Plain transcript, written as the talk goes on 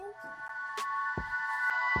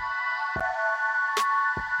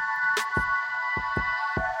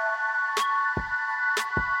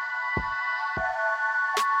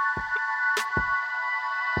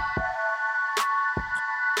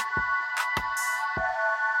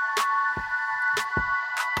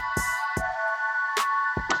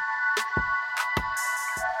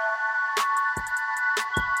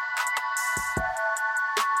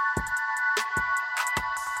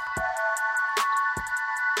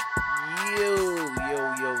Yo,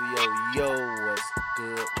 what's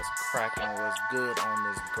good? What's cracking? What's good on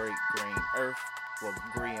this great green earth? Well,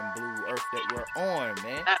 green and blue earth that we're on,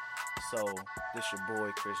 man. So, this your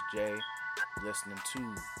boy Chris J, listening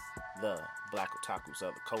to the Black Otakus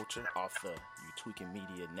of the Culture off the You Tweaking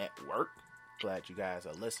Media Network. Glad you guys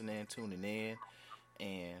are listening, tuning in,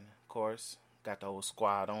 and of course, got the whole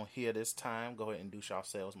squad on here this time. Go ahead and introduce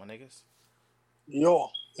yourselves, my niggas. Yo,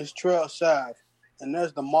 it's Trail Sav, and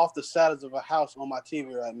there's the moth the size of a house on my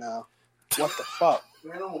TV right now. What the fuck?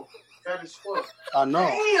 Man, that is fuck. I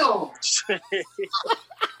know. Damn!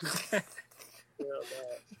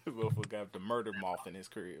 Motherfucker got the murder moth in his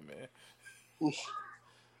career, man.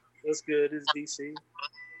 What's good? It's DC.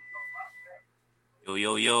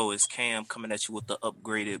 Yo, it's Cam coming at you with the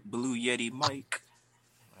upgraded Blue Yeti mic.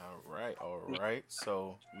 All right.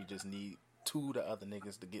 So we just need two of the other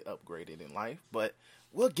niggas to get upgraded in life, but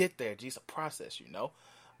we'll get there. It's a process, you know.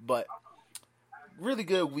 But really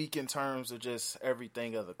good week in terms of just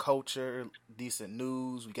everything of the culture, decent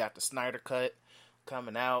news. We got the Snyder Cut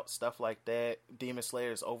coming out, stuff like that. Demon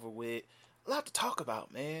Slayer is over with. A lot to talk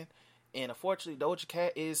about, man. And unfortunately, Doja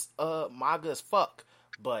Cat is MAGA as fuck,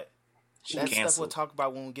 but that's stuff we'll talk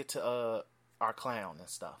about when we get to our clown and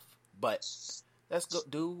stuff. But let's go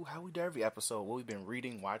do how we do every episode, what we've been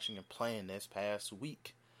reading, watching, and playing this past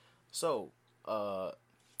week. So,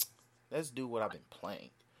 let's do what I've been playing.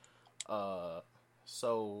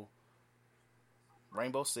 So,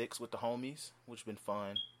 Rainbow Six with the homies, which has been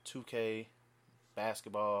fun. 2K,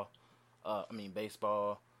 baseball.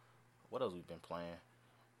 What else we've been playing?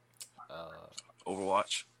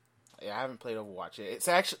 Overwatch. Yeah, I haven't played Overwatch yet. It's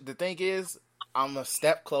actually, the thing is, I'm a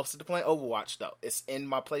step closer to playing Overwatch, though. It's in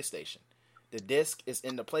my PlayStation. The disc is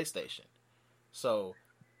in the PlayStation. So,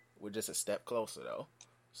 we're just a step closer, though.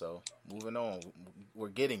 So, moving on. We're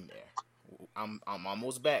getting there. I'm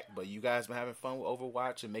almost back, but you guys been having fun with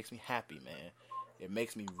Overwatch. It makes me happy, man. It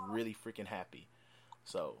makes me really freaking happy.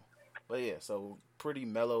 So, but yeah, so pretty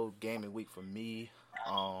mellow gaming week for me.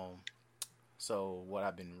 So what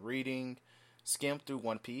I've been reading, skimmed through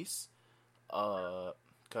One Piece,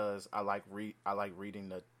 cause I like reading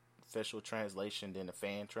the official translation than the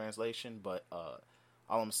fan translation. But all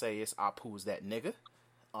I'm gonna say is Apoo's that nigga.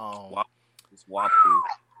 It's Wapu.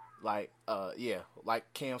 Like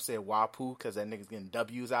Cam said, Wapu, cause that nigga's getting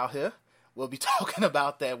W's out here. We'll be talking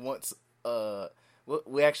about that once.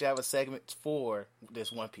 We actually have a segment for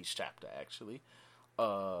this One Piece chapter. Actually,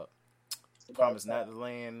 Promised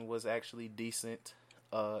Neverland was actually decent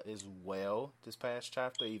as well this past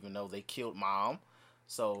chapter, even though they killed Mom.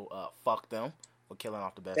 So fuck them for killing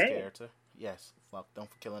off the best character. Yes, fuck them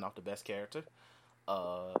for killing off the best character.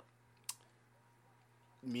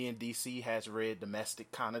 Me and DC has read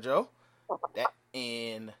Domestic Kanajo.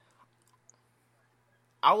 And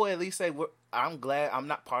I will at least say I'm glad I'm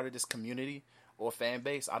not part of this community or fan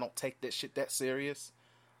base. I don't take that shit that serious.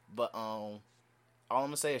 But all I'm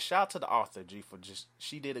gonna say is shout out to the author, G, for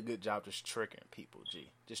she did a good job just triggering people,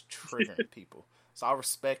 G. Just triggering people. So I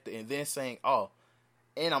respect it. And then saying,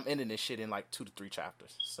 and I'm ending this shit in like 2 to 3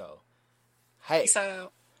 chapters. So hey. Peace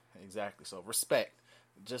out. Exactly. So respect.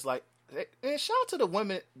 Just like, and shout out to the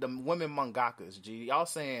women mangakas, G. Y'all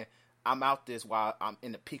saying I'm out this while I'm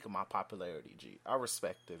in the peak of my popularity, G. I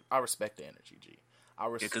respect it. I respect the energy, G.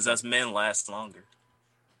 Because us men last longer.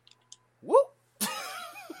 Woo!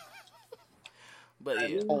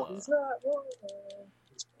 But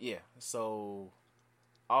yeah, so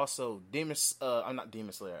also I'm not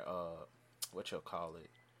Demon Slayer, what you'll call it,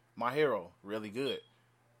 My Hero, really good.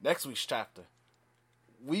 Next week's chapter,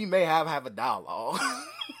 we may have a dialogue.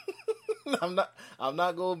 I'm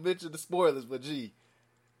not gonna mention the spoilers, but gee,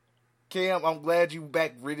 Cam, I'm glad you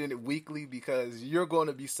back reading it weekly because you're going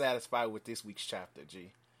to be satisfied with this week's chapter,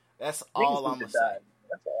 G. That's all I'm gonna say.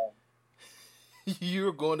 That's all.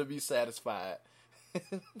 You're going to be satisfied.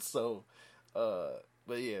 So, but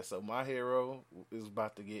yeah, so My Hero is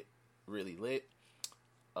about to get really lit.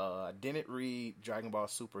 I didn't read Dragon Ball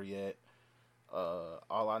Super yet.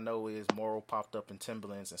 All I know is Moro popped up in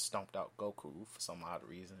Timberlands and stomped out Goku for some odd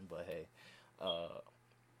reason, but hey,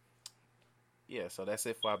 yeah, so that's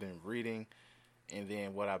it for what I've been reading. And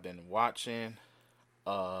then what I've been watching,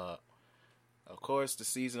 of course, the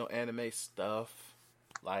seasonal anime stuff,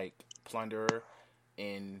 like Plunderer,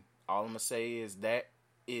 and all I'm gonna say is that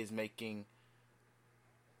is making,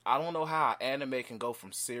 I don't know how anime can go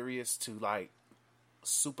from serious to like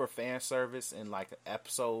super fan service in like an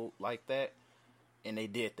episode like that, and they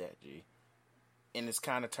did that, G. And it's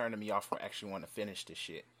kind of turning me off from actually wanting to finish this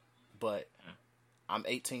shit. But I'm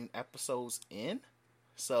 18 episodes in,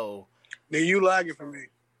 so Then you lagging for me.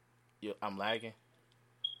 I'm lagging.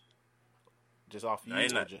 just off you. No,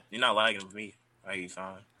 you're not lagging with me. I hear you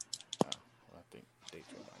fine. I think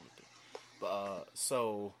Daedra might be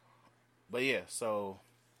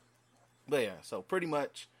there. So pretty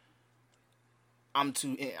much, I'm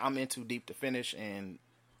in too deep to finish, and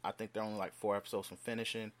I think they're only like 4 episodes from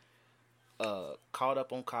finishing. Caught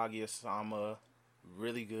up on Kaguya-sama,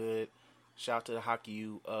 really good. Shout out to the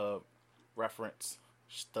Haikyuu reference,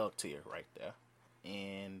 thug tier right there.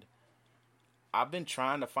 And I've been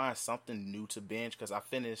trying to find something new to binge because I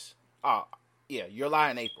finished. Your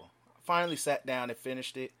Lie in April. Finally sat down and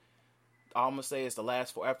finished it. All I'm gonna say is the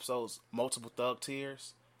last 4 episodes, multiple thug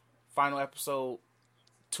tiers. Final episode,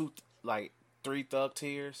 3 thug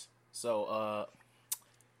tiers. So,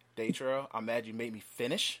 Daedra, I'm mad you made me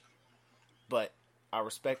finish, but I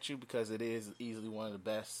respect you because it is easily one of the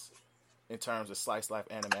best in terms of slice life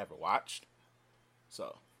anime ever watched.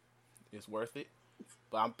 So, it's worth it.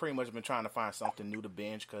 But I'm pretty much been trying to find something new to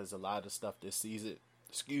binge because a lot of the stuff this season,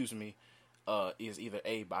 is either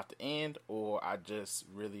about to end or I just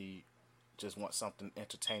really just want something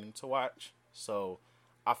entertaining to watch. So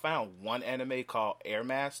I found one anime called Air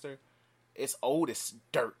Master. It's old as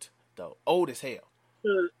dirt, though. Old as hell.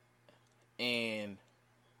 And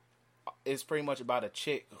it's pretty much about a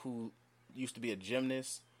chick who used to be a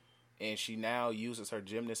gymnast and she now uses her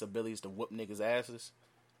gymnast abilities to whoop niggas' asses.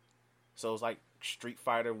 So it's like Street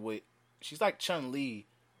Fighter she's like Chun-Li,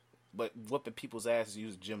 but whooping people's asses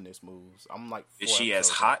using gymnast moves. I'm like, is she as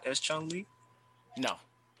hot as Chun-Li? No,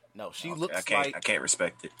 she okay, looks I can't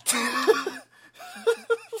respect it.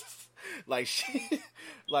 like she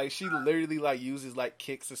literally like uses like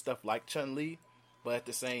kicks and stuff like Chun-Li, but at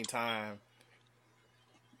the same time,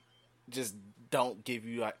 just don't give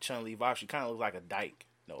you like Chun-Li vibes. She kind of looks like a dyke.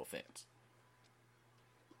 No offense,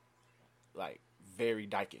 like very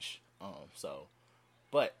dykish.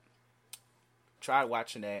 But try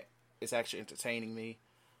watching that. It's actually entertaining me.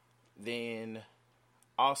 Then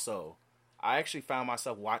also, I actually found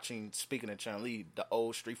myself watching, speaking of Chun-Li, the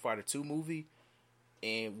old Street Fighter 2 movie.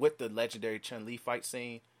 And with the legendary Chun-Li fight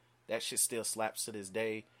scene, that shit still slaps to this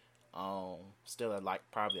day. Still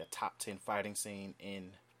probably a top 10 fighting scene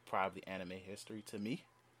in probably anime history to me.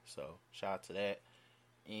 So shout out to that.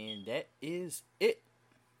 And that is it.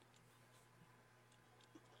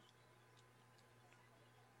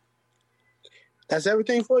 That's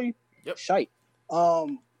everything for you? Yep. Shite. For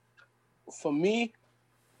me,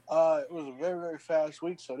 it was a very, very fast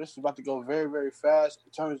week, so this is about to go very, very fast.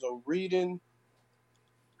 In terms of reading,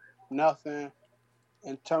 nothing.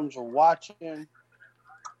 In terms of watching,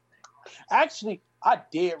 actually, I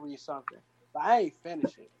did read something, but I ain't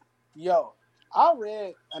finished it. Yo, I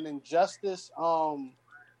read an Injustice,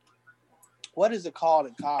 what is it called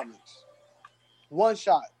in comics? One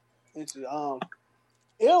shot. It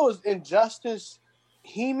was Injustice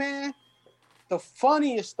He-Man. The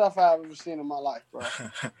funniest stuff I've ever seen in my life, bro.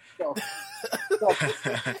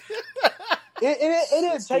 It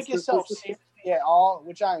didn't take itself seriously at all,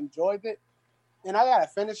 which I enjoyed it. And I gotta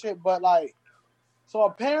finish it, but so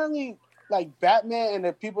apparently, Batman and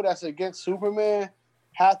the people that's against Superman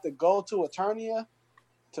have to go to Eternia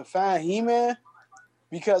to find He-Man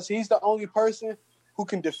because he's the only person who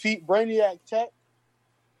can defeat Brainiac Tech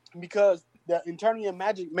because the Eternia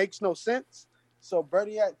magic makes no sense. So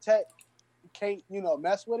Brainiac Tech can't,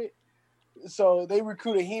 mess with it. So they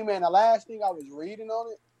recruited He-Man. The last thing I was reading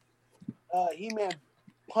on it, He-Man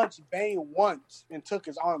punched Bane once and took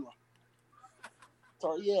his armor.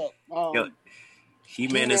 So yeah,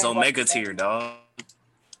 He-Man is Omega tier, dog.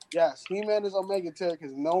 Yes, He-Man is Omega tier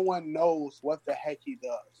because no one knows what the heck he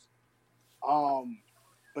does.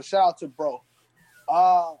 But shout out to bro.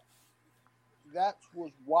 That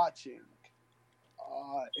was watching.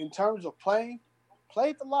 In terms of played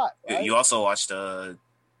a lot. Right? You also watched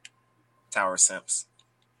Tower Simps.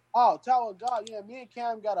 Oh, Tower of God, yeah. Me and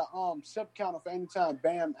Cam got a simp counter for any time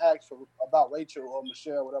Bam asks about Rachel or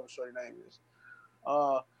Michelle, whatever her name is.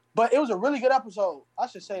 But it was a really good episode. I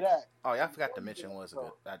should say that. Oh yeah, I forgot to mention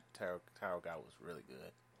that Tower God was really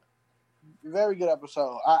good. Very good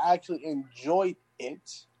episode. I actually enjoyed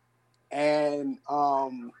it, and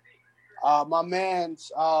my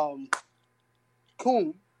man's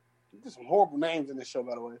Coon. There's some horrible names in this show,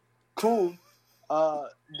 by the way. Coon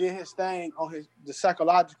did his thing on the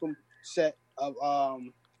psychological set of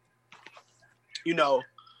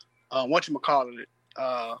whatchamacallit,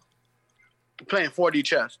 playing 4D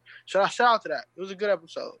chess. Shout out to that. It was a good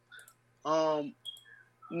episode. Now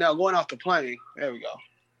going off the plane, there we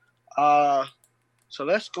go. So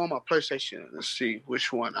let's go on my PlayStation and see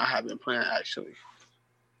which one I have been playing actually.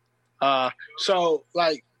 So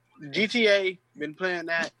GTA, been playing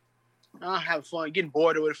that. I'm having fun, getting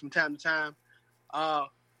bored with it from time to time.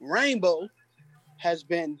 Rainbow has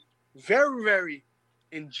been very, very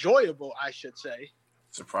enjoyable, I should say.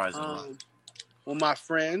 Surprisingly. With my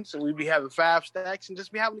friends, and we be having 5 stacks and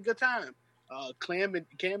just be having a good time. Cam and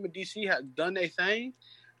DC have done their thing,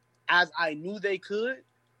 as I knew they could.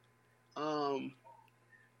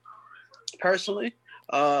 Personally,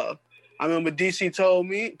 I remember DC told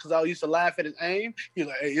me, because I used to laugh at his aim. He was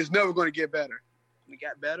like, "Hey, it's never going to get better." And it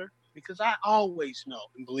got better because I always know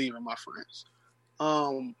and believe in my friends.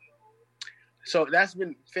 So that's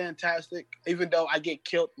been fantastic. Even though I get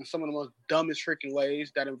killed in some of the most dumbest freaking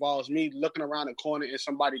ways, that involves me looking around the corner and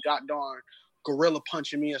somebody got darn gorilla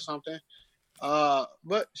punching me or something.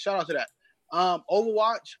 But shout out to that.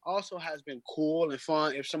 Overwatch also has been cool and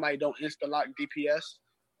fun if somebody don't insta lock DPS.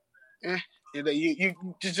 It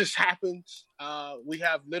just happens. We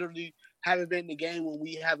have literally haven't been in the game when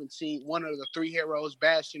we haven't seen one of the 3 heroes,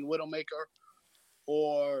 Bastion, Widowmaker,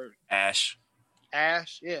 or Ash.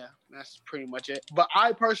 Yeah, that's pretty much it. But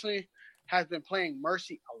I personally have been playing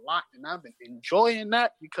Mercy a lot, and I've been enjoying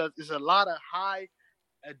that because it's a lot of high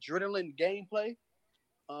adrenaline gameplay.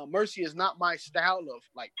 Mercy is not my style of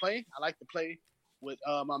play. I like to play with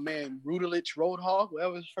my man Rudelich Roadhog,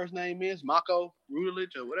 whatever his first name is, Mako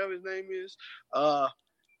Rudelich or whatever his name is,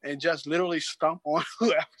 and just literally stomp on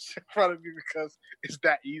whoever's in front of me because it's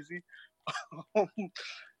that easy.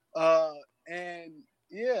 And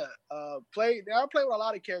yeah, I play with a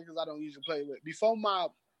lot of characters I don't usually play with. Before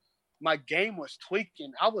my game was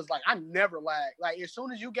tweaking, I was like, I never lag. Like as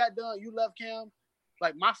soon as you got done, you left Cam,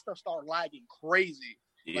 like my stuff started lagging crazy.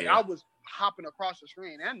 Yeah. Like I was hopping across the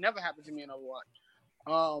screen. That never happened to me in Overwatch.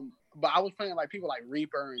 But I was playing like people like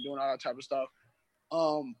Reaper and doing all that type of stuff.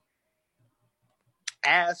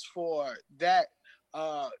 As for that,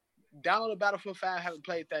 download Battlefield 5. Haven't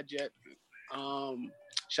played that yet.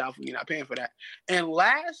 Shout out for me not paying for that. And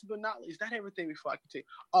last but not least, not everything before I continue.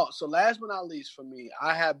 So last but not least for me,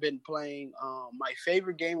 I have been playing my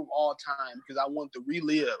favorite game of all time because I want to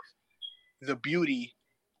relive the beauty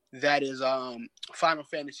that is Final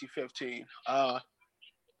Fantasy 15. I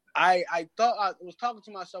thought I was talking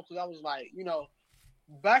to myself because I was like,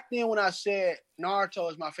 back then when I said Naruto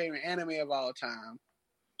is my favorite anime of all time,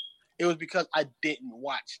 it was because I didn't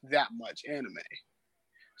watch that much anime.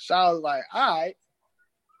 So I was like, all right,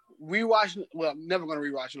 I'm never going to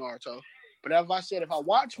rewatch Naruto. But if I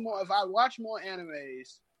watch more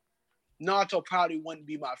animes, Naruto probably wouldn't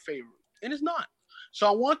be my favorite. And it's not. So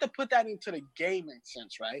I want to put that into the gaming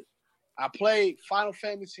sense, right? I played Final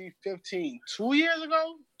Fantasy 15 2 years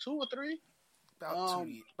ago, 2 or 3.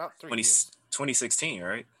 About 3 years. 2016,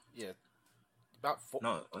 right? Yeah. About 4.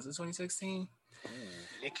 No, was it 2016?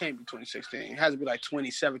 It can't be 2016. It has to be like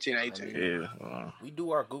 2017, 18. Yeah. We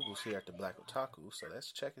do our Googles here at the Black Otakus, so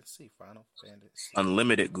let's check and see. Final Fantasy.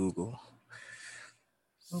 Unlimited Google.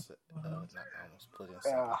 I almost put in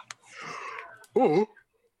something. Ooh.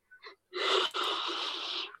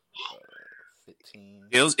 15.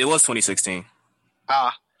 It was 2016.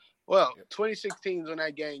 Well, 2016 is when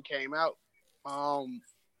that game came out. I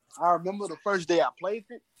remember the first day I played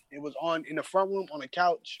it. It was in the front room on the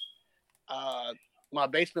couch. My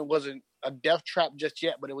basement wasn't a death trap just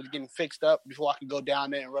yet, but it was getting fixed up before I could go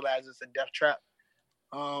down there and realize it's a death trap.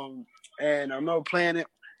 And I remember playing it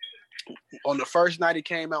on the first night it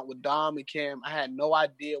came out with Dom and Cam. I had no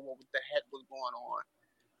idea what the heck was going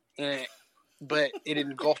on, but it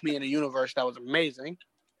engulfed me in a universe that was amazing,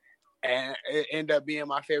 and it ended up being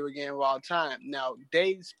my favorite game of all time. Now,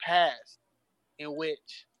 days passed in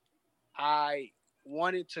which I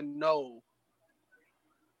wanted to know.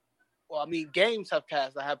 Well, I mean, games have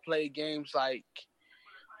passed. I have played games like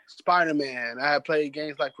Spider-Man. I have played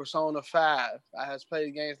games like Persona 5. I have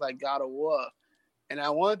played games like God of War. And I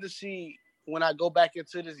wanted to see, when I go back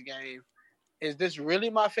into this game, is this really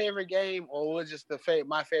my favorite game, or was it just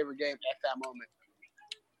my favorite game at that moment?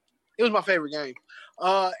 It was my favorite game.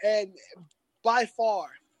 And by far,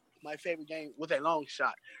 my favorite game with a long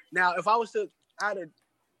shot. Now, if I was to, out of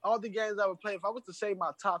all the games I would play, if I was to say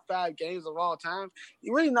my top 5 games of all time,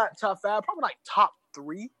 really not top 5, probably like top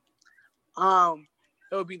 3.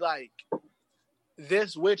 It would be like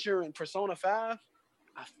this, Witcher, and Persona 5,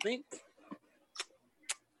 I think.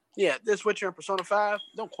 Yeah, this Witcher and Persona 5.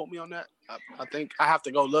 Don't quote me on that. I think I have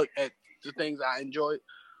to go look at the things I enjoyed.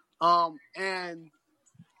 And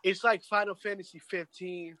it's like Final Fantasy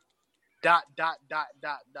 15, ...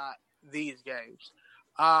 these games.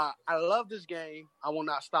 I love this game. I will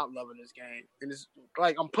not stop loving this game. And it's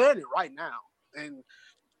like I'm playing it right now. And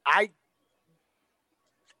I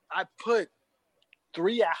put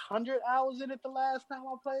 300 hours in it the last time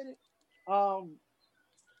I played it.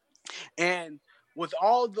 And with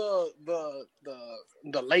all the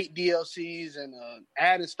late DLCs and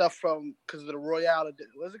adding stuff from because of the Royale,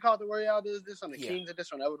 what's it called? The Royale does this on the Kings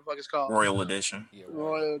edition, whatever the fuck it's called. Royal Edition. Yeah,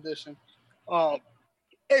 Royal Edition.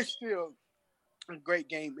 It's still a great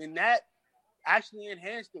game, and that actually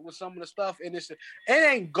enhanced it with some of the stuff. And it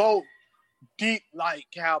ain't go deep like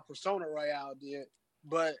how Persona Royale did,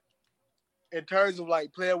 but in terms of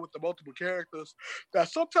like playing with the multiple characters, that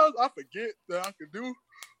sometimes I forget that I can do.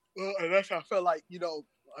 And that's how I felt like,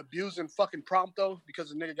 abusing fucking Prompto because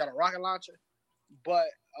the nigga got a rocket launcher. But,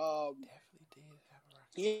 Definitely did have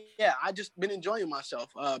a rocket. yeah, I just been enjoying myself.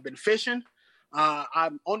 Been fishing.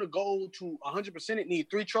 I'm on the goal to 100% it. Need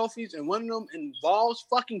 3 trophies, and one of them involves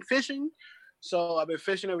fucking fishing. So I've been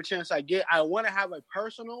fishing every chance I get. I want to have a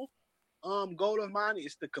personal goal of mine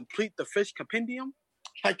is to complete the fish compendium.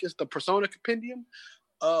 Like it's the Persona compendium.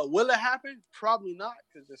 Will it happen? Probably not,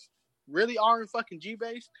 because it's really RNG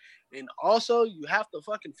based, and also you have to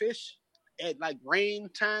fucking fish at like rain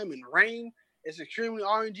time, and rain is extremely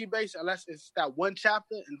RNG based unless it's that one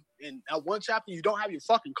chapter, and that one chapter you don't have your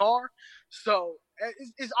fucking car, so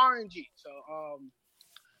it's RNG.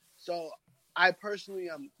 So I personally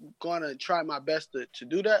am gonna try my best to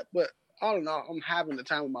do that, but I don't know. I'm having the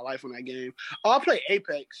time of my life on that game. I'll play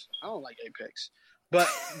Apex. I don't like Apex, but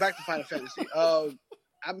back to Final Fantasy.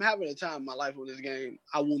 I'm having a time of my life with this game.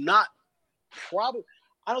 I will not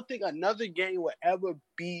I don't think another game will ever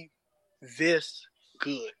be this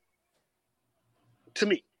good. To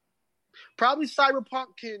me. Probably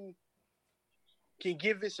Cyberpunk can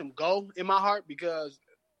give it some go in my heart because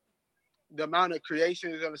the amount of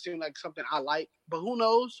creation is going to seem like something I like. But who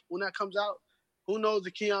knows when that comes out? Who knows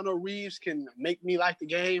if Keanu Reeves can make me like the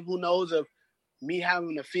game? Who knows if me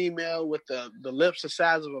having a female with the lips the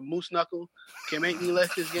size of a moose knuckle can make me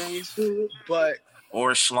like this game? But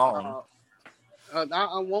Or Schlong.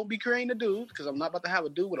 I won't be creating a dude because I'm not about to have a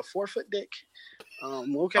dude with a 4-foot dick.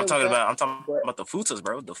 Okay, I'm talking about the futas,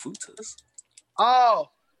 bro. The futas. Oh,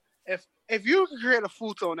 if you can create a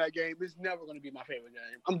futa on that game, it's never going to be my favorite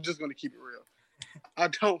game. I'm just going to keep it real. I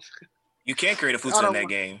don't. You can't create a futa in that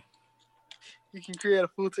game. You can create a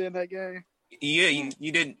futa in that game. Yeah,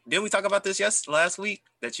 you did. Didn't we talk about this last week?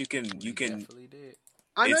 That you can. Definitely did.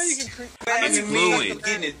 I know you can create. It's fluid.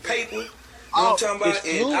 Getting his paper. You know what I'm talking about?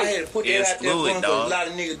 And I had to put that out there fluid, because a lot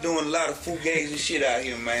of niggas doing a lot of fugazi and shit out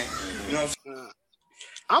here, man. You know what I'm saying?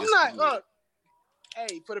 I'm not. Look,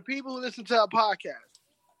 hey, for the people who listen to our podcast,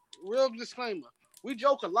 real disclaimer: we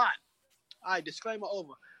joke a lot. All right, disclaimer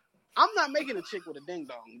over. I'm not making a chick with a ding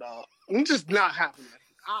dong, dog. It's just not happening.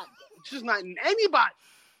 It's just not anybody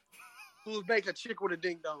who's make a chick with a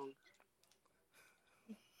ding dong.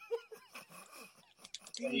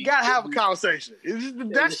 You gotta have a conversation.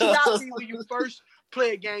 That should not be when you first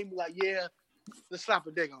play a game. Like, yeah, let's slap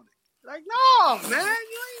a dick on it. Like, no, man, it ain't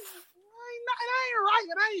right.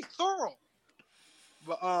 It ain't thorough.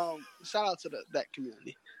 But shout out to that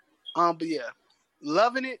community. But yeah,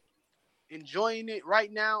 loving it, enjoying it.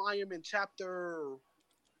 Right now, I am in chapter.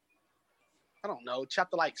 I don't know,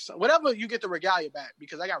 chapter like whatever you get the regalia back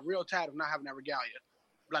because I got real tired of not having that regalia.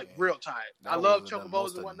 Like real tired. I love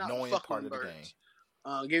chocobos and whatnot. Fuck part of the game.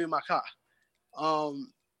 Give me my car.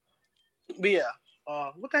 But yeah,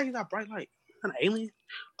 what the heck is that bright light? An alien?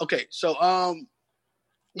 Okay, so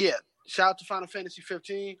yeah. Shout out to Final Fantasy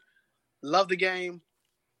 15. Love the game.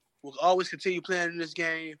 We'll always continue playing in this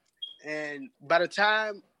game. And by the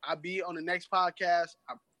time I be on the next podcast,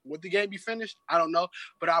 would the game be finished? I don't know.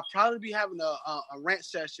 But I'll probably be having a rant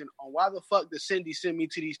session on why the fuck did Cindy send me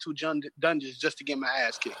to these 2 dungeons just to get my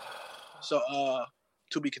ass kicked. So,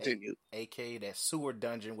 to be continued. AKA that sewer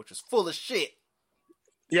dungeon, which was full of shit.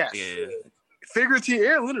 Yes. Yeah. Figuratively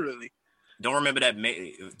and literally. Don't remember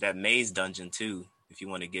that maze dungeon too. If you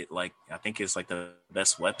want to get like, I think it's like the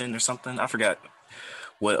best weapon or something. I forgot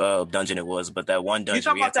what dungeon it was, but that one dungeon. You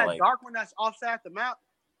talking about that dark one that's offside the map?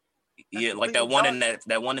 Yeah, like that one in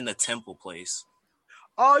that one in the temple place.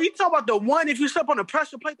 Oh, you talking about the one if you step on the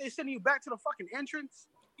pressure plate, they send you back to the fucking entrance?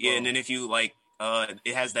 Yeah, and then if you like,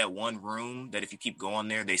 it has that one room that if you keep going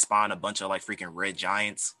there, they spawn a bunch of like freaking red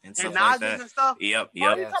giants and stuff like that. And stuff. Yep. Oh, you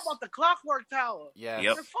talking about the Clockwork Tower? Yeah.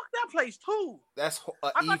 Yep. Man, fuck that place too. That's I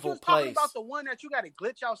thought evil you was place. talking about the one that you got to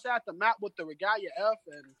glitch outside the map with the regalia F,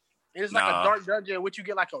 and it's like a dark dungeon in which you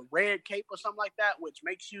get like a red cape or something like that, which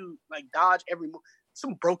makes you like dodge every move.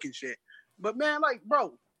 Some broken shit. But man, like,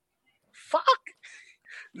 bro, fuck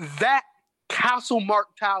that Castle Mark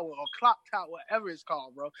Tower or Clock Tower, whatever it's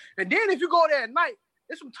called, bro. And then if you go there at night,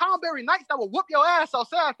 there's some Tomberry Knights that will whoop your ass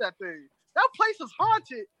outside that thing. That place is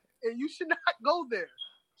haunted, and you should not go there.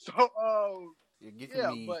 So, You're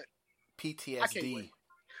giving me but PTSD.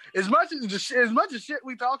 As much as shit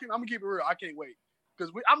we talking, I'm gonna keep it real. I can't wait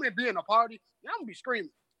because I'm gonna be in a party and I'm gonna be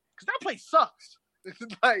screaming because that place sucks. It's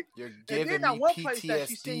like You're and giving then that me one place that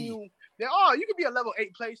she sent PTSD. you, you could be a level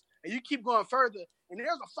 8 place and you keep going further, and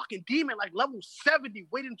there's a fucking demon like level 70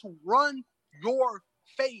 waiting to run your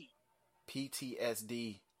fade.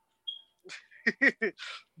 PTSD.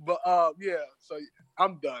 But yeah, so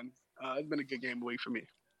I'm done. It's been a good game away for me.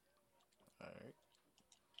 All right.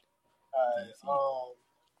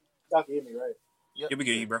 Y'all can hear me, right? Yep. Here we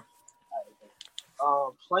go, you bro.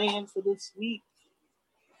 Playing for this week.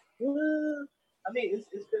 I mean,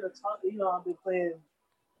 it's been a tough. I've been playing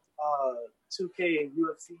 2K and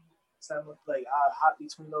UFC. So I'm like, I hop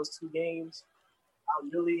between those two games. I'm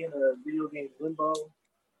really in a video game limbo.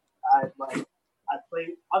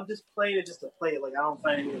 I'm just playing it just to play it. Like I don't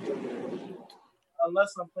find it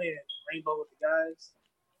unless I'm playing Rainbow with the guys,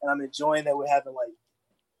 and I'm enjoying that we're having like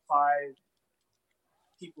 5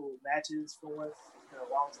 people matches for once in a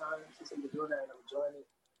long time since we've been doing that, and I'm enjoying it.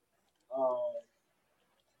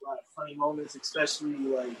 A lot of funny moments, especially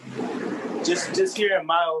like just hearing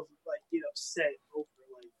Miles like get upset over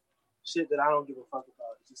like shit that I don't give a fuck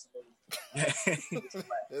about. It's just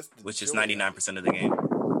amazing. Which is 99% of the game. 99%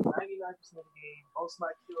 of the game. Most of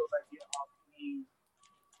my kills I get off me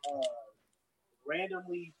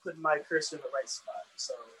randomly putting my cursor in the right spot.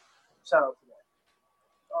 So shout out to that.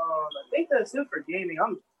 I think that's it for gaming. I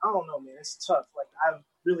don't know, man. It's tough. Like I'm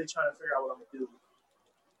really trying to figure out what I'm gonna do.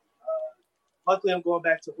 Luckily, I'm going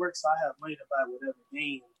back to work, so I have money to buy whatever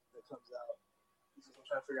game that comes out. I'm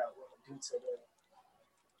trying to figure out what I'm gonna do today.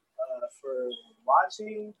 For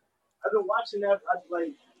watching, I've been watching that.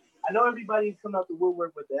 I know everybody's coming out the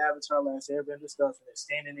woodwork with the Avatar Last Airbender stuff, and they're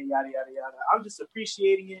standing there, yada yada yada. I'm just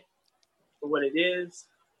appreciating it for what it is.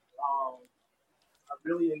 I'm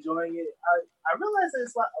really enjoying it. I realize that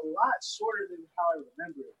it's like a lot shorter than how I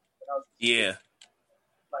remember it when I was a kid. Yeah.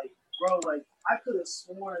 Like, bro, like I could have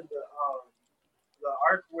sworn the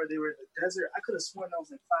arc where they were in the desert, I could have sworn that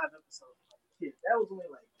was like 5 episodes when I was a kid. That was only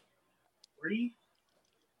like 3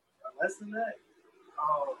 or less than that.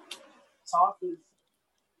 Toph is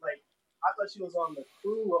like, I thought she was on the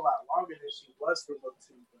crew a lot longer than she was for book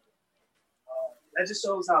 2. But, that just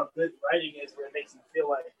shows how good writing is, where it makes you feel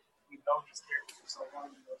like you've known these characters for so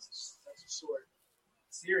long. It's such a short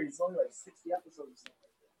series. It's only like 60 episodes or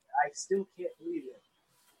something like that. I still can't believe it.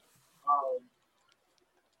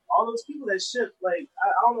 All those people that ship, like,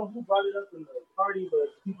 I don't know who brought it up in the party,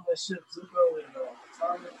 but people that ship Zuko and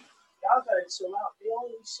Katana, y'all gotta chill out. They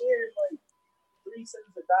only shared like 3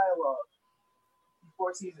 sentences of dialogue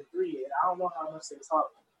before season 3, and I don't know how much they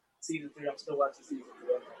talk. Season 3, I'm still watching season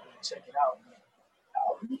 3. I'm gonna check it out.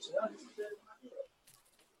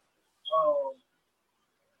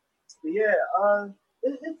 But yeah,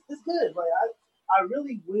 it's good. Like I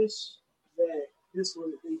really wish that this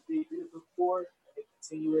was they did it before.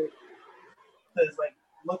 Continue it, because like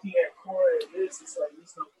looking at Korra and this, it's like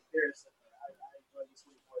there's no comparison. I enjoy this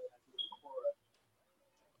way more than I do with Korra.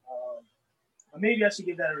 But maybe I should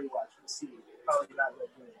give that a rewatch. We'll see. Probably not that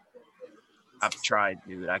good. I've tried,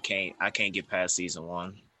 dude. I can't get past season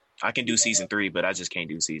 1. I can do season 3, but I just can't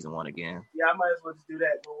do season 1 again. Yeah, I might as well just do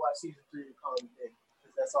that. Go watch season 3 and call it a day,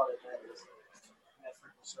 because that's all that matters. That's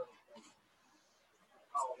freaking show.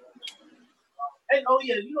 And oh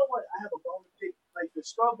yeah, you know what? I have a bone to pick. Like the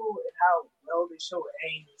struggle and how well they show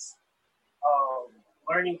Aang's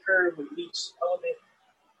learning curve with each element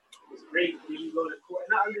was great. When you go to Korra,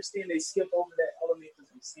 and I understand they skip over that element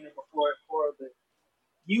because we've seen it before in Korra, but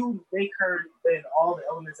you make her in all the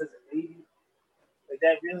elements as a baby. Like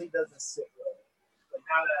that really doesn't sit well. Like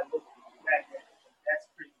now that I look back at it, that's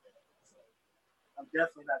pretty bad. So I'm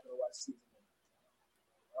definitely not gonna watch season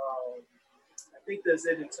 1. I think that's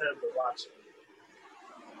it in terms of watching.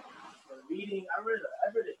 Reading, I read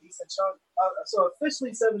a decent chunk. So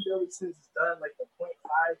officially, 7 Deadly Sins is done. Like the 0.5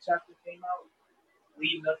 chapter came out,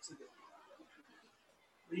 leading up to the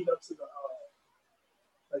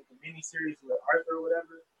like the mini series with Arthur or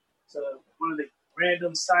whatever. So one of the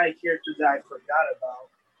random side characters that I forgot about,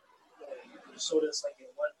 that showed us like in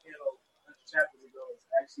one panel 100 chapters ago, is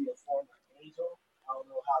actually a former angel. I don't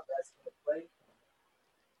know how that's gonna play.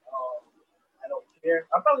 I don't care.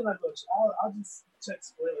 I'm probably not going to. I'll just check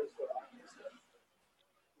spoilers for all this stuff.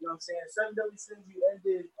 You know what I'm saying? 7 Deadly Sins, you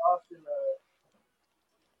ended off in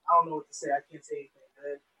I don't know what to say. I can't say anything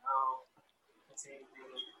good. I can't say anything.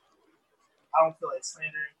 I don't feel like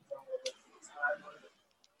slandering because I don't know what time on it.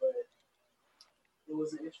 But it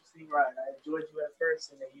was an interesting ride. I enjoyed you at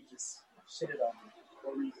first, and then you just shitted on me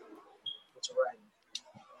for no reason. But you're right.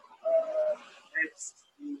 Next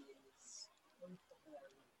is.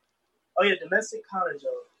 Oh yeah, Domestic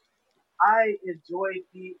Kanajo. I enjoyed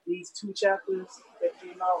these 2 chapters that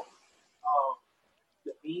came out.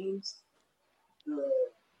 The memes, the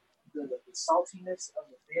saltiness of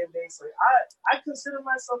the fan base. Like I consider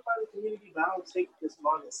myself part of the community, but I don't take this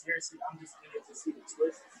manga seriously. I'm just in it to see the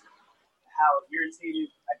twists, how irritated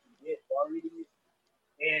I can get while reading it.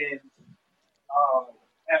 And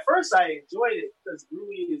at first I enjoyed it because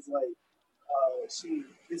Rui is like, she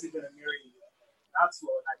isn't gonna marry Natsuo,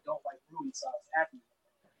 and I don't like Rui, so I was happy.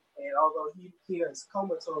 And although he is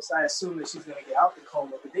comatose, I assume that she's gonna get out the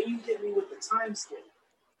coma. But then you get me with the time skip.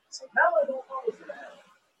 So now I don't know what's gonna happen.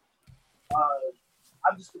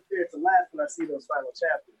 I'm just prepared to laugh when I see those final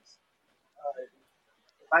chapters.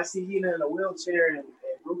 If I see Hina in a wheelchair and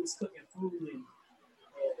Ruby's cooking food and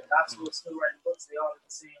Natsuo's still writing books, they all in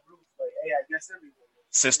the same roof. Like, hey, I guess everyone.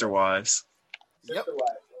 Sister wives. Yep.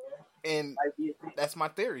 And that's my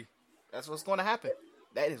theory. That's what's going to happen.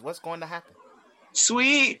 That is what's going to happen.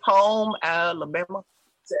 Sweet home Alabama.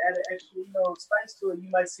 To add an extra, spice to it, you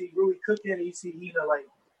might see Rui cooking and you see Hina like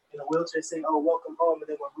in a wheelchair saying, "Oh, welcome home," and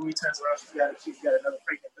then when Rui turns around, she's got another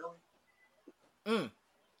pregnant belly.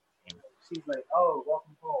 She's like, "Oh,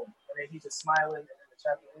 welcome home," and then he's just smiling, and then the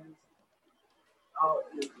chapter ends. Oh,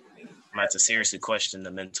 I might have to seriously question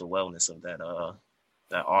the mental wellness of that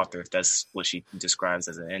author if that's what she describes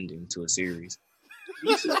as an ending to a series.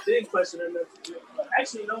 You should big question her mental.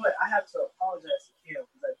 Actually, you know what? I have to apologize to him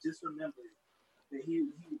because I just remembered that I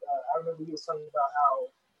remember he was talking about how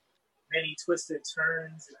many twists and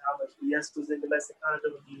turns and how much BS was in domestic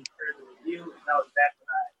conduct when he heard the review, and that was back when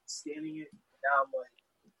I was scanning it. Now I'm like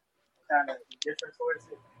kind of indifferent towards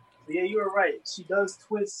it. But yeah, you were right. She does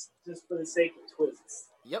twist just for the sake of twists.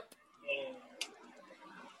 Yep. And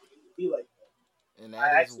be like that. And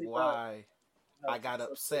that is why I got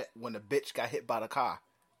upset when the bitch got hit by the car.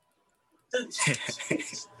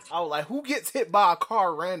 I was like, who gets hit by a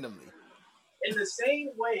car randomly? In the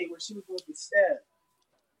same way when she was going to get stabbed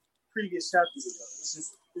previous chapters ago.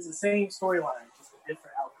 It's the same storyline, just a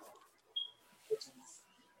different outcome.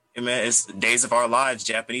 Yeah, man, it's Days of Our Lives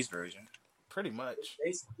Japanese version. Pretty much. It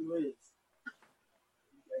basically is.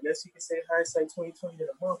 I guess you can say hindsight 2020 to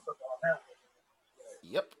the motherfucker on that one.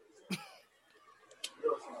 Yep.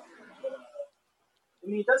 I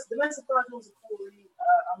mean, that's the Domestic Conduct was a cool read.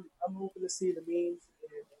 I'm hoping to see the memes and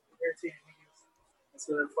irritating niggas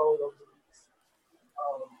instead of follow those weeks.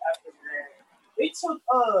 After that, they took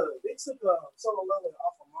Solo Leveling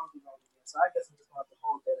off of manga again, so I guess I'm just gonna have to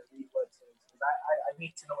hold that and read webtoons because I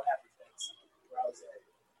need to know what happens next. Where I was at,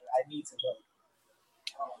 I need to know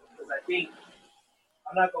because I think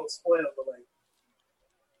I'm not gonna spoil, but like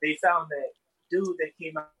they found that dude that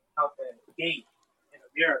came out that gate in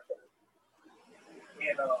America.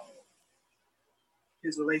 And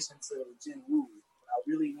his relation to Jin Woo. I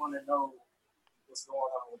really want to know what's going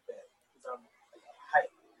on with that because I'm hyped.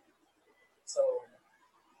 So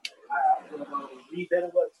I'm going to go read that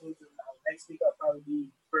and webtoons. Next week I'll probably be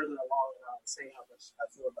further along and I'll say how much I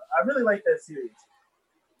feel about it. I really like that series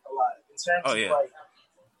a lot. In terms of like,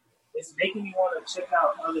 it's making me want to check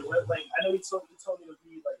out other web. Like I know you told me to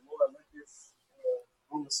read like Lord Olympus and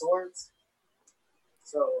Room of Swords.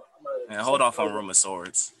 So I'm gonna hold off on Room of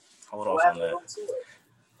Swords. Hold off on that.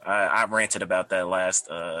 I ranted about that last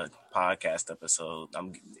podcast episode.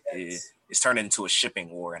 It's turning into a shipping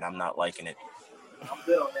war, and I'm not liking it. I'm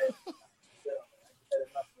good on that. That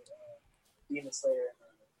enough with Demon Slayer.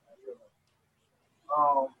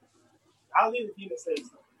 I'll leave the Demon Slayer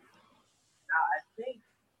stuff. Now I think,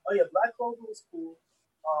 Black Clover was cool.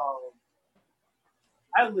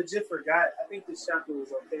 I legit forgot. I think this chapter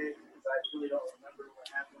was okay because I really don't remember what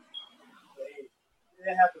happened. But it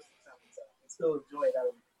happens from time to time. I still enjoy it out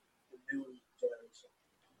of the new generation.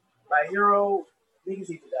 My hero, niggas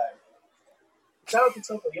need to die. Shout out to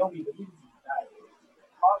Tokoyomi, but niggas need to die.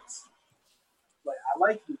 Hawks, like I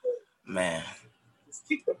like you, but man, just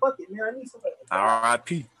kick the bucket, man. I need somebody.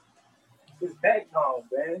 R.I.P. His back gone,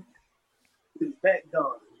 man. His back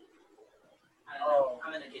gone.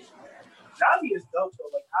 I'm in the kitchen. Davi is dope though.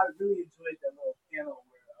 Like I really enjoyed that little panel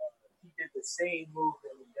where he did the same move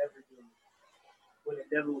that Endeavor did when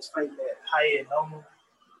Endeavor was fighting that high end normal.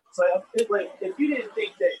 So if you didn't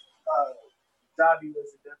think that Davi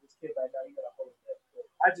was Endeavor's kid right now, you gotta hold that. But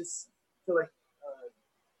I just feel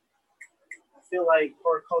like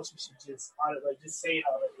horticulture should just say it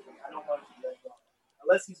already. Like, I don't want to let go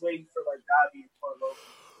unless he's waiting for like Davi and Port Logan.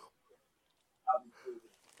 I'll be cool.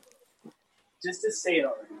 Just say it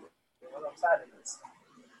already. I'm tired of this.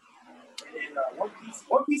 And then One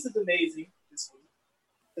Piece is amazing this week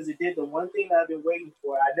because it did the one thing that I've been waiting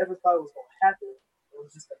for. I never thought it was going to happen. It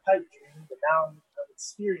was just a pipe dream, but now I'm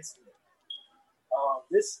experiencing it.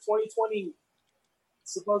 This 2020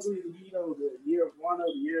 supposedly, the year of Wano,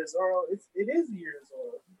 the year of Zoro. It is the year of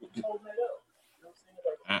Zoro. You can hold that up. You know what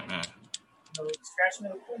I'm saying? Like, Scratch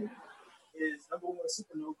Metal Queen is number one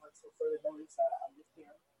supernova until further notice. I'm just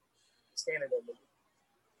here. Standing there, nigga.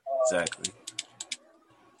 Exactly.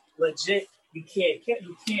 Legit, you can't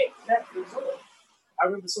capture Zoro. I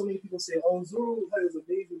remember so many people saying, "Oh, Zoro has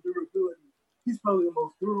amazing durability. He's probably the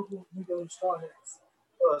most durable nigga in Straw Hats.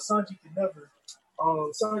 Sanji can never.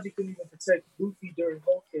 Sanji couldn't even protect Luffy during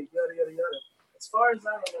Whole Cake, yada yada yada." As far as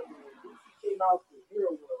I remember, Luffy came out the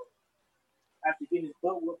Hero World after getting his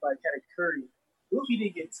butt whooped by Katakuri. Luffy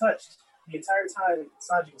didn't get touched the entire time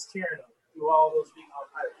Sanji was carrying him through all those big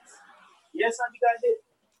pirates. Yeah, Sanji got hit.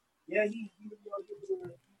 Yeah, he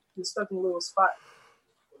was stuck in a little spot.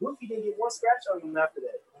 But Luffy didn't get one scratch on him after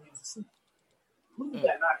that when he was asleep. Luffy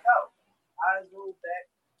got knocked out. Eyes rolled back,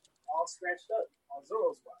 all scratched up on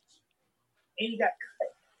Zoro's watch. And he got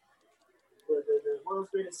cut. The world's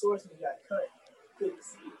greatest swordsman got cut. Couldn't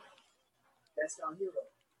see it. That's y'all hero.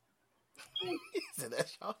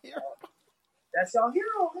 That's y'all hero. That's y'all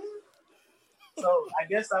hero, man. So I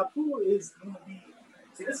guess Apoo is going to be.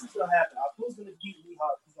 See, this is what's going to happen. Apoo's going to beat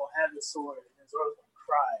Mihawk. He's going to have his sword, and then Zoro's going to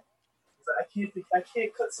cry. He's like, I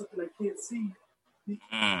can't cut something I can't see. You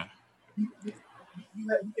can have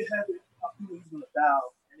it. Apoo, he's going to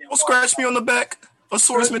bow. Don't scratch me on the back. A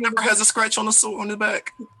swordsman never has a scratch on the sword on the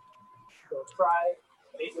back. He's going to cry.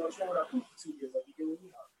 And he's going to train with Apoo for 2 years like he did with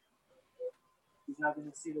Mihawk. He's not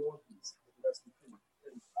going to see the One Piece for the rest of the film.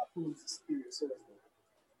 Apoo is a superior swordsman.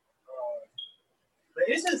 But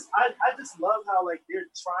it's just, I just love how like they're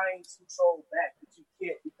trying to troll back, but you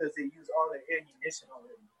can't because they use all their ammunition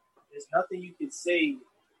already. There's nothing you can say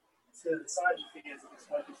to the Sanji fans at this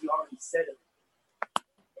point because you already said it.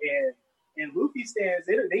 And Luffy stands,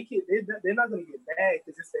 they're not going to get mad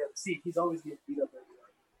because it's the MC. He's always getting beat up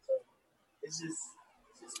everywhere. So it's just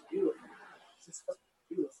beautiful. It's just fucking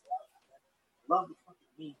beautiful. I love the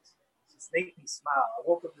fucking memes. It just make me smile. I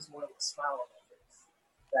woke up this morning with a smile on my face.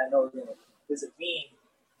 I know there's a meme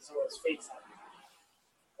Zoro's face on it.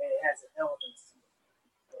 And it has an element to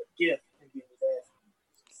it. A gift and get his ass.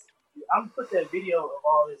 I'm gonna put that video of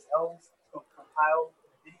all his L's compiled in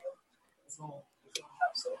the video. It's gonna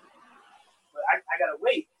have so. But I gotta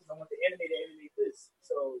wait because I want the anime to animate this.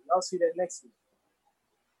 So y'all see that next week.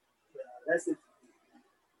 Yeah, that's it.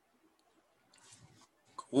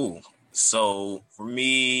 Cool. So for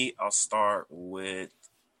me, I'll start with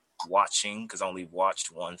watching because I only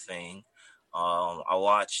watched one thing. I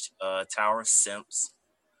watched Tower of Simps.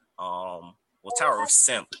 Tower of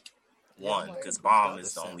Simp 1 because Bomb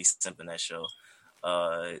is the only simp in that show.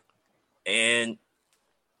 And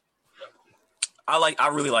I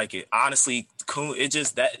really like it. Honestly, Kun,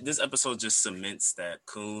 this episode just cements that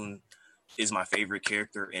Kun is my favorite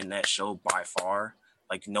character in that show by far.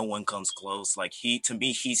 Like no one comes close. Like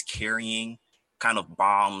he's carrying kind of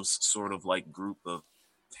Bomb's sort of like group of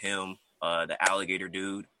him, the alligator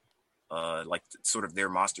dude, like sort of their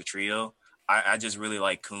monster trio. I just really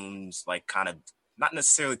like Kun's like kind of not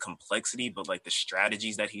necessarily complexity, but like the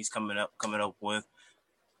strategies that he's coming up with.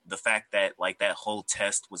 The fact that like that whole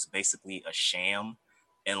test was basically a sham,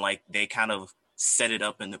 and like they kind of set it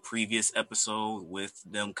up in the previous episode with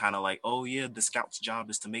them kind of like, oh yeah, the scout's job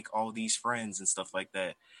is to make all these friends and stuff like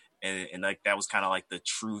that, and like that was kind of like the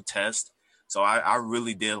true test. So I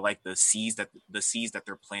really did like the seeds that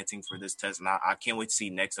they're planting for this test, and I can't wait to see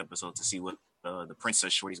next episode to see what the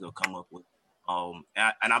Princess Shorty's gonna come up with.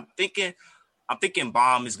 And I'm thinking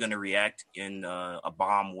Bomb is gonna react in a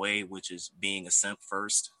Bomb way, which is being a simp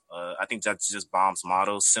first. I think that's just Bomb's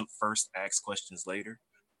motto: simp first, ask questions later.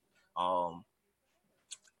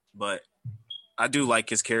 But I do like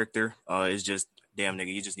his character. It's just damn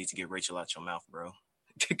nigga, you just need to get Rachel out your mouth, bro.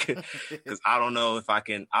 Because I don't know if I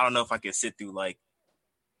can sit through like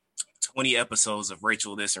 20 episodes of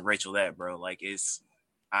Rachel this and Rachel that, bro. Like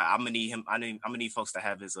I'm gonna need him. I'm gonna need folks to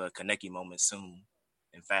have his Kaneki moment soon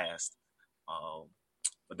and fast.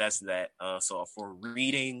 But that's that. So for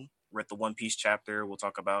reading, read the One Piece chapter. We'll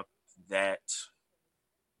talk about that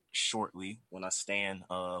shortly when I stand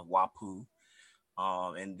Wapu.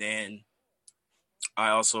 And then I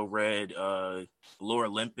also read Lore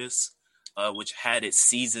Olympus, which had its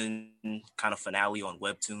season kind of finale on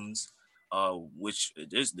Webtoons. Which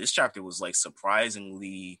this chapter was like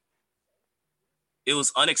surprisingly, it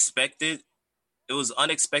was unexpected. It was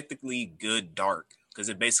unexpectedly good dark because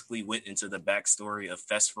it basically went into the backstory of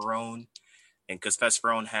Fesperone, and because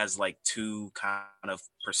Fesperone has like two kind of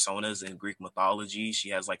personas in Greek mythology. She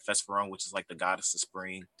has like Fesperone, which is like the goddess of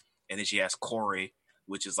spring, and then she has Kore,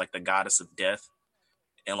 which is like the goddess of death.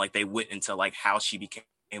 and like they went into like how she became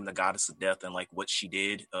the goddess of death and like what she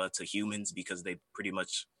did to humans, because they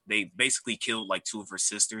basically killed like two of her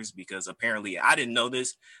sisters, because apparently, I didn't know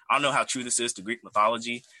this, I don't know how true this is to Greek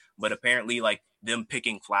mythology, but apparently like them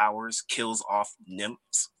picking flowers kills off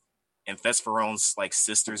nymphs, and Fesperon's like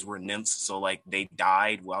sisters were nymphs, so like they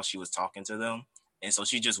died while she was talking to them. And so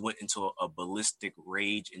she just went into a ballistic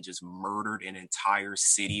rage and just murdered an entire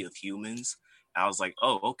city of humans. And I was like,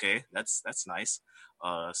 oh, okay, that's nice.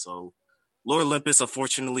 So Lord Olympus,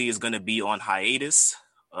 unfortunately, is going to be on hiatus,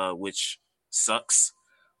 which sucks.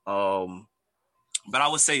 But I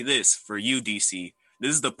would say this for you, DC.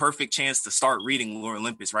 This is the perfect chance to start reading Lord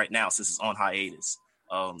Olympus right now, since it's on hiatus.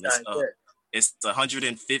 It's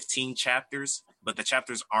 115 chapters, but the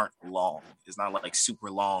chapters aren't long. It's not like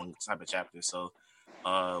super long type of chapter. So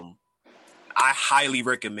I highly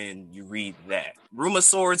recommend you read that. Room of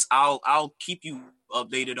Swords, I'll keep you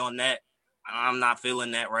updated on that. I'm not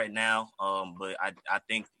feeling that right now, but I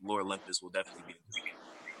think Lord Olympus will definitely be a great game.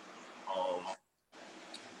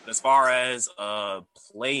 As far as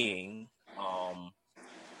playing,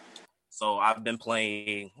 so I've been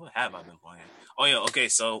playing. What have I been playing? Oh yeah, okay.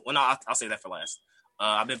 So I'll say that for last.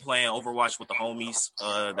 I've been playing Overwatch with the homies.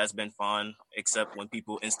 That's been fun, except when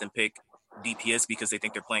people instant pick DPS because they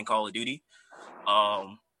think they're playing Call of Duty.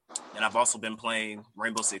 And I've also been playing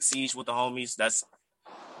Rainbow Six Siege with the homies.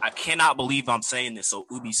 I cannot believe I'm saying this. So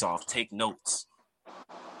Ubisoft, take notes.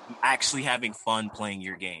 I'm actually having fun playing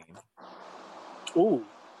your game. Ooh.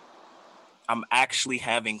 I'm actually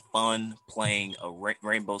having fun playing a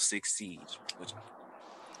Rainbow Six Siege, which I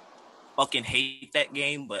fucking hate that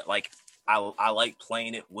game, but like I like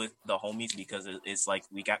playing it with the homies because it's like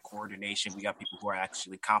we got coordination, we got people who are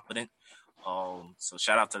actually competent. So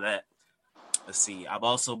shout out to that. Let's see. I've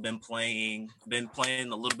also been playing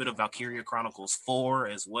a little bit of Valkyria Chronicles 4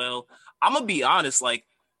 as well. I'm gonna be honest, like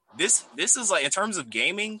this is like, in terms of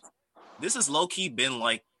gaming, this has low key been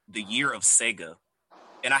like the year of Sega.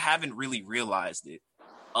 And I haven't really realized it.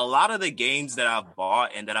 A lot of the games that I've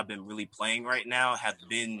bought and that I've been really playing right now have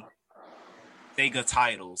been Sega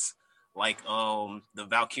titles, like the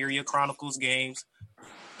Valkyria Chronicles games.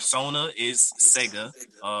 Persona is Sega,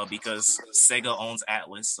 because Sega owns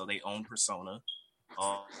Atlas, so they own Persona.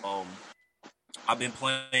 I've been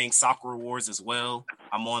playing Sakura Wars as well.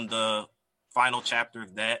 I'm on the final chapter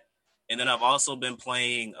of that. And then I've also been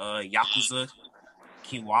playing Yakuza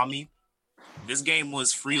Kiwami. This game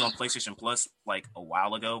was free on PlayStation Plus like a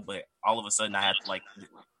while ago, but all of a sudden I had like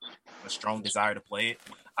a strong desire to play it.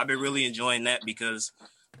 I've been really enjoying that because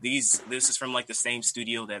this is from like the same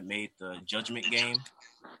studio that made the Judgment game.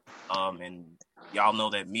 And y'all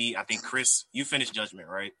know that I think Chris, you finished Judgment,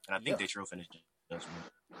 right? And I think Detro finished Judgment.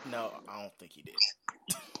 No, I don't think he did.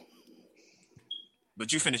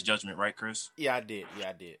 But you finished Judgment, right, Chris? Yeah, I did.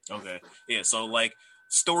 Okay. Yeah, so like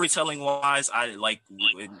storytelling wise, I like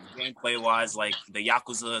gameplay wise, like the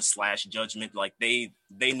Yakuza / Judgment, like they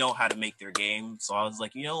know how to make their game. So I was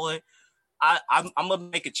like, you know what? I'm gonna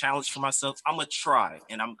make a challenge for myself. I'm gonna try,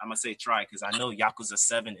 and I'm gonna say try because I know Yakuza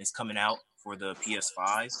 7 is coming out for the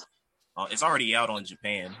PS5. It's already out on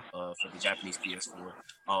Japan for the Japanese PS4.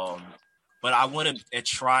 But I want to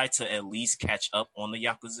try to at least catch up on the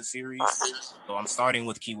Yakuza series. So I'm starting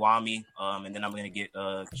with Kiwami, and then I'm gonna get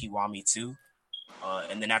Kiwami 2.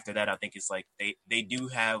 And then after that, I think it's like they do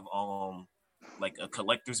have like a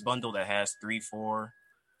collector's bundle that has 3, 4.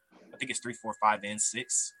 I think it's 3, 4, 5, and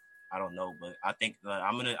 6. I don't know, but I think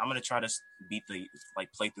I'm gonna try to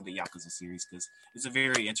play through the Yakuza series because it's a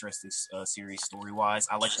very interesting series story wise.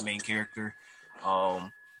 I like the main character.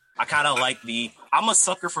 I kind of like I'm a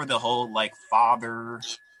sucker for the whole like father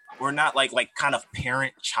or not like kind of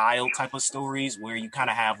parent child type of stories where you kind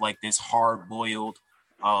of have like this hard boiled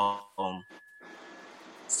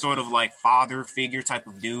sort of like father figure type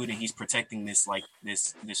of dude, and he's protecting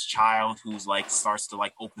this child who's like starts to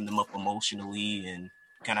like open them up emotionally and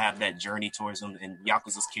kind of have that journey towards them. In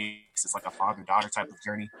Yakuza's case, it's like a father-daughter type of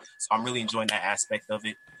journey. So I'm really enjoying that aspect of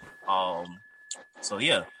it. So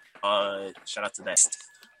yeah, shout out to that.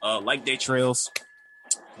 Like Daytrails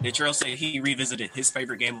said he revisited his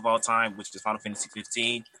favorite game of all time, which is Final Fantasy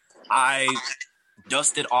 15. I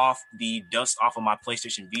dusted off the dust off of my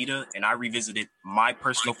PlayStation Vita, and I revisited my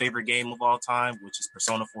personal favorite game of all time, which is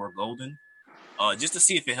Persona 4 Golden, just to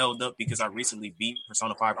see if it held up because I recently beat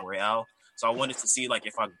Persona 5 Royale. So I wanted to see like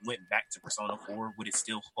if I went back to Persona 4, would it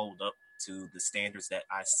still hold up to the standards that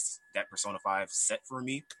Persona 5 set for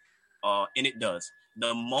me? And it does.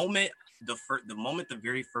 The moment the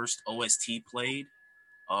very first OST played,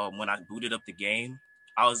 when I booted up the game,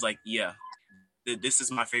 I was like, yeah, this is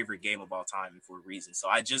my favorite game of all time for a reason. So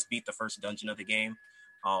I just beat the first dungeon of the game.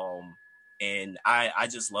 And I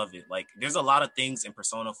just love it. Like, there's a lot of things in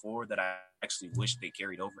Persona 4 that I actually wish they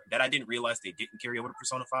carried over, that I didn't realize they didn't carry over to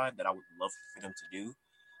Persona 5, that I would love for them to do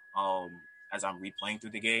as I'm replaying through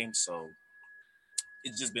the game. So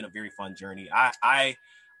it's just been a very fun journey. I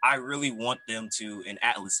really want them to, and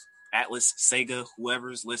Atlas, Sega,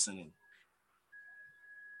 whoever's listening,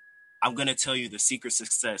 I'm gonna tell you the secret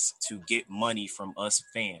success to get money from us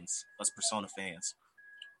fans, us Persona fans.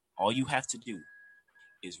 All you have to do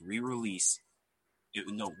is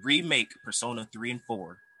remake Persona 3 and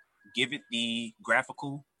 4, give it the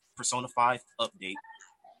graphical Persona 5 update,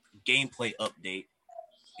 gameplay update,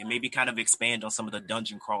 and maybe kind of expand on some of the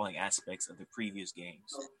dungeon crawling aspects of the previous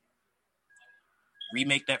games.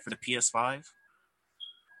 Remake that for the PS5.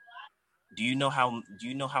 Do you know how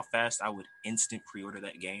fast I would instant pre-order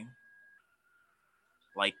that game?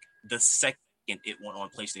 Like, the second it went on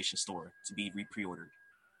PlayStation Store to be pre-ordered,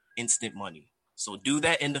 instant money. So do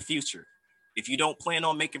that in the future. If you don't plan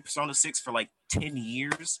on making Persona 6 for like 10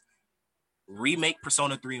 years, remake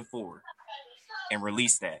Persona 3 and 4 and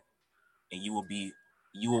release that, and you will be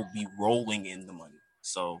rolling in the money.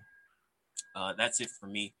 So that's it for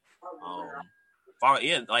me.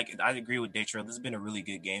 Like, I agree with Daytrail. This has been a really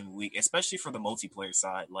good game week, especially for the multiplayer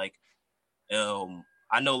side. Like,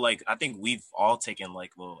 I know, like, I think we've all taken,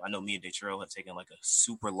 like, well, I know me and Daytrail have taken like a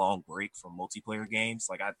super long break from multiplayer games.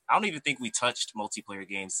 Like, I don't even think we touched multiplayer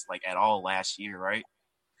games like at all last year, right?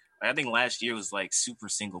 Like, I think last year was like super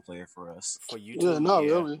single player for us. For you Yeah, too, not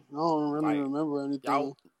really. I don't really remember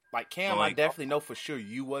anything. Like Cam, I definitely know for sure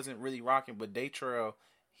you wasn't really rocking, but Daytrail,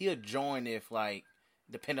 he'll join if, like,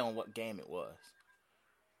 depending on what game it was.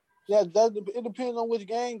 Yeah, it depends on which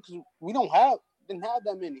game, because we didn't have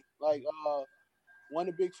that many. Like,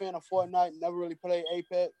 wasn't a big fan of Fortnite. Never really played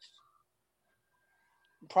Apex.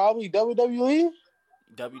 Probably WWE.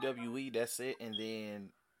 WWE, that's it, and then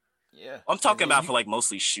yeah. I'm talking about for like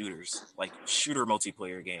mostly shooters, like shooter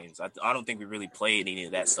multiplayer games. I don't think we really played any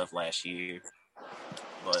of that stuff last year,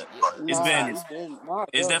 but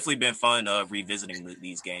it's definitely been fun revisiting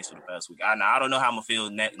these games for the past week. I don't know how I'm gonna feel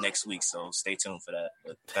next week, so stay tuned for that.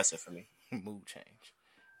 But that's it for me. Mood change,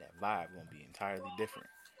 that vibe gonna be entirely different.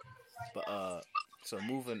 But so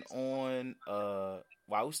moving on,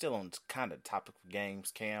 while we're still on kind of topic of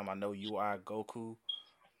games, Cam, I know UI Goku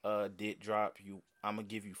did drop. I'm gonna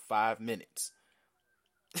give you 5 minutes.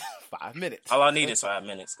 5 minutes. All I need is 5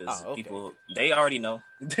 minutes, because people, they already know.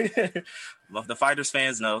 The Fighters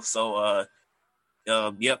fans know. So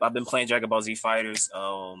yep, I've been playing Dragon Ball Z Fighters.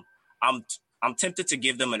 I'm tempted to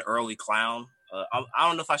give them an early clown. I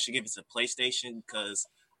don't know if I should give it to PlayStation, because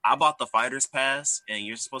I bought the Fighters Pass, and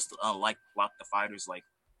you're supposed to unlock the Fighters like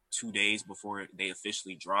 2 days before they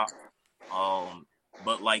officially drop.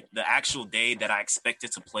 But like the actual day that I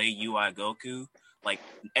expected to play UI Goku, like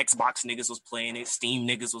Xbox niggas was playing it, Steam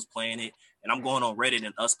niggas was playing it, and I'm going on Reddit,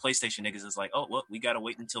 and us PlayStation niggas is like, oh, well, we gotta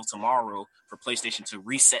wait until tomorrow for PlayStation to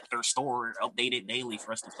reset their store, update it daily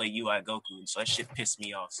for us to play UI Goku. And so that shit pissed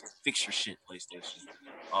me off. So fix your shit, PlayStation.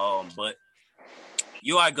 But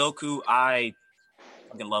UI Goku, I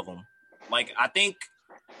fucking love him. Like, I think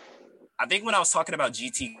when I was talking about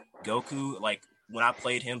GT Goku, like when I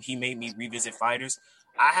played him, he made me revisit Fighters.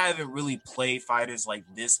 I haven't really played Fighters like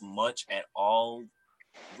this much at all,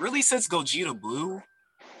 really, since Gogeta Blue.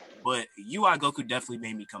 But UI Goku definitely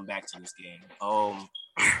made me come back to this game.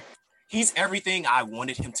 He's everything I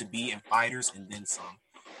wanted him to be in Fighters, and then some.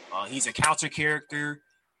 He's a counter character.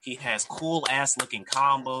 He has cool ass looking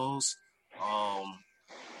combos.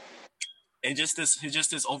 And just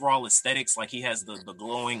his overall aesthetics, like he has the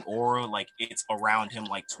glowing aura, like it's around him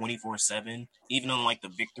like 24/7. Even on like the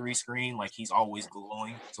victory screen, like he's always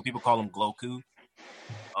glowing. So people call him Gloku.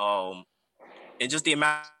 And just the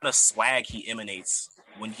amount of swag he emanates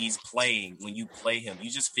when he's playing, when you play him, you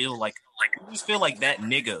just feel like that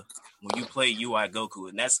nigga when you play UI Goku,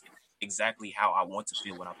 and that's exactly how I want to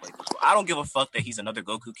feel when I play Goku. I don't give a fuck that he's another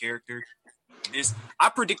Goku character. I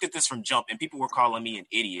predicted this from jump, and people were calling me an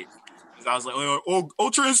idiot. I was like, oh,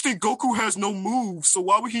 Ultra Instinct Goku has no moves, so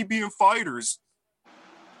why would he be in Fighters?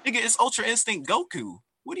 Nigga, it's Ultra Instinct Goku.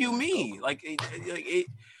 What do you mean? Like, it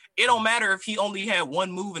don't matter if he only had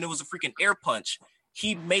one move and it was a freaking air punch.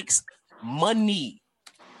 He makes money.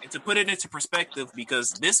 And to put it into perspective,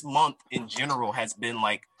 because this month in general has been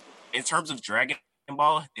like, in terms of Dragon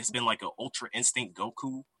Ball, it's been like an Ultra Instinct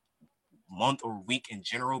Goku month or week in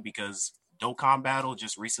general, because Dokkan Battle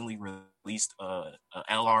just recently released a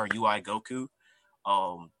LR UI Goku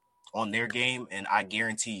on their game, and I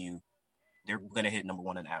guarantee you they're gonna hit number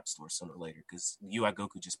one in the App Store sooner or later, because UI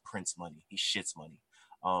Goku just prints money. He shits money.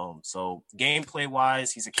 So gameplay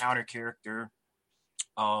wise, he's a counter character.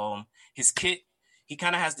 His kit, he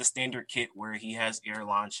kind of has the standard kit where he has air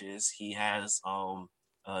launches. He has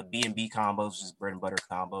B&B combos, which is bread and butter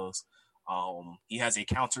combos. He has a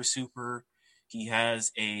counter super. He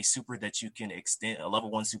has a super that you can extend, a level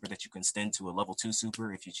 1 super that you can extend to a level 2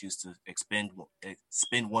 super if you choose to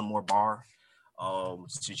spend one more bar,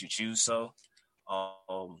 should you choose so.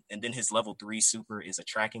 And then his level 3 super is a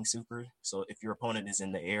tracking super. So if your opponent is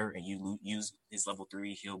in the air and you use his level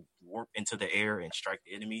 3, he'll warp into the air and strike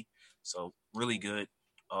the enemy. So really good.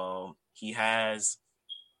 He has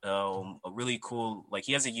a really cool, like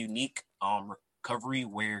he has a unique recovery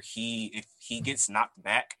where if he gets knocked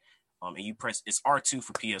back, and you press, it's R2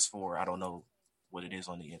 for PS4. I don't know what it is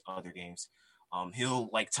on the other games. He'll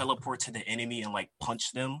like teleport to the enemy and like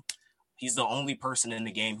punch them. He's the only person in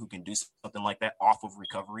the game who can do something like that off of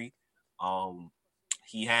recovery.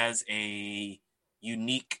 He has a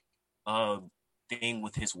unique thing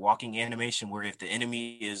with his walking animation where if the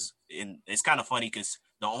enemy is in, it's kind of funny because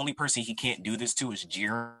the only person he can't do this to is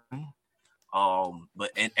Jiren. But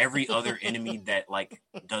and every other enemy that like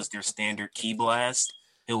does their standard key blast,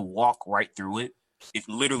 he'll walk right through it. If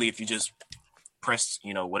you just press,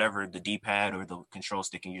 whatever the D-pad or the control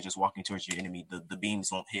stick and you're just walking towards your enemy, the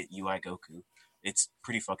beams won't hit UI Goku. It's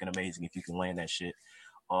pretty fucking amazing if you can land that shit.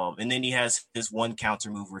 And then he has his one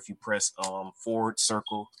counter move where if you press forward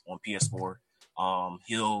circle on PS4,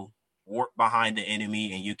 he'll warp behind the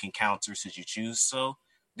enemy and you can counter should you choose so.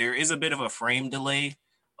 There is a bit of a frame delay.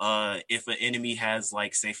 If an enemy has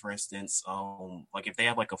like, say for instance, like if they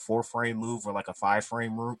have like a 4-frame move or like a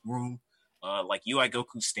 5-frame room, like UI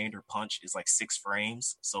Goku's standard punch is like 6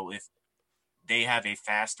 frames. So if they have a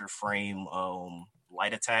faster frame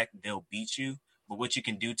light attack, they'll beat you. But what you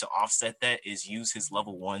can do to offset that is use his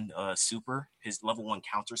level 1 super, his level 1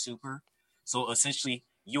 counter super. So essentially,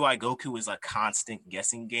 UI Goku is a constant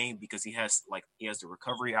guessing game because he has the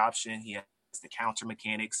recovery option, he has the counter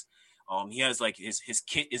mechanics. He has like his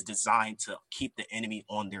kit is designed to keep the enemy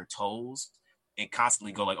on their toes and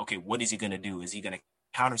constantly go like, okay, what is he gonna do? Is he gonna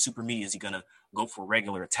counter super me? Is he gonna go for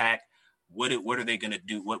regular attack? What are they gonna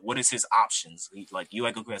do? What is his options? Like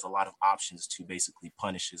UI Goku has a lot of options to basically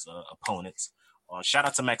punish his opponents. Shout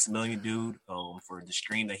out to Maximilian dude for the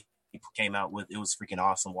stream that he came out with. It was freaking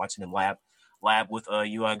awesome watching him lab with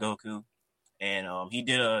UI Goku. And he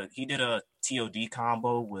did a TOD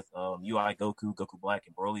combo with UI Goku, Goku Black,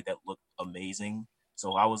 and Broly that looked amazing.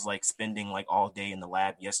 So I was like spending like all day in the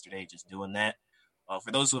lab yesterday just doing that.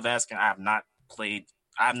 For those who have asked, I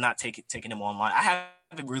have not taken him online. I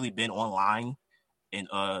haven't really been online in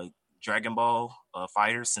Dragon Ball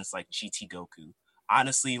Fighters since like GT Goku.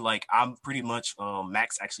 Honestly, like I'm pretty much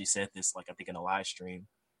Max actually said this like I think in a live stream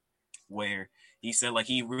where he said like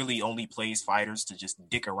he really only plays fighters to just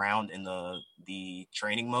dick around in the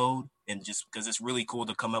training mode and just because it's really cool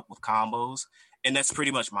to come up with combos. And that's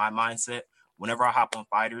pretty much my mindset. Whenever I hop on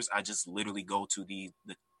fighters, I just literally go to the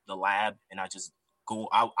lab and I just go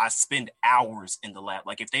out. I spend hours in the lab.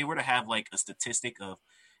 Like if they were to have like a statistic of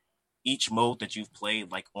each mode that you've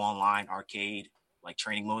played, like online, arcade, like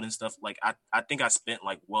training mode and stuff, like I think I spent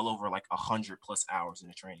like well over like 100+ hours in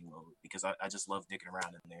the training mode because I just love dicking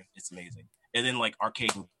around in there. It's amazing. And then like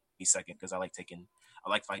arcade would be second because I like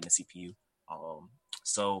fighting the CPU.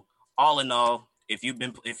 So all in all, if you've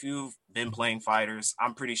been playing fighters,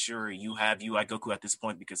 I'm pretty sure you have UI Goku at this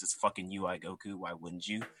point because it's fucking UI Goku. Why wouldn't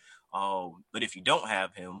you? But if you don't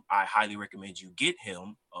have him, I highly recommend you get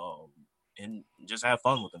him and just have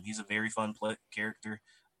fun with him. He's a very fun character.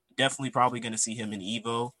 Definitely probably going to see him in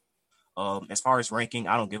Evo. As far as ranking,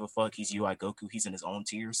 I don't give a fuck. He's UI Goku. He's in his own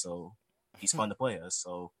tier, so he's fun to play as.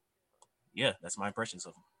 So, yeah, that's my impressions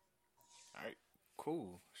of him. All right,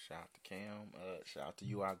 cool. Shout out to Cam. Shout out to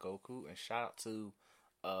UI Goku, and shout out to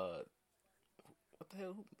what the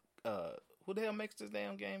hell? Who the hell makes this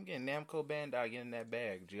damn game again? Namco Bandai getting that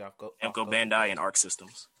bag. Namco Bandai and Arc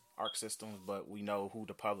Systems. But we know who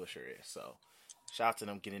the publisher is, so shout out to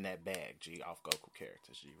them getting that bag. Off Goku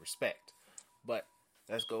characters. Respect. But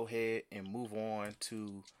let's go ahead and move on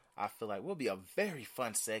to, I feel like will be a very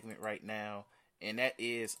fun segment right now, and that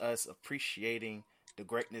is us appreciating the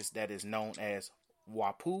greatness that is known as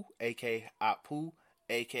Wapu, aka Apoo,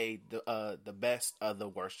 aka the best of the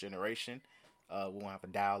worst generation. We're gonna have a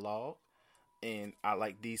dialogue, and I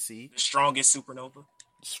like DC, the strongest supernova.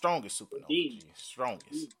 G.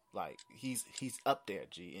 Strongest. Like he's up there,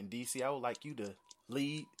 G. In DC, I would like you to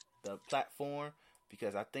lead the platform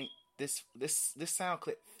because I think this sound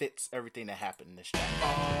clip fits everything that happened in this chapter.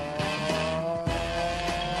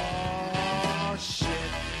 Oh shit.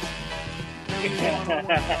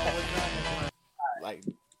 Like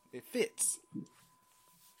it fits.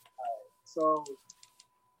 So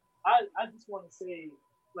I just want to say,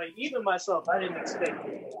 like, even myself, I didn't expect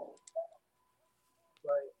it.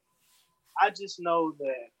 But I just know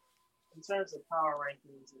that in terms of power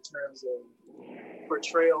rankings, in terms of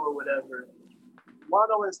portrayal or whatever,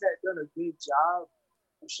 Wano has done a good job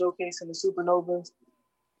of showcasing the supernovas,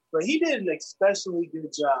 but he did an especially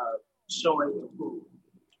good job showing the food.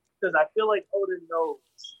 Because I feel like Oda knows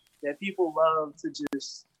that people love to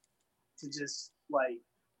just like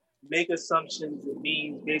make assumptions and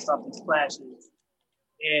memes based off these flashes.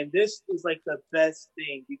 And this is like the best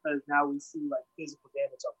thing because now we see like physical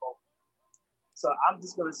damage on both. So I'm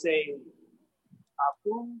just gonna say,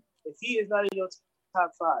 Apoo, if he is not in your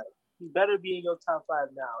top five, he better be in your top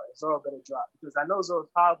five now, and Zoro better drop because I know Zoro's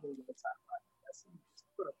probably in the top five.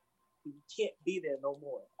 He can't be there no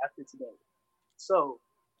more after today. So,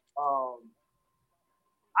 I'll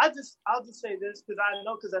just say this because I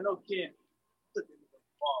know Kid took it in the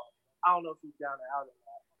ball. I don't know if he's down or out or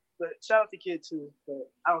not. But shout out to Kid too. But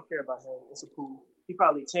I don't care about him. It's a pool. He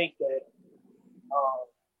probably tanked that.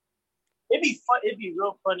 It'd be fun. It'd be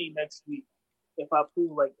real funny next week if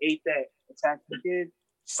Apoo like ate that, attacked the Kid,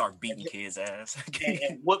 start beating Kid's ass,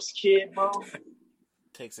 and whoops Kid, bro.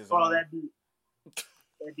 Takes his own. own. That'd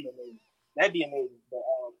be amazing. That'd be amazing. But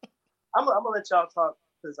I'm gonna let y'all talk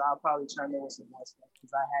because I'll probably chime in with some more stuff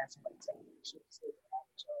because I have some like technical shit to say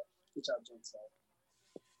which y'all jump on.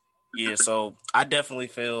 Yeah, so I definitely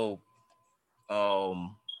feel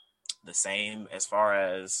the same as far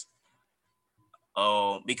as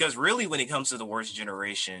because really when it comes to the worst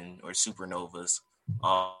generation or supernovas,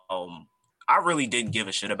 I really didn't give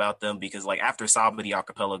a shit about them because like after Sabati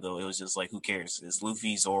Archipelago, it was just like who cares? It's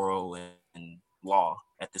Luffy, Zoro, and Law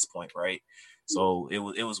at this point, right? So it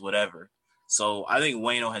was whatever. So I think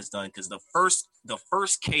Wano has done because the first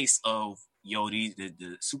case of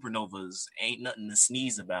the supernovas ain't nothing to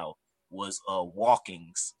sneeze about was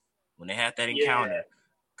Walkings when they had that encounter. Yeah.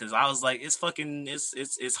 Cause I was like, it's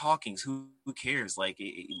Hawkins. Who cares? Like,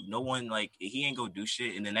 no one like he ain't go do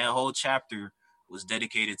shit. And then that whole chapter was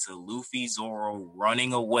dedicated to Luffy, Zoro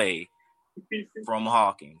running away from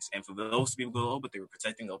Hawkins. And for those people go, oh, but they were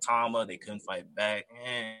protecting Otama, they couldn't fight back.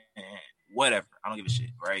 Whatever. I don't give a shit.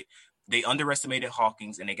 Right? They underestimated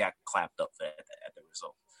Hawkins and they got clapped up at the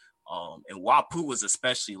result. And Wapu was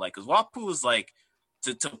especially like, cause Wapu was like.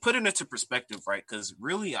 To put it into perspective, right? Because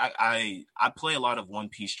really, I play a lot of One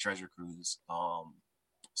Piece Treasure Cruise.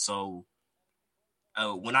 So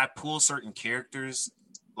when I pull certain characters,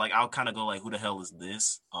 like I'll kind of go like, who the hell is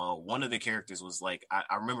this? One of the characters was like,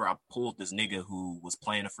 I remember I pulled this nigga who was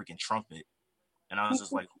playing a freaking trumpet, and I was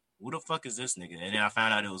just like, who the fuck is this nigga? And then I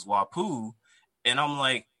found out it was Wapu, and I'm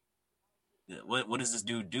like, what does this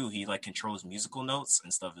dude do? He like controls musical notes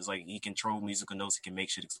and stuff. It's like he controls musical notes. He can make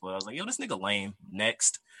shit explode. I was like, yo, this nigga lame.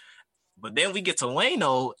 Next. But then we get to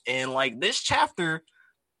Wano and like this chapter,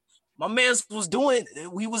 my man was doing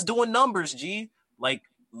numbers, G. Like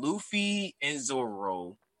Luffy and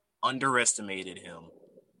Zoro underestimated him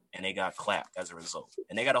and they got clapped as a result.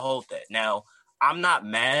 And they got to hold that. Now, I'm not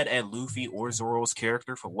mad at Luffy or Zoro's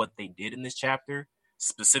character for what they did in this chapter,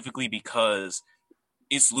 specifically because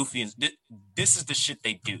it's Luffy and this is the shit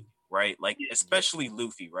they do, right? Like especially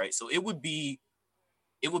Luffy, right? So it would be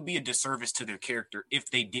a disservice to their character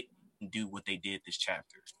if they didn't do what they did this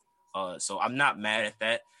chapter. So I'm not mad at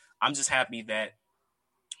that. I'm just happy that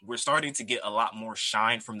we're starting to get a lot more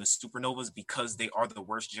shine from the supernovas because they are the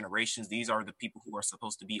worst generations. These are the people who are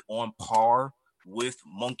supposed to be on par with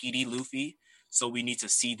Monkey D. Luffy. So we need to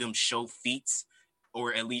see them show feats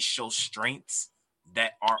or at least show strengths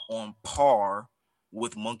that are on par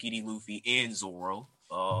with Monkey D. Luffy and Zoro,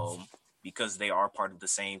 because they are part of the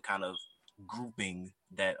same kind of grouping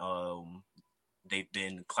that they've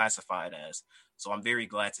been classified as. So I'm very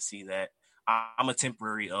glad to see that. I'm a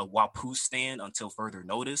temporary Wapu stan until further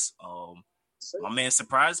notice. My man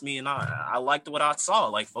surprised me, and I liked what I saw.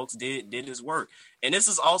 Like folks did his work, and this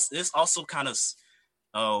also kind of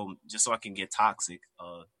just so I can get toxic,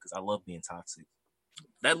 because I love being toxic.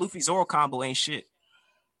 That Luffy Zoro combo ain't shit.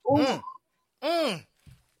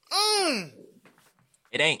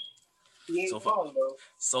 It ain't.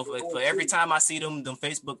 So for every time I see them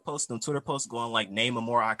Facebook posts, them Twitter posts going like name a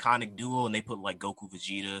more iconic duo, and they put like Goku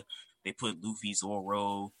Vegeta, they put Luffy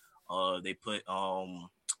Zoro, they put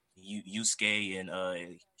Yusuke and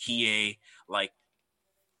Hiei. Like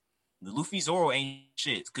the Luffy Zoro ain't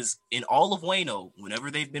shit, because in all of Wano,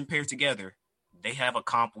 whenever they've been paired together, they have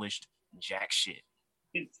accomplished jack shit.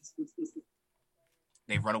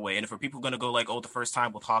 They run away. And for people going to go like, oh, the first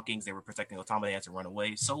time with Hawkins, they were protecting Otama, they had to run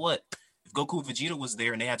away. So what? If Goku and Vegeta was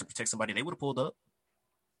there and they had to protect somebody, they would have pulled up.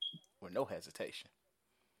 With no hesitation.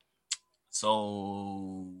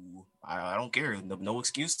 So I don't care. No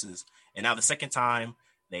excuses. And now the second time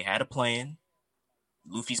they had a plan.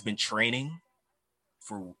 Luffy's been training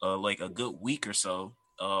for like a good week or so,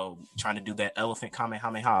 trying to do that elephant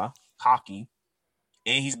Kamehameha hockey,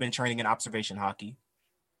 and he's been training in observation hockey.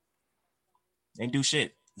 Ain't do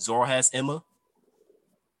shit. Zoro has Emma.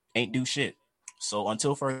 Ain't do shit. So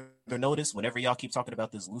until further notice, whenever y'all keep talking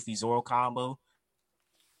about this Luffy Zoro combo,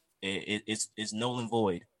 it's null and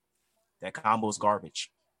void. That combo is garbage.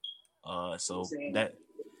 So that.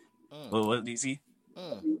 What do you see?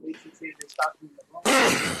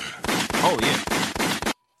 Oh yeah.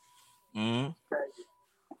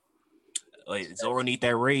 Like, Zoro need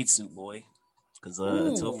that raid suit, boy. Because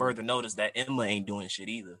until further notice, that Emma ain't doing shit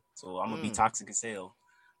either. So I'm gonna be toxic as hell.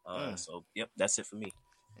 So yep, that's it for me.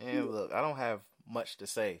 And look, I don't have much to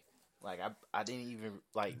say. Like I didn't even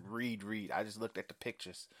like read. I just looked at the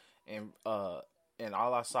pictures, and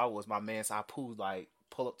all I saw was my man's Apoo like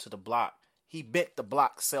pull up to the block. He bent the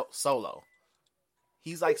block solo.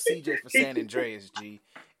 He's like CJ for San Andreas, G.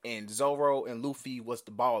 And Zoro and Luffy was the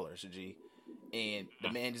ballers, G. And the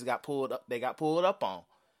man just got pulled up. They got pulled up on.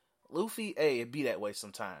 Luffy, it be that way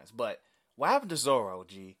sometimes. But what happened to Zoro,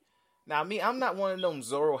 G? Now, I'm not one of them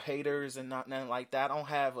Zoro haters and nothing like that. I don't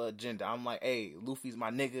have an agenda. I'm like, hey, Luffy's my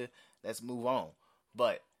nigga. Let's move on.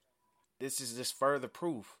 But this is just further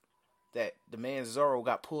proof that the man Zoro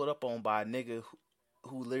got pulled up on by a nigga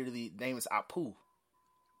who literally name is Apoo.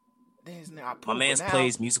 My man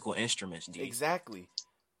plays musical instruments, G. Exactly.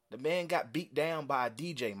 The man got beat down by a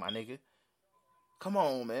DJ, my nigga. Come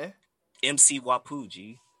on, man. MC Wapu,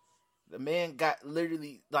 G. The man got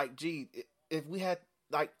literally, like, G, if we had,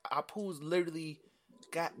 like, Apoo's literally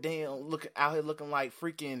goddamn out here looking like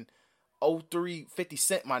freaking 03 50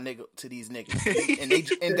 Cent, my nigga, to these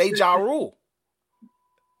niggas. and they Ja Rule.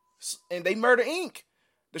 And they Murder Inc.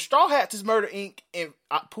 The Straw Hats is Murder Inc. and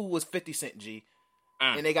Apoo was 50 Cent, G.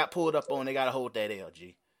 And they got pulled up on. They gotta hold that L,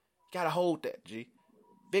 G. Gotta hold that, G.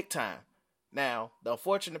 Big time. Now, the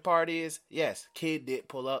unfortunate part is, yes, Kid did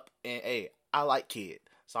pull up, and hey, I like Kid,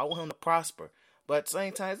 so I want him to prosper. But at the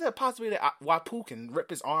same time, is there a possibility that Wapu can rip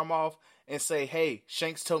his arm off and say, hey,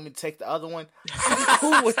 Shanks told me to take the other one? I'm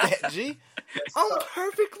cool with that, G. I'm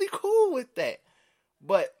perfectly cool with that.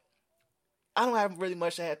 But I don't have really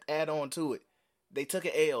much to add on to it. They took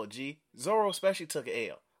an L, G. Zoro especially took an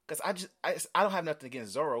L. Because I don't have nothing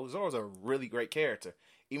against Zoro. Zoro's a really great character.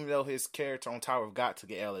 Even though his character on Tower of God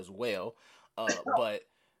took an L as well. But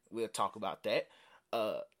we'll talk about that.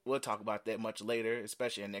 We'll talk about that much later,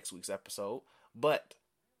 especially in next week's episode. But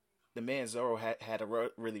the man Zoro had a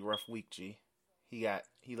really rough week, G. He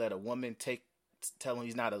let a woman tell him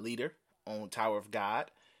he's not a leader on Tower of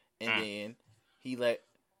God. And then he let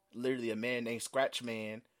literally a man named Scratch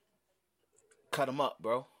Man cut him up,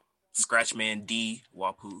 bro. Scratch Man D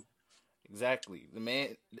Wapu. Exactly. The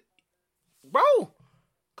man, bro.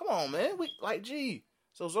 Come on, man. G.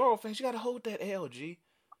 So Zoro fans, you gotta hold that L, G.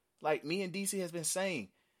 Like me and DC has been saying,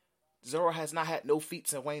 Zoro has not had no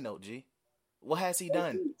feats in Wano, G. What has he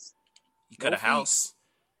done? He cut a house.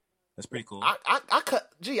 That's pretty cool.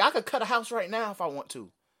 I could cut a house right now if I want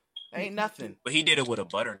to. Ain't nothing. But he did it with a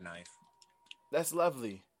butter knife. That's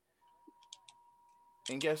lovely.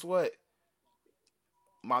 And guess what?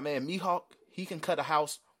 My man Mihawk, he can cut a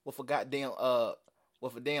house with a goddamn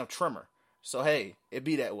with a damn trimmer. So hey, it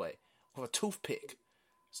be that way. With a toothpick.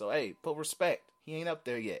 So hey, put respect. He ain't up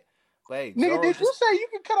there yet. But hey, nigga, did you say you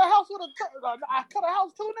can cut a house with I cut a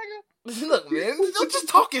house too, nigga? Look, man, I'm just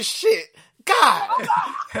talking shit. God,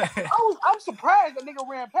 I'm surprised that nigga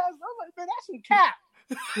ran past. I was like, man, that's some cap.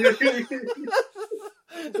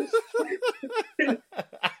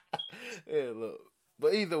 Yeah, look.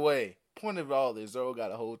 But either way, point of all this, Zoro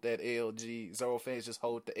gotta hold that L, G. Zoro fans just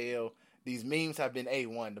hold the L. These memes have been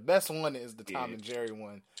A1. The best one is the Tom and Jerry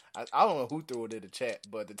one. I don't know who threw it in the chat,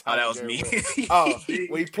 but the Tom and Jerry one.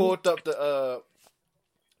 When he pulled up the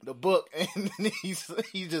book and he's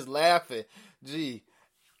just laughing. Gee,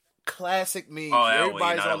 classic memes.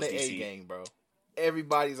 Everybody's on the A game, bro.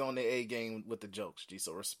 Everybody's on the A game with the jokes, G.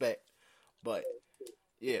 So respect. But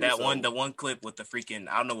yeah, the one clip with the freaking,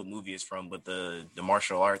 I don't know what movie it's from, but the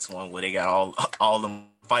martial arts one where they got all them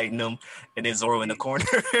fighting them, and then Zoro in the corner.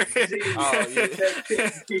 Oh yeah.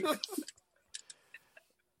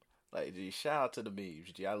 Like, G, shout out to the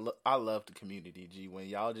memes, G. I love the community, G. When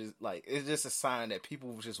y'all just like, it's just a sign that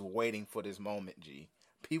people was just waiting for this moment, G.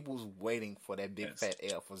 People's waiting for that big fat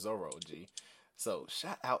L for Zoro, G. So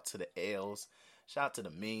shout out to the L's, shout out to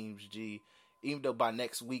the memes, G. Even though by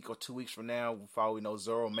next week or 2 weeks from now, for all we know,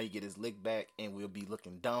 Zoro may get his lick back and we'll be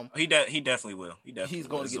looking dumb. He definitely will. He's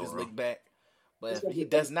going to get his lick back. But if he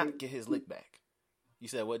does not get his lick back, You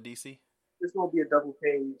said what, DC? There's gonna be a double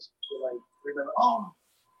page where like they're gonna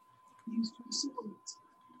he's too Superman.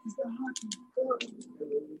 He's got hockey.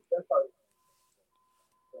 That's how.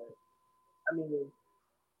 I mean,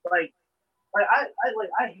 I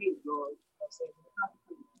hate girls. I'm saying,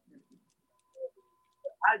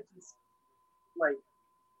 I just like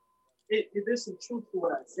if there's some truth to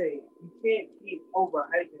what I say, you can't keep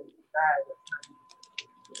overhyping the guy that's not even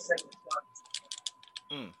the second spot.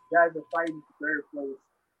 Guys are fighting for third place,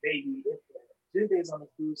 maybe if that. Jinbei's on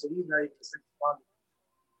the crew, so he's not even the second spot.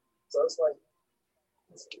 So it's like,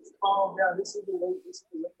 it's calm down. This is the late call.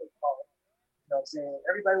 You know what I'm saying?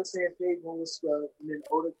 Everybody was saying Phase 1 was scrub, and then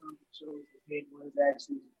Oda comes and shows that Phase 1 is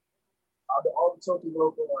actually all the Tokyo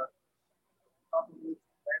local are probably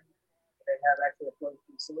and they have actually a plug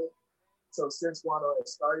through sword. So since Wano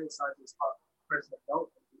has started, so I just taught the person that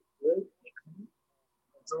don't think it's good.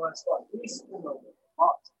 And so I start listening over the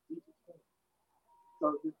box.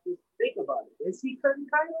 So just think about it. Is he cutting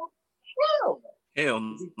Kaido? Hell no. Hell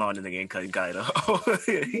no, the nigga ain't cutting Kaido.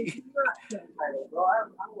 He's not cutting Kaido, bro. I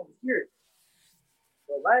want to hear it.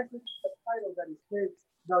 But last week, Kaido got his kids.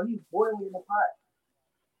 No, he's boiling in the pot.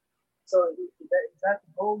 So is that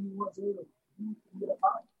the goal you want to do? You get a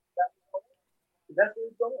pot. That's what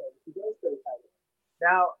he's going. He does kill Kaido.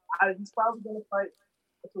 Now, he's probably going to fight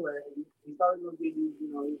a Calamity. He's probably going to give you,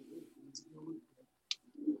 he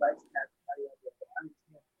likes to have Kaido. I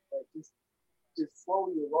understand, but just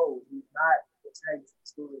slowly roll. He's not the text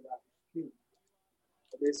story about the kid.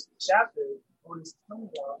 But this chapter, when it's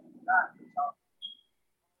coming on, he's not the top.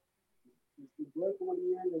 He's good for what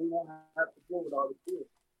he is, and he won't have to deal with all the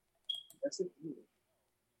kids. That's it for me.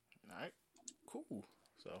 All right, cool.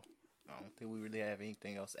 So I don't think we really have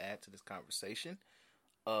anything else to add to this conversation.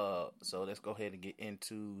 So let's go ahead and get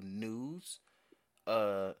into news.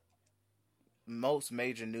 Most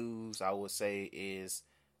major news I would say is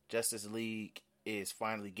Justice League is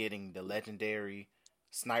finally getting the legendary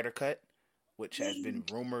Snyder Cut, which has been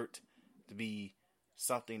rumored to be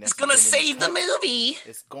something that's gonna save the movie.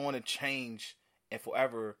 It's going to change and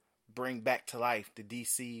forever bring back to life the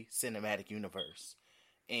DC cinematic universe,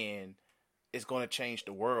 and it's going to change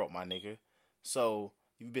the world, my nigga. So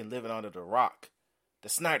you've been living under the rock. The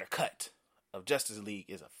Snyder Cut of Justice League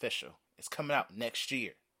is official. It's coming out next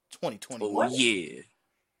year, 2021. Oh yeah,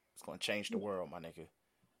 it's going to change the world, my nigga.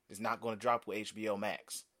 It's not going to drop with HBO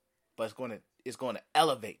Max, but it's going to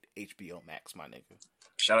elevate HBO Max, my nigga.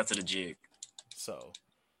 Shout out to the jig. So,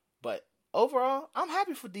 but overall, I'm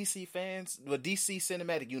happy for DC fans, DC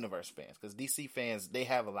Cinematic Universe fans, because DC fans, they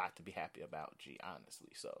have a lot to be happy about, honestly.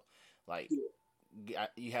 So, like,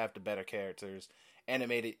 you have the better characters. The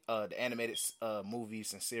animated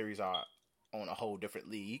movies and series are on a whole different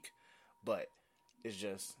league, but it's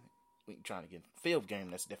just, when you're trying to get a field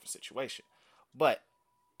game, that's a different situation. But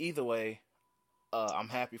either way, I'm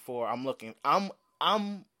happy for. I'm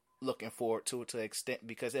looking forward to it to an extent,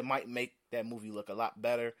 because it might make that movie look a lot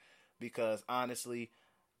better. Because honestly,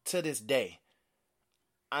 to this day,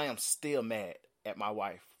 I am still mad at my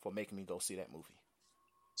wife for making me go see that movie.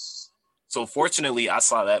 So fortunately, I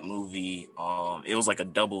saw that movie. It was like a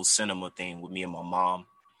double cinema thing with me and my mom.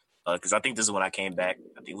 Because I think this is when I came back.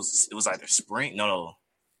 I think it was either spring. No,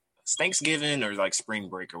 it's Thanksgiving or like spring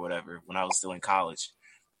break or whatever, when I was still in college.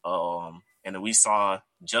 And then we saw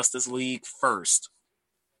Justice League first,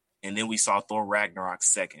 and then we saw Thor Ragnarok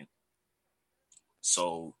second.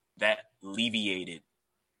 So that alleviated,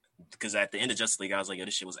 because at the end of Justice League, I was like, yo,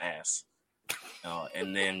 this shit was ass.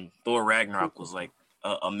 And then Thor Ragnarok was like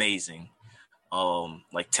amazing.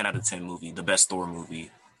 Like 10 out of 10 movie, the best Thor movie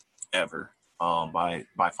ever, by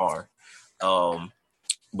far.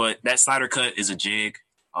 But that Snyder Cut is a jig.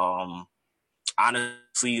 Honestly,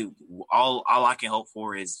 all I can hope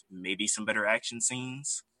for is maybe some better action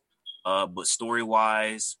scenes. But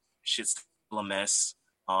story-wise, shit's still a mess.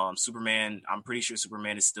 Superman, I'm pretty sure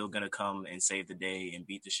Superman is still gonna come and save the day and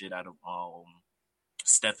beat the shit out of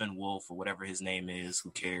Steppenwolf or whatever his name is.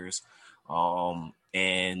 Who cares?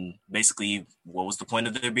 And basically, what was the point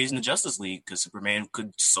of there being the Justice League? Because Superman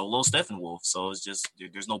could solo Steppenwolf, so it's just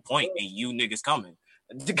there's no point in you niggas coming.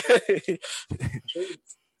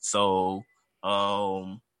 So,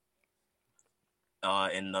 and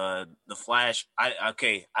the Flash, I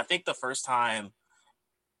think the first time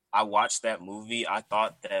I watched that movie, I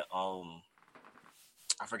thought that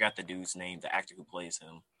I forgot the dude's name, the actor who plays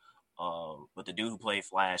him. But the dude who played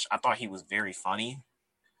Flash, I thought he was very funny.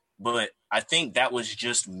 But I think that was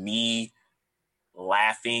just me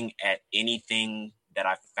laughing at anything that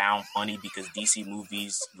I found funny, because DC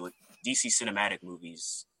cinematic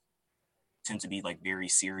movies tend to be like very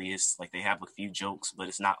serious. Like, they have a few jokes, but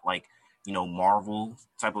it's not like Marvel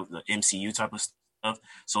type of the MCU type of stuff.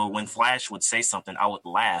 So when Flash would say something, I would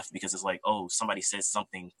laugh because it's like, oh, somebody said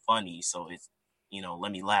something funny, so it's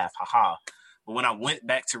let me laugh, haha. But when I went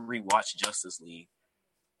back to rewatch Justice League,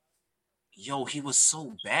 yo, he was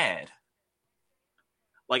so bad.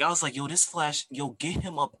 Like I was like, yo, this Flash, yo, get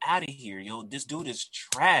him up out of here, yo, this dude is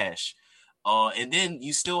trash. And then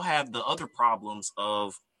you still have the other problems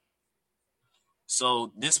of.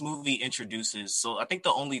 So this movie introduces. So I think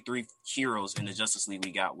the only 3 heroes in the Justice League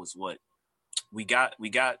we got was what we got. We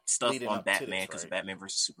got stuff Leading on up to Batman this, because of right? Batman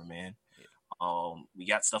versus Superman. Yeah. We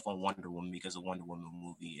got stuff on Wonder Woman because of Wonder Woman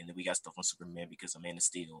movie, and then we got stuff on Superman because of Man of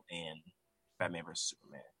Steel and Batman versus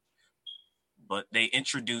Superman. But they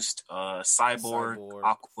introduced Cyborg,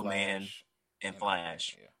 Aquaman, Flash, and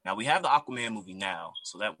Flash. Yeah. Now we have the Aquaman movie now,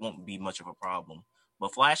 so that won't be much of a problem.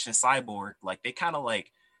 But Flash and Cyborg, like they kind of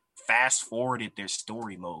like fast forwarded their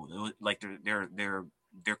story mode. It was, like their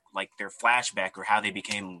like their flashback or how they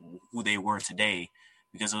became who they were today,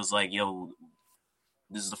 because it was like, yo,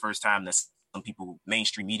 this is the first time that some people,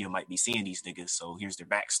 mainstream media, might be seeing these niggas. So here's their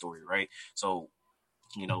backstory, right? So,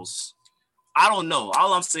 I don't know.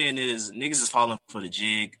 All I'm saying is niggas is falling for the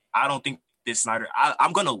jig. I don't think this Snyder.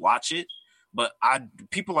 I'm gonna watch it, but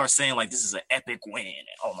people are saying like this is an epic win. And,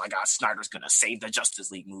 oh my god, Snyder's gonna save the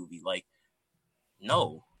Justice League movie. Like,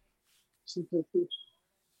 no,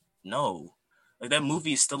 no. Like that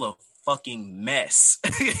movie is still a fucking mess.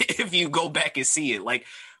 If you go back and see it, like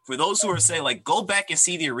for those who are saying like go back and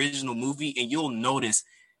see the original movie and you'll notice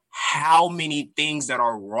how many things that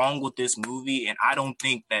are wrong with this movie, and I don't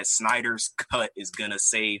think that Snyder's cut is gonna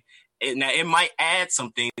save it. Now it might add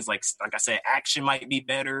some things like I said, action might be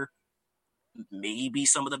better, maybe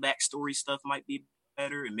some of the backstory stuff might be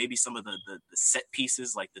better, and maybe some of the set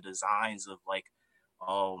pieces, like the designs of like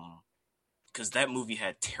because that movie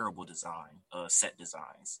had terrible set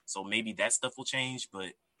designs, so maybe that stuff will change,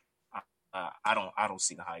 but I don't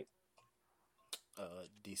see the hype.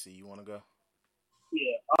 DC, you want to go?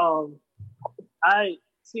 Yeah. I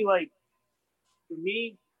see. Like for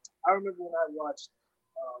me, I remember when I watched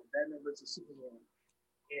Batman vs Superman,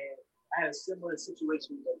 and I had a similar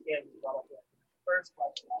situation with Candy brought up that first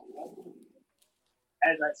watch.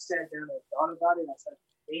 As I sat down and thought about it, I started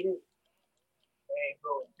to hate it and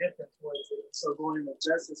going different towards it. So going into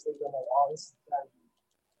Justice League, I'm like, oh, this is gotta be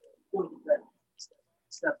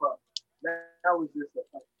step up. That was just a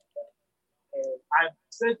fun. And I've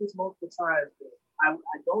said this multiple times, but I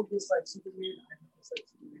don't dislike Superman. I don't dislike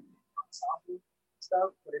Superman ensemble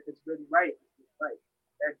stuff, but if it's really right, it's right.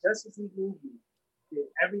 That Justice League movie did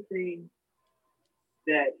everything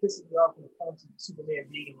that pisses me off when it comes to Superman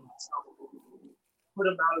being in the ensemble movie. Put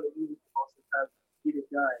him out of the movie for most of the time, get it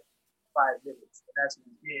done in 5 minutes. And that's what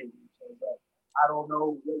he did when he shows up. I don't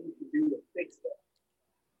know what you can do to fix that.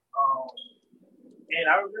 And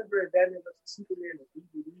I remember Batman vs Superman, the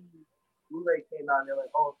DVD Blu-ray came out, and they're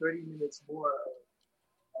like, oh, 30 minutes more of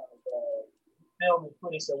film and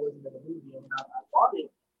footage that wasn't in the movie. And I bought it,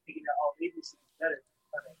 thinking that, oh, maybe this is better.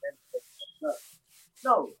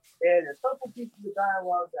 No, and a couple pieces of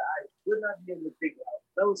dialogue that I would not be able to figure out.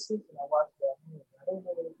 I was sleeping, I watched that movie. I don't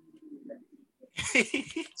know what it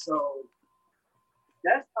is. So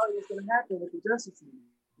that's how it's going to happen with the Justice League.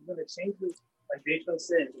 We're going to change it, like Beto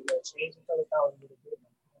said, we're going to change the color palette a little bit.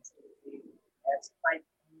 That's like,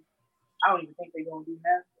 I don't even think they're going to do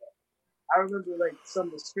half that. I remember like some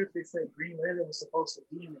of the script they said Green Lantern was supposed to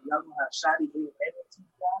be, and y'all gonna have shoddy Green Lantern two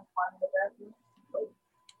guys finding the bathroom.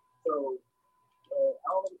 So I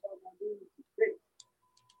don't know what y'all gonna do to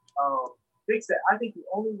fix that. I think the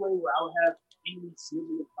only way where I would have any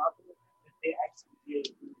serious confidence if they actually did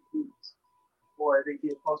reviews or they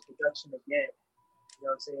did post production again. You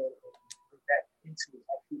know what I'm saying? Put that into it.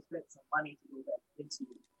 Actually spent some money to go back into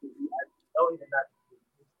it. I know they're not going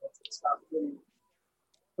to stop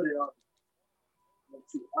put it on.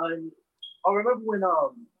 I remember when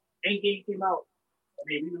Endgame came out and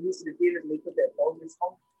they released it in the theaters and they put that bonus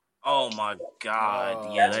on. Oh my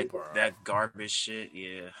god, yeah, that garbage shit,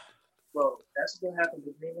 yeah. Well, that's what's gonna happen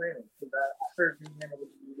with Green Lantern because I heard Green Lantern was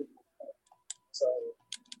really good. So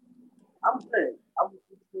I'm good. I'm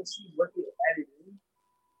gonna see what they added in.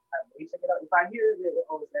 I may check it out. If I hear that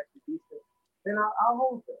it's actually decent, then I'll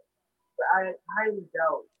hold it. But I highly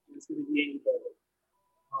doubt it's gonna be any better.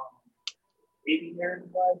 Maybe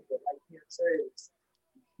narrative wise, but like Kim says,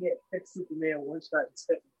 you can't fix Superman one shot and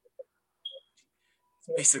step.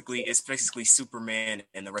 It's basically Superman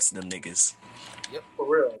and the rest of them niggas. Yep, for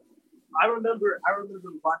real. I remember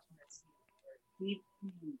watching that scene where he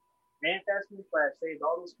ran faster than Flash, saved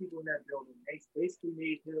all those people in that building. They basically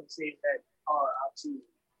made him save that car out too.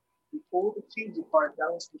 he pulled the cheese apart.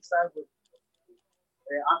 That was the side of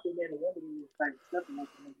and Aquaman and Wonder Woman was kind of stepping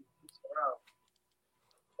like the nigga keeps around.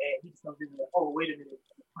 And he just comes in like, oh, wait a minute,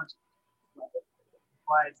 I'm punch him.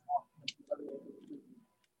 Flies off the other way.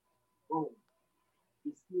 Boom.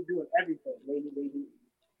 He's still doing everything. Lady.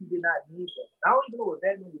 He did not need that. I don't even know what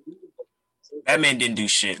Batman would do. Batman didn't do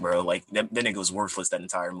shit, bro. Like that nigga was worthless that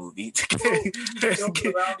entire movie. He just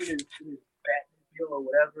jumping around in his Batmobile or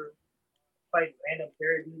whatever, fighting random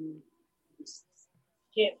parodies. Just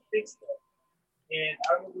can't fix that. And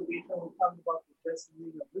I remember we were talking about the Justice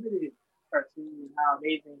League Unlimited cartoon and how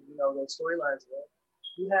amazing, their storylines were.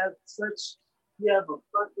 You have a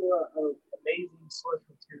plethora of amazing source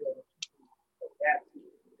material that people adapt to.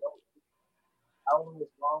 I don't know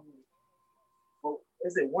what's wrong with. Well,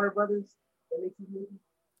 is it Warner Brothers that makes these movies?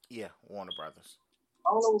 Yeah, Warner Brothers.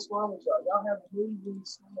 I don't know what's wrong with y'all. Y'all have amazing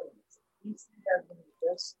storylines. DC has one of the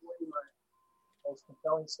best storylines, most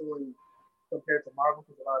compelling stories compared to Marvel,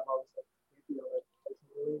 because a lot of Marvel stuff is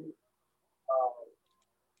related.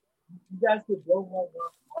 You guys could blow one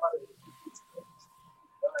water. It's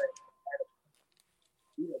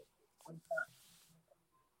one time.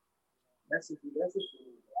 That's it. I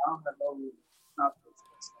don't have no confidence.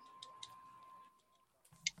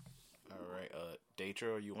 All right,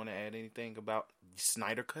 Daytro, you want to add anything about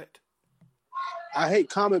Snyder Cut? I hate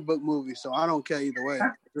comic book movies, so I don't care either way.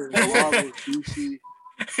 Marvel, DC,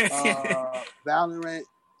 Valorant.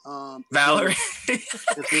 Valorant.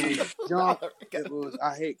 If it was junk,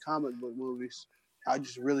 I hate comic book movies. I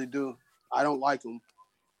just really do. I don't like them.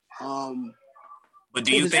 But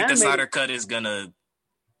do you think the Snyder Cut is gonna?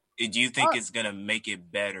 Do you think it's gonna make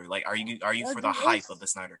it better? Like, are you for the hype of the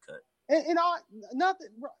Snyder Cut? And nothing.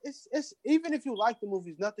 It's even if you like the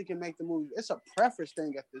movies, nothing can make the movie. It's a preference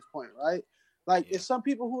thing at this point, right? Like, it's some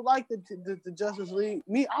people who like the Justice League.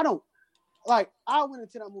 Me, I don't. Like, I went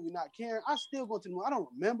into that movie not caring. I still go to the movie. I don't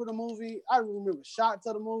remember the movie. I don't remember shots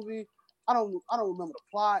of the movie. I don't remember the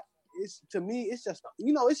plot. To me, it's just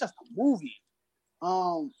it's just a movie.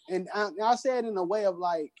 And I say it in a way of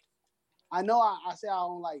like, I know I say I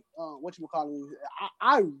don't like whatchamacallit.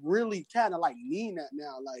 I really kind of like mean that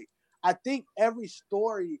now. Like, I think every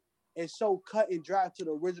story is so cut and dry to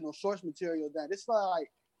the original source material that it's like,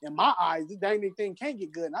 in my eyes, this dang thing can't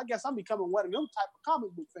get good. And I guess I'm becoming one of them type of comic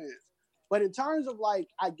book fans. But in terms of like,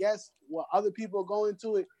 I guess what other people go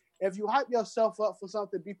into it, if you hype yourself up for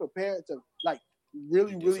something, be prepared to like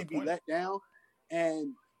really be let down,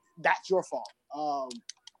 and that's your fault.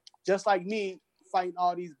 Just like me fighting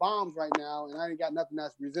all these bombs right now, and I ain't got nothing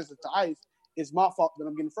that's resistant to ice. It's my fault that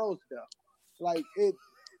I'm getting frozen to death. Like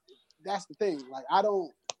that's the thing. Like, I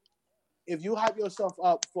don't. If you hype yourself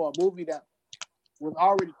up for a movie that was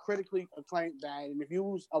already critically acclaimed bad, and if you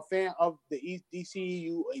was a fan of the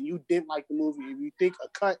DCEU and you didn't like the movie, if you think a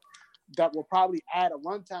cut that will probably add a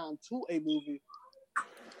runtime to a movie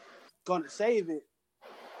gonna save it,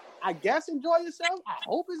 I guess enjoy yourself. I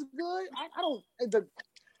hope it's good. I don't.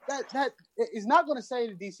 That it's not gonna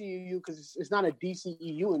save the DCEU because it's not a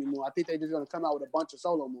DCEU anymore. I think they're just gonna come out with a bunch of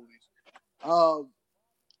solo movies,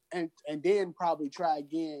 and then probably try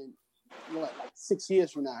again, like 6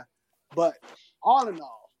 years from now. But all in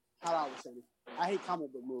all, how I would say this, I hate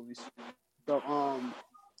comic book movies. So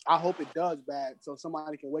I hope it does bad so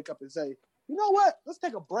somebody can wake up and say, you know what? Let's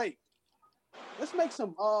take a break. Let's make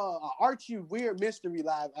some Archie weird mystery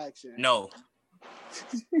live action. No.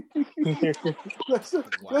 let's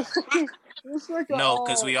make no,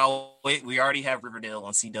 because we already have Riverdale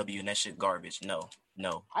on CW and that shit garbage. No.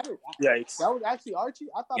 Yikes. That was actually Archie?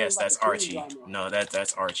 I thought yes, it was like that's Archie. No,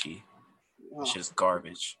 that's Archie. It's just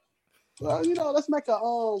garbage. Well, let's make a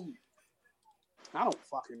I don't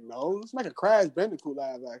fucking know. Let's make a Crash Bandicoot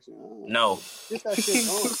live action. No. Get that shit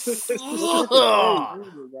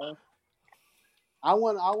going. I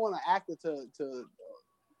want an actor to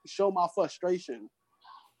show my frustration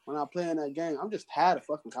when I'm playing that game. I'm just tired of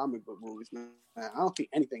fucking comic book movies, man. I don't think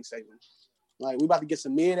anything saves them. Like, we about to get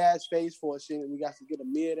some mid-ass Phase 4 shit, and we got to get a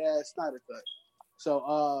mid-ass Snyder Cut.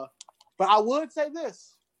 So, but I would say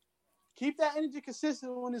this. Keep that energy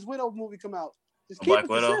consistent when this Widow movie come out. Just keep it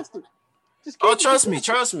consistent.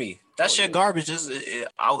 Trust me. That shit garbage.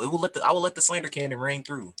 I will let the slander cannon rain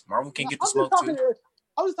through. Marvel can get the smoke too.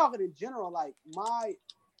 I was talking in general, like my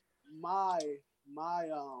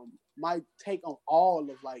take on all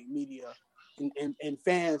of like media and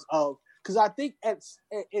fans of, because I think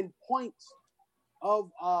in points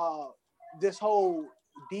of this whole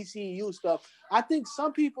DCU stuff, I think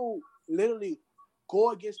some people literally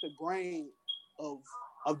go against the grain of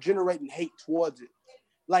generating hate towards it.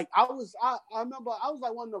 Like I remember I was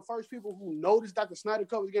like one of the first people who noticed that the Snyder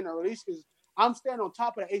Cut was getting released, because I'm staying on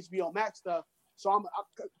top of the HBO Max stuff. So I'm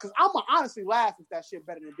gonna honestly laugh if that shit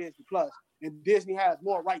better than Disney Plus, and Disney has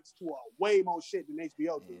more rights to way more shit than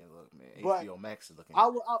HBO do. Yeah, look, man, but HBO Max is looking. I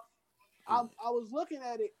was looking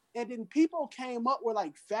at it, and then people came up with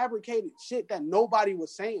like fabricated shit that nobody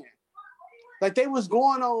was saying. Like they was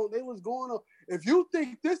going on. If you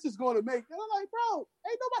think this is going to make, and I'm like, bro,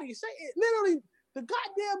 ain't nobody saying it. Literally, the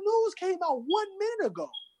goddamn news came out 1 minute ago,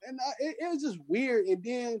 and it was just weird. And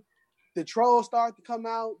then the trolls start to come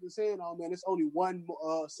out and saying, "Oh man, it's only one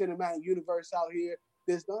cinematic universe out here."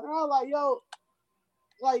 This, and I'm like, yo,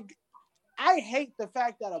 like, I hate the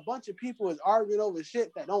fact that a bunch of people is arguing over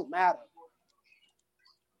shit that don't matter.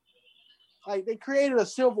 Like they created a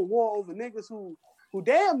civil war over niggas who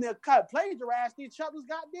damn near cut plagiarized each other's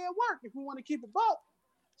goddamn work, if we want to keep it up.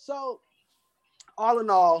 So, all in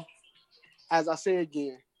all, as I say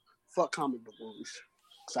again, fuck comic book movies,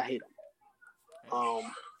 because I hate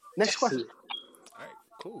them. Next question. All right,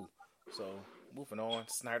 cool. So, moving on,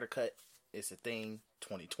 Snyder Cut is a thing.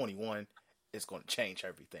 2021 is going to change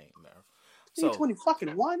everything, man. So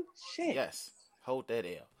 2021? Shit. Yes, hold that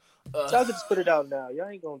L. So I could just put it out now. Y'all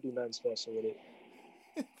ain't gonna do nothing special with it.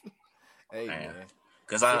 Hey man.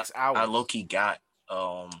 Because I low-key got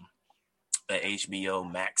the HBO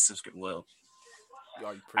Max subscription. Well,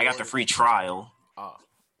 I got the free trial.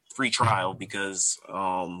 Free trial because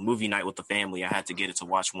movie night with the family, I had to get it to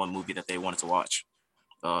watch one movie that they wanted to watch.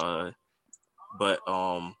 But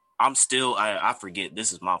I'm still, I forget,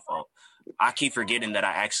 this is my fault. I keep forgetting that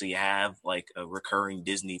I actually have like a recurring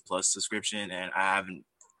Disney Plus subscription, and I haven't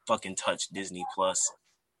fucking touched Disney Plus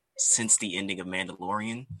since the ending of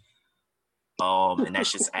Mandalorian. And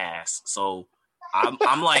that's just ass. So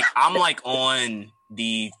I'm like on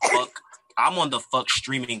the fuck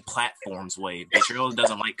streaming platforms wave. Betrayal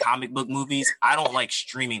doesn't like comic book movies. I don't like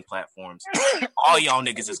streaming platforms. All y'all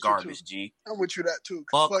niggas is garbage, G. I'm with you that too.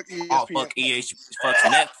 Fuck ESPN. Fuck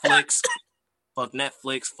Netflix. Fuck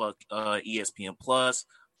Netflix. Fuck ESPN Plus.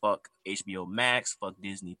 Fuck HBO Max. Fuck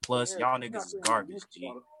Disney Plus. Y'all niggas is garbage,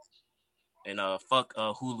 G. And fuck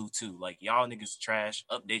Hulu too. Like y'all niggas trash.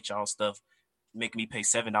 Update y'all stuff. Make me pay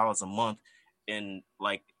 $7 a month, and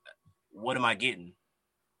like, what am I getting?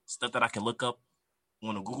 Stuff that I can look up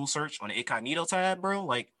on a Google search on the incognito tab, bro.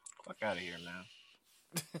 Like, fuck out of here,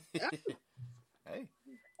 man.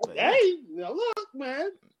 Hey, now look,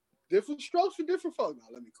 man. Different strokes for different folks. Now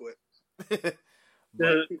let me quit.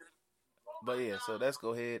 But yeah, so let's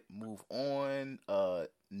go ahead, move on.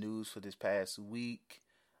 News for this past week.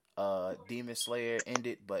 Demon Slayer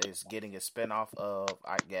ended, but it's getting a spinoff of,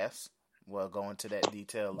 I guess. We'll go into that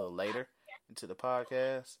detail a little later into the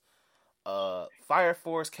podcast. Fire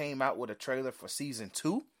Force came out with a trailer for season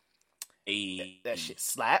 2. That shit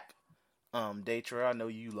slap. Daytra, I know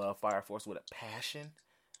you love Fire Force with a passion,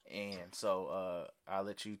 and so I'll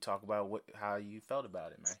let you talk about how you felt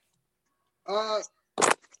about it, man.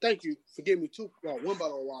 Thank you for giving me one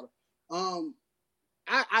bottle of water. All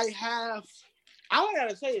I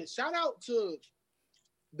gotta say is shout out to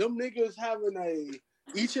them niggas having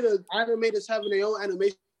each of the animators having their own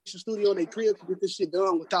animation studio in their crib to get this shit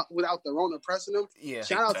done without the Rona pressing them. Yeah,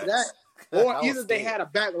 shout out to that. Or either they had a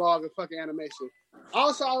backlog of fucking animation.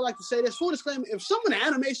 Also, I would like to say this full disclaimer: if some of the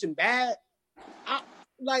animation bad, I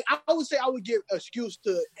would say I would give excuse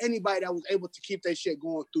to anybody that was able to keep their shit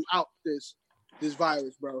going throughout this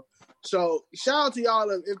virus, bro. So shout out to y'all.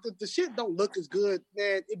 If the shit don't look as good,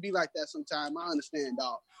 man, it be like that sometime. I understand,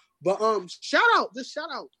 dog. But shout out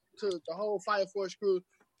to the whole Fire Force crew.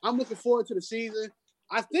 I'm looking forward to the season.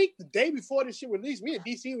 I think the day before this shit released, me and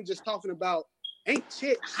DC were just talking about ain't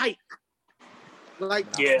shit hype.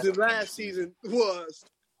 Like the last season was.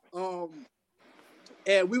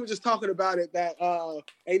 And we were just talking about it that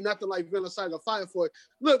ain't nothing like Vinland Saga Fire Force.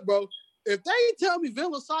 Look, bro, if they tell me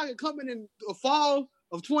Vinland Saga coming in the fall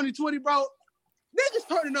of 2020, bro, niggas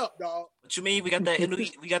turning up, dog. What you mean? We got that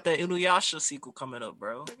Inuyasha sequel coming up,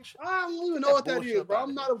 bro. I don't even know what that is, bro.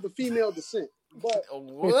 I'm not of the female descent. But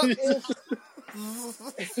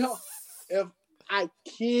if I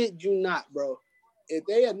kid you not, bro, if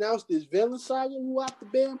they announce this Vinland Saga out the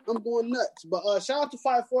band, I'm going nuts. But shout out to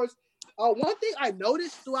Fire Force. One thing I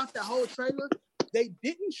noticed throughout that whole trailer, they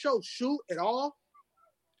didn't show Shu at all.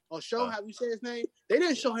 Or Sho, how you say his name? They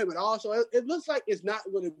didn't show him at all. So it looks like it's not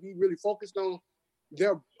going to be really focused on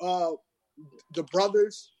their the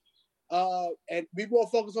brothers. And we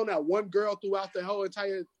won't focus on that one girl throughout the whole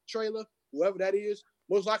entire trailer, whoever that is.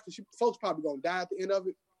 Most likely, folks probably going to die at the end of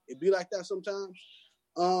it. It be like that sometimes.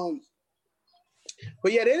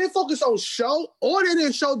 But yeah, they didn't focus on Sho, or they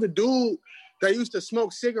didn't show the dude that used to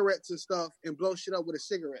smoke cigarettes and stuff and blow shit up with a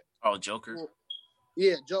cigarette. Oh, Joker?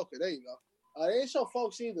 Yeah, Joker. There you go. They didn't show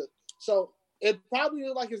folks either. So it probably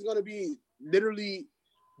looks like it's gonna be literally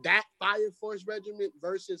that Fire Force regiment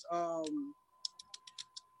versus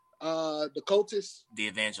the cultists. The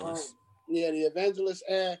Evangelist. The Evangelist.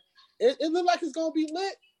 And it looked like it's gonna be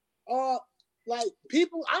lit. Like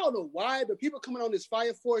people, I don't know why, but people coming on this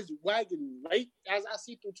Fire Force wagon late, as I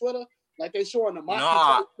see through Twitter, like they showing the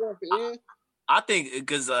mock. I think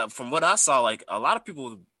because from what I saw, like a lot of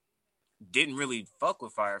people didn't really fuck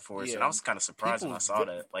with Fire Force, and I was kind of surprised when I saw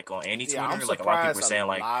that. Like on any Twitter, like a lot of people were saying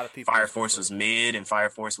like Fire Force was mid and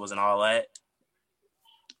Fire Force wasn't all that.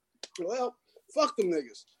 Well, fuck them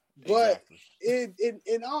niggas. But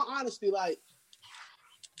in all honesty, like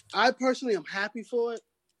I personally am happy for it.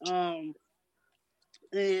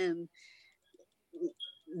 And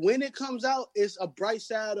when it comes out, it's a bright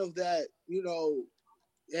side of that, you know.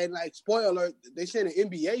 And like, spoiler alert, they say the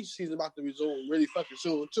NBA season about to resume really fucking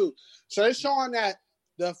soon too. So they're showing that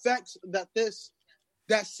the effects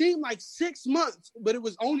that seemed like 6 months, but it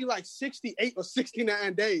was only like 68 or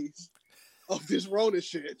 69 days of this Rona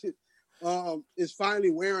shit. Is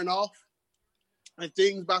finally wearing off, and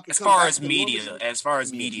things about to as come far back as to media, normal. as far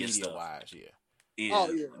as media stuff, wise,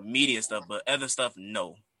 media stuff, but other stuff,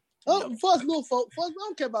 no. For us little folk, I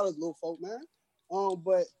don't care about us little folk, man.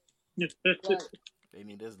 But like, they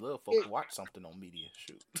need us little folk to watch something on media.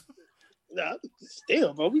 Shoot. Nah,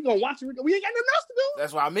 still, bro, we gonna watch it. We ain't got nothing else to do.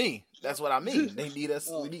 That's what I mean. They need us.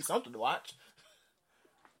 We need something to watch.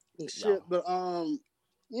 Shit, but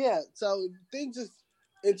yeah. So things just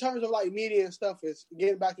in terms of like media and stuff is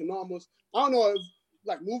getting back to normal. I don't know if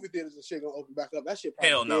like movie theaters and shit gonna open back up. That shit probably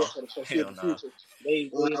hell no.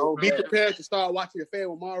 Be prepared to start watching your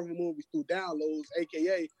favorite Marvel movies through downloads,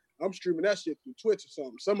 aka I'm streaming that shit through Twitch or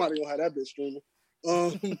something. Somebody gonna have that bitch streaming.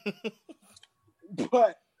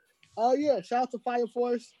 But yeah, shout out to Fire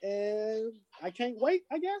Force, and I can't wait.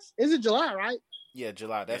 I guess is it July, right? Yeah,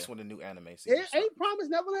 July. That's when the new anime season. Ain't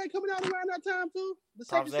Promised Neverland coming out around that time too? The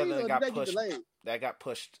second season, or did that get delayed? That got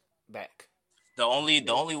pushed back. The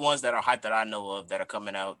only ones that are hyped that I know of that are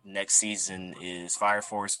coming out next season is Fire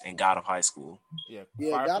Force and God of High School. Yeah,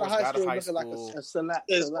 Fire God Force, of High School looking like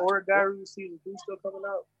a Is Origami season 2 still coming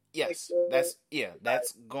out? Yes,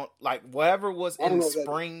 that's going like whatever was in the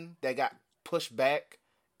spring that got pushed back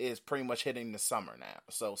is pretty much hitting the summer now.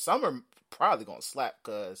 So summer probably gonna slap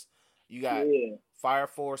because you got Fire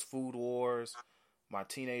Force, Food Wars, My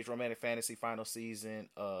Teenage Romantic Fantasy final season,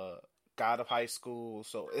 God of High School.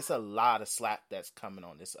 So it's a lot of slap that's coming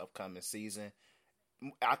on this upcoming season.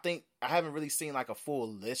 I think I haven't really seen like a full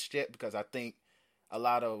list yet because I think a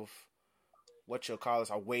lot of what you'll call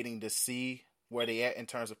us are waiting to see where they at in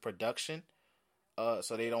terms of production.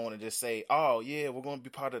 So they don't want to just say, oh yeah, we're going to be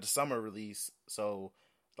part of the summer release. So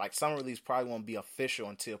like summer release probably won't be official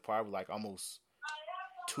until probably like almost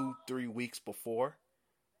 2-3 weeks before,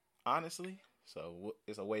 honestly. So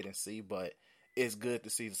it's a wait and see, but it's good to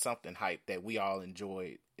see something hype that we all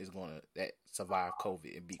enjoyed is going to that survive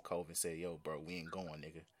COVID and beat COVID and say, yo, bro, we ain't going,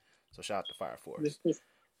 nigga. So shout out to Fire Force.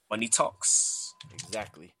 Money talks.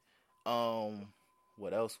 Exactly.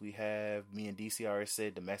 What else we have? Me and DC already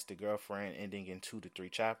said Domestic Girlfriend ending in 2 to 3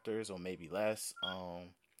 chapters or maybe less.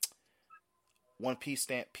 One Piece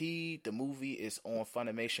Stampede, the movie is on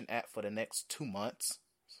Funimation app for the next 2 months.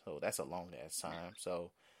 So that's a long ass time.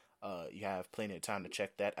 So you have plenty of time to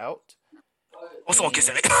check that out. Also on Kiss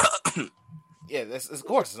Anime. Yeah, of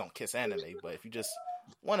course it's on Kiss Anime, but if you just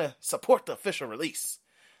want to support the official release,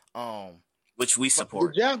 which we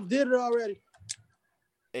support. Jeff did it already.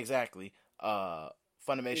 Exactly.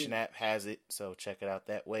 Funimation app has it, so check it out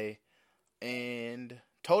that way. And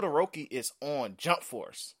Todoroki is on Jump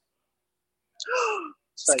Force.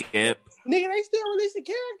 Skip. Nigga, they still releasing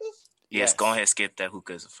characters? Yes, go ahead, skip that. Who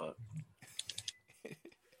gives a fuck?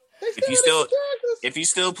 If you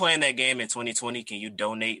still playing that game in 2020, can you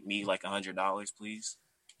donate me like $100, please?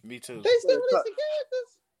 Me too. They still releasing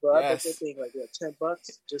characters? Bro, I bet they think like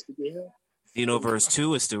 $10 just to get him. Xenoverse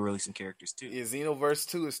 2 is still releasing characters too. Yeah, Xenoverse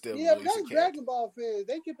 2 is still releasing but that's Dragon Ball fans.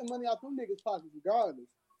 They get the money out them niggas' pockets regardless.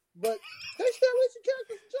 But they still releasing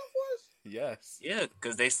characters for Jump Force? Yes. Yeah,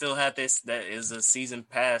 because they still have this. That is a season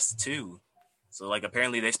pass too. So like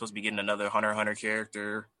apparently they're supposed to be getting another Hunter x Hunter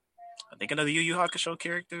character. I think another Yu Yu Hakusho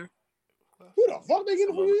character. Who the fuck they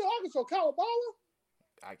getting from Yu Yu Hakusho? Kawabala?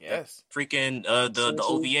 I guess. Freaking the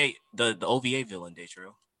OVA the OVA villain,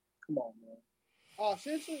 Daytro. Come on, man.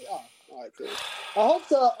 Essentially? All right, cool. I hope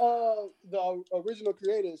the original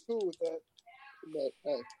creator is cool with that. But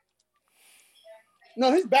hey.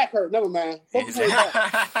 No, his back hurt. Never mind.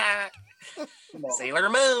 Sailor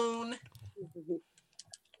Moon.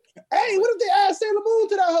 Hey, what if they add Sailor Moon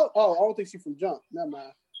to that hoe? Oh, I don't think she's from Jump. Never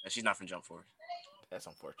mind. And she's not from Jump Force. That's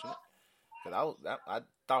unfortunate. Cause I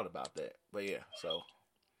thought about that, but yeah. So,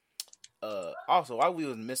 also while we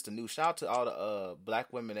was missed the news, shout out to all the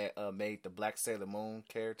black women that made the Black Sailor Moon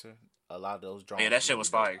character. A lot of those drawings. Yeah, that shit was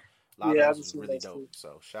fire. A lot of those was really dope.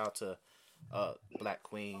 So shout out to black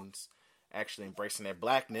queens actually embracing their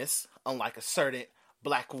blackness, unlike a certain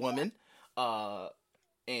black woman,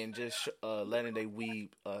 and just letting they weave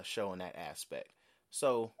show in that aspect.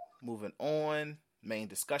 So moving on, main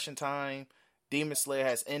discussion time. Demon Slayer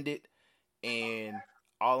has ended, and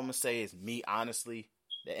all I'm gonna say is, me honestly,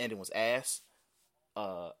 the ending was ass.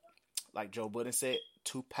 Like Joe Budden said,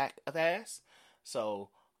 2-pack of ass. So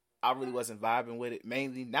I really wasn't vibing with it,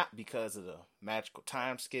 mainly not because of the magical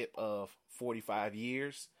time skip of 45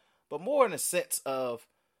 years, but more in a sense of,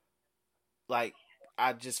 like,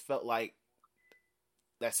 I just felt like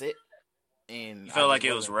that's it. And you felt like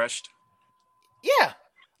it was rushed? Yeah.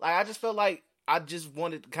 Like, I just felt like I just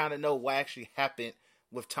wanted to kind of know what actually happened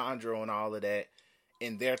with Tanjiro and all of that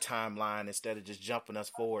in their timeline, instead of just jumping us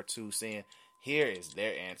forward to saying, here is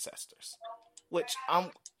their ancestors. Which,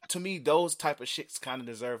 to me, those type of shits kind of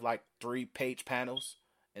deserve like 3-page panels,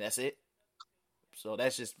 and that's it. So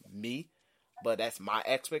that's just me, but that's my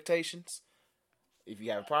expectations. If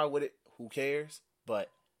you have a problem with it, who cares? But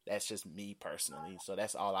that's just me personally. So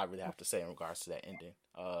that's all I really have to say in regards to that ending.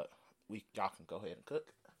 Y'all can go ahead and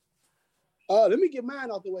cook. Let me get mine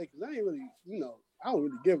out the way, because I ain't really, I don't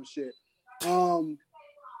really give a shit.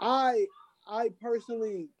 I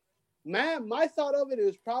personally, my thought of it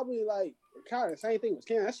is probably like kind of the same thing as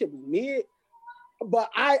Ken. That shit was mid, but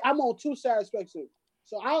I'm on two sides spectrum.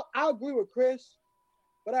 So I agree with Chris,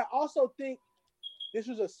 but I also think this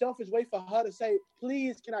was a selfish way for her to say,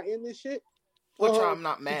 "Please, can I end this shit?" Which I'm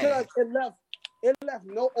not mad. Because it left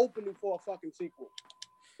no opening for a fucking sequel,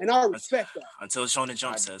 and I respect that. Until Shonen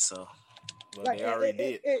Jump says so. Well, like, they already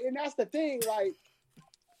did, and that's the thing. Like,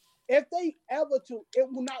 if they ever it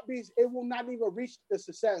will not even reach the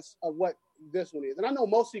success of what this one is. And I know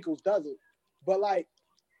most sequels doesn't, but like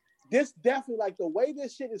this definitely, like the way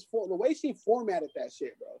this shit is the way she formatted that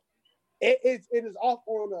shit, bro. It is off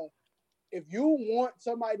on a. If you want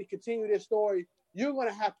somebody to continue this story, you're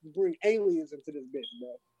gonna have to bring aliens into this bitch,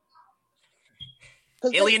 bro.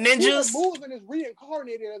 Alien ninjas. Moves and is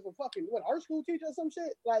reincarnated as a fucking art school teacher or some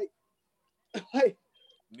shit. Like.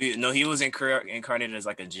 No, he was incarnated as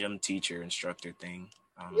like a gym teacher instructor thing.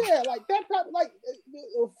 Yeah, like that type. Like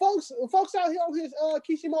folks out here on his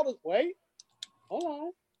Kishimoto's way. Hold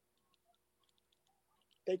on.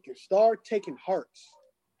 They can start taking hearts,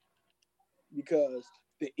 because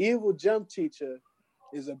the evil gym teacher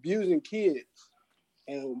is abusing kids,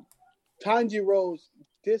 and Tanjiro's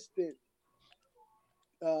distant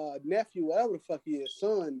nephew, whatever the fuck he is,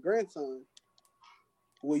 grandson,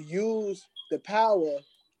 will use the power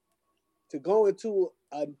to go into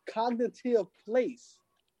a cognitive place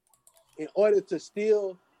in order to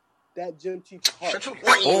steal that gym teacher's heart.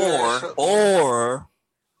 Or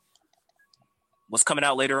what's coming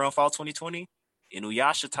out later on fall 2020?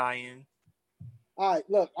 Inuyasha tie-in. All right,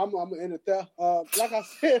 look, I'm gonna end it there. Like I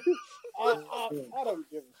said, I don't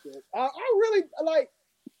give a shit. I really like.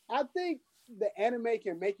 I think the anime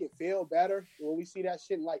can make it feel better when we see that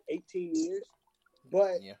shit in like 18 years.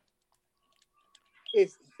 But yeah.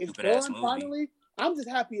 It's done finally. I'm just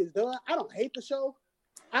happy it's done. I don't hate the show.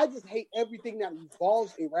 I just hate everything that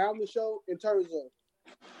revolves around the show in terms of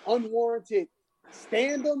unwarranted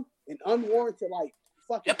stand-em and unwarranted like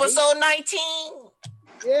fucking episode 19.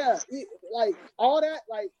 Yeah, like all that.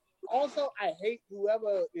 Like also, I hate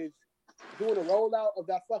whoever is doing a rollout of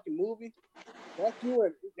that fucking movie. Fuck you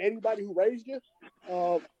and anybody who raised you.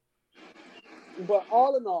 But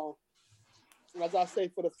all in all, as I say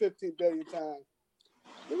for the 15th billion time,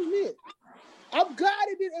 it was mid. I'm glad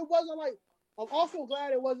it wasn't like. I'm also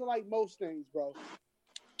glad it wasn't like most things, bro.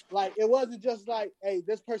 Like it wasn't just like, hey,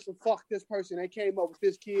 this person fucked this person. They came up with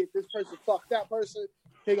this kid. This person fucked that person.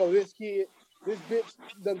 Here go this kid. This bitch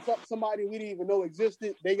done fucked somebody we didn't even know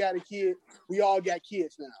existed. They got a kid. We all got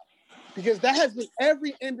kids now. Because that has been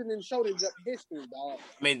every ending in Shonen Jump history, dog.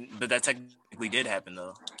 I mean, but that technically did happen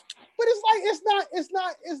though. But it's like it's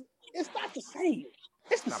not the same.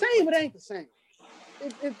 It's the same, but it ain't the same.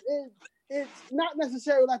 It's not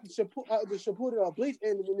necessarily like the Shippuden or Bleach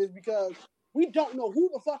ending is because we don't know who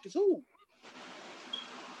the fuck is who.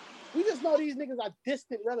 We just know these niggas are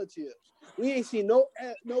distant relatives. We ain't seen no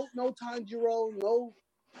Tanjiro, no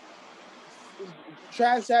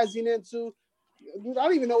Trash SZN2. I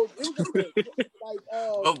don't even know.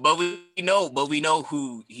 But we know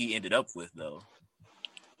who he ended up with though.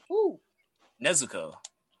 Who? Nezuko.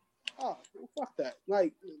 Oh, fuck that.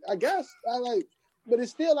 Like, I guess I like. but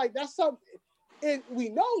it's still like that's something we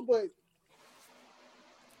know, but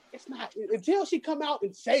it's not until she come out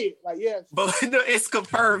and say it. Like, yeah, but no, it's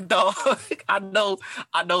confirmed, dog. I know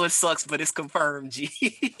it sucks, but it's confirmed, G.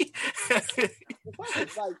 It's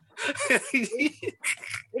like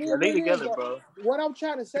they together, bro. What I'm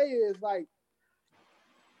trying to say is like,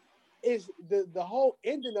 is the whole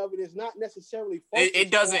ending of it is not necessarily focused it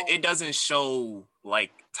doesn't show like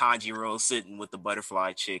Tanjiro sitting with the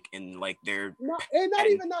butterfly chick and like they're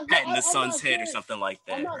patting the sun's head or something like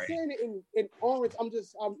that. I'm not right? saying it in orange. I'm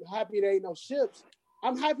happy there ain't no ships.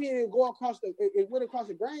 I'm happy it went across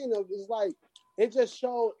the grain of it's like it just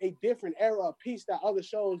showed a different era of peace that other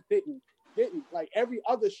shows didn't. Like every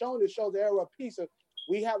other show that shows the era of peace of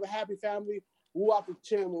we have a happy family, woo out the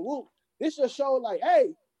chin, woo. This just showed like,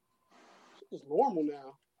 hey, it's normal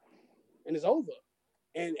now, and it's over,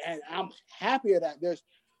 and I'm happy that there's,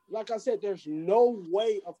 like I said, there's no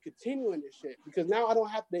way of continuing this shit because now I don't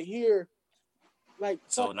have to hear like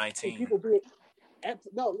so 19 people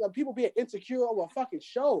being insecure over a fucking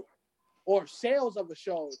show, or sales of a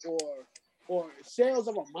show, or sales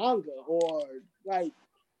of a manga, or like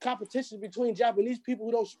competition between Japanese people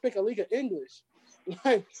who don't speak a lick of English,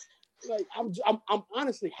 Like I'm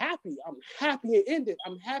honestly happy. I'm happy it ended.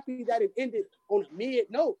 I'm happy that it ended on a mid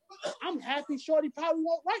note. I'm happy Shorty probably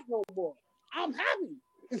won't write no more. I'm happy.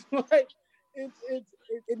 It's like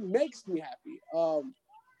it makes me happy. But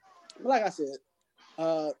like I said,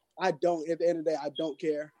 I don't. At the end of the day, I don't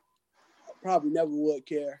care. I probably never would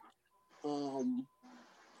care.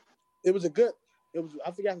 It was.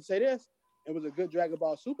 I forgot to say this. It was a good Dragon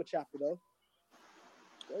Ball Super chapter though.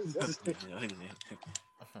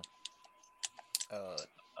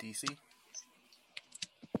 DC.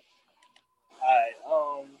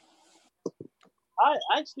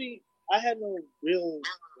 I had no real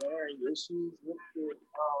glaring issues with the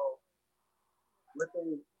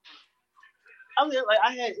I mean, like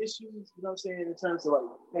I had issues, you know what I'm saying, in terms of like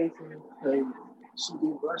pacing, like she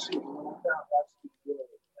did rush it, and when I found out she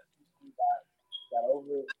got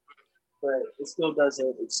over it, but it still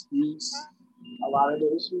doesn't excuse a lot of the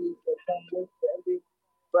issues that come with the ending.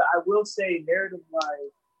 But I will say,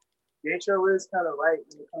 narrative-wise, Nature is kind of right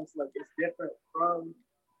when it comes to like it's different from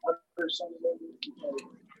other shonen movies because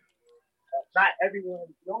not everyone,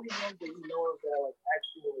 the only ones that you know of that are like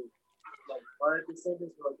actual like blood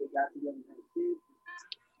descendants or like they got together and had kids.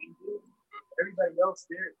 Everybody else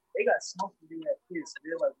they got smoked to be that kids, so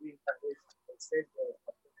they're like reincarnations. They said that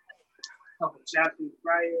a couple chapters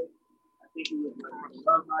prior, I think it was like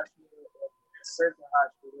Love Hospital or Certain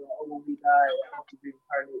Hospital, when we die, I hope to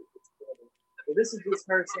reincarnate together. So this is just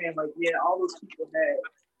her saying, like, yeah, all those people had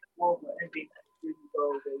horrible endings, even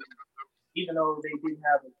though they didn't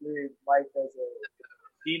have a good life as a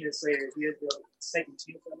demon slayer, here's the second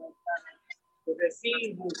chance on that time. But that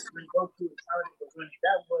scene when Goku and Tony was running,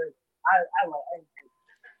 that was, I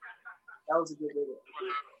that was a good video.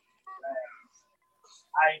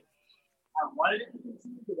 I wanted it to be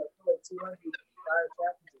because I feel like 205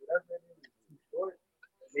 chapters or whatever it is too short.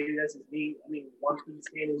 Maybe that's just me. I mean, One Piece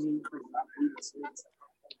fan in me because I believe it's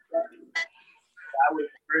I would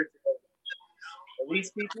prefer to at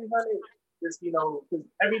least be 300. Just because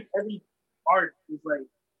every art is like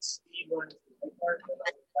speed runs like art, but I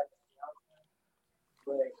would like to be out there.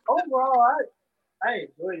 But overall, I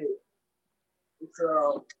enjoyed it. It's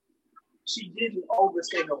she didn't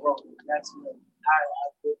overstay her role. That's what I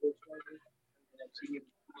feel this movie.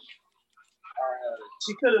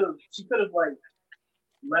 She could have like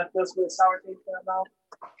left us with a sour taste in her mouth.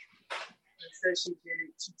 Instead, she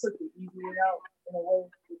took the easy way out in a way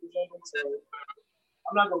with this ending. So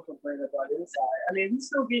I'm not gonna complain about it. It's alright. I mean, he's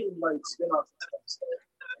still getting like spin-offs and stuff. So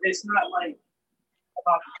it's not like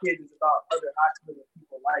about the kids. It's about other hospitals that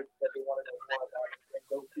people like that they want to know more about. They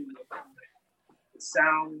go to the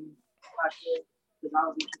sound hospital because I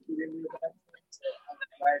was interested in that. So I'm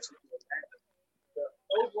glad she did that. But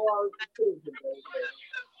overall, it could have been very good.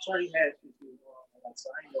 Shorty had to do wrong. So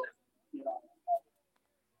I know,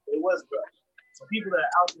 it was good. So people that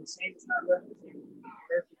are out there saying it's not good,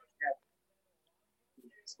 that's what's happening. The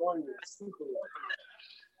story was super low.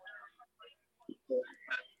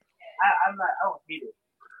 I don't hate it.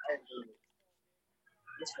 I enjoy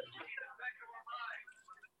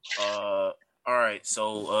it. All right.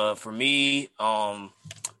 So for me,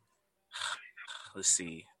 let's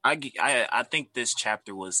see. I think this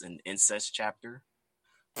chapter was an incest chapter.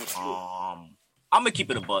 I'm gonna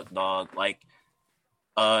keep it a buck, dog. Like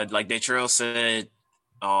Detrail said,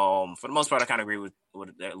 for the most part, I kind of agree with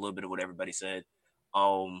a little bit of what everybody said.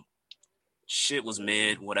 shit was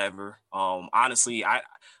mid, whatever. Honestly,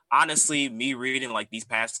 me reading like these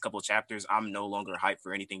past couple chapters, I'm no longer hyped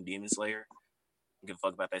for anything Demon Slayer. I don't give a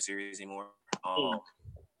fuck about that series anymore.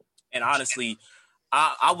 And honestly,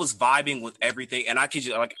 I was vibing with everything, and I kid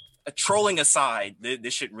you, like trolling aside,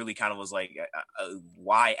 this shit really kind of was like,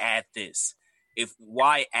 why add this?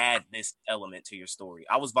 Why add this element to your story?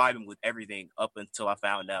 I was vibing with everything up until I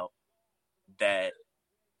found out that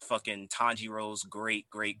fucking Tanjiro's great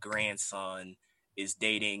grandson is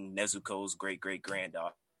dating Nezuko's great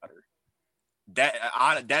granddaughter.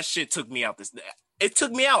 That shit took me out. It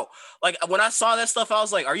took me out. Like when I saw that stuff, I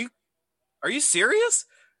was like, "Are you serious?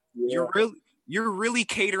 Yeah. You're really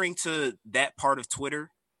catering to that part of Twitter,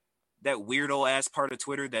 that weirdo ass part of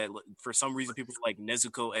Twitter that for some reason people like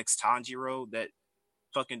Nezuko x Tanjiro, that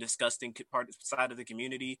fucking disgusting side of the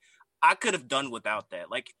community. I could have done without that.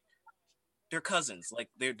 Like they're cousins. Like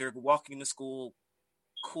they're walking to school.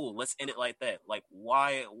 Cool. Let's end it like that. Like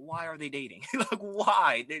why are they dating? Like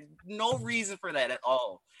why? There's no reason for that at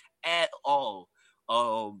all.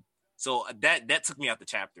 So that took me out the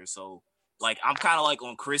chapter. So like I'm kind of like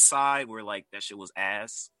on Chris' side where like that shit was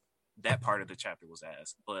ass. That part of the chapter was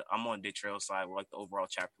ass. But I'm on Dick Trail's side where like the overall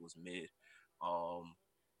chapter was mid.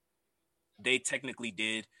 They technically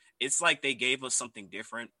did. It's like they gave us something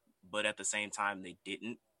different, but at the same time they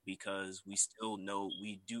didn't, because we still know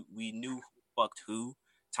we knew who fucked who.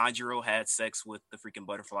 Tanjiro had sex with the freaking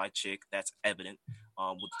butterfly chick. That's evident.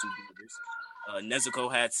 With two brothers.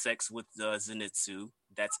 Nezuko had sex with Zenitsu.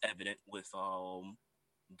 That's evident with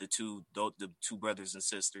the two brothers and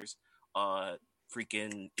sisters.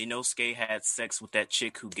 Freaking Inosuke had sex with that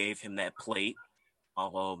chick who gave him that plate.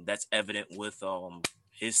 That's evident with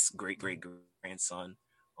his great grandson.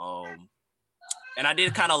 And I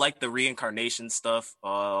did kind of like the reincarnation stuff.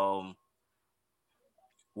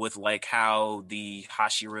 With like how the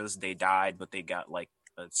Hashiras, they died, but they got like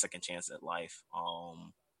a second chance at life.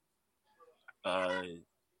 And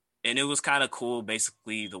it was kind of cool,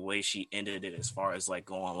 basically, the way she ended it, as far as like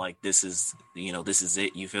going like, this is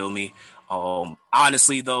it. You feel me?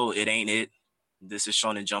 Honestly, though, it ain't it. This is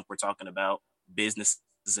Shonen Jump we're talking about. Business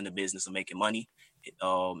is in the business of making money.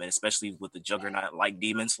 And especially with the juggernaut like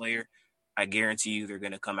Demon Slayer, I guarantee you they're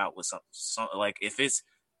gonna come out with some like if it's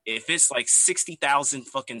like 60,000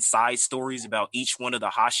 fucking side stories about each one of the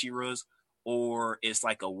Hashiras, or it's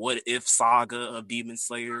like a what if saga of Demon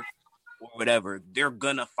Slayer or whatever, they're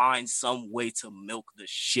gonna find some way to milk the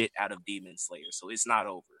shit out of Demon Slayer. So it's not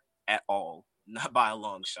over at all, not by a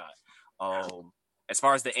long shot. As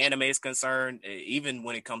far as the anime is concerned, even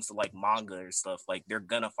when it comes to like manga or stuff, like they're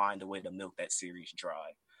gonna find a way to milk that series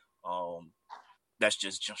dry. That's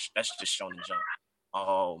just Shonen Jump.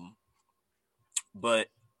 But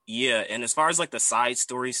yeah, and as far as like the side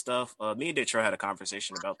story stuff, me and Detroit had a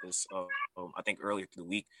conversation about this, I think earlier through the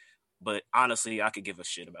week. But honestly, I could give a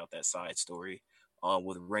shit about that side story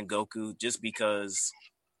with Rengoku, just because,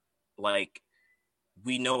 like,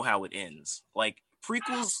 we know how it ends. Like,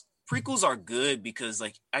 prequels are good because,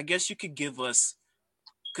 like, I guess you could give us,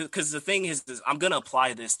 because the thing is, I'm going to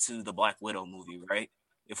apply this to the Black Widow movie, right?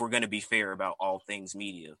 If we're going to be fair about all things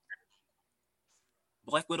media.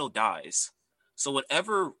 Black Widow dies. So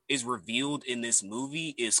whatever is revealed in this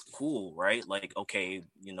movie is cool, right? Like, okay,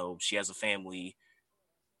 she has a family.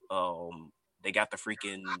 They got the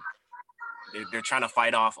freaking, they're trying to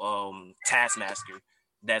fight off Taskmaster.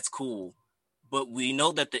 That's cool. But we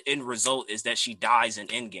know that the end result is that she dies in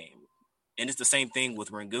Endgame. And it's the same thing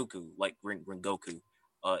with Rengoku, like Rengoku.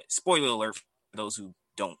 Spoiler alert for those who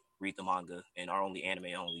don't read the manga and are only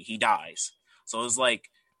anime only. He dies. So it's like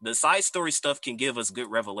the side story stuff can give us good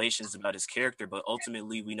revelations about his character, but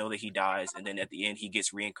ultimately we know that he dies, and then at the end he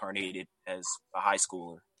gets reincarnated as a high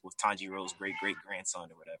schooler with Tanjiro's great grandson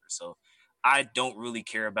or whatever. So I don't really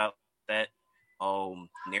care about that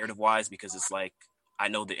narrative wise, because it's like I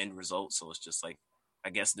know the end result, so it's just like I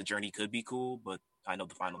guess the journey could be cool, but I know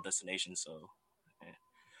the final destination. So,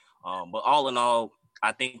 but all in all,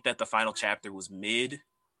 I think that the final chapter was mid,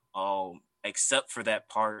 except for that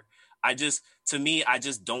part. I don't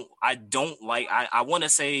like. I want to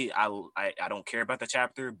say I don't care about the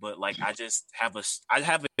chapter, but like I have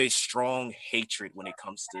a strong hatred when it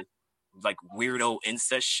comes to like weirdo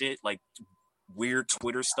incest shit, like weird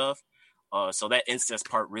Twitter stuff. So that incest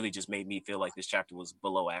part really just made me feel like this chapter was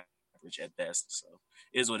below average at best. So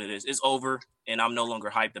it is what it is. It's over, and I'm no longer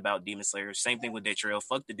hyped about Demon Slayer. Same thing with Detrail.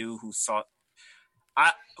 Fuck the dude who saw.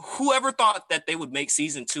 Whoever thought that they would make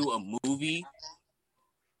season 2 a movie,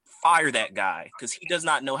 fire that guy, because he does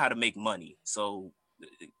not know how to make money. So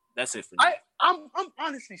that's it for me. I'm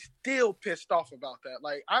honestly still pissed off about that.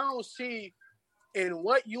 Like, I don't see in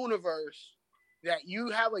what universe that you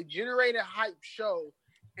have a generated hype show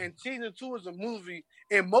and season 2 is a movie,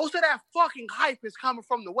 and most of that fucking hype is coming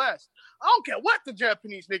from the West. I don't care what the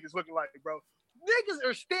Japanese niggas looking like, bro. Niggas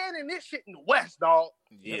are standing this shit in the West, dog.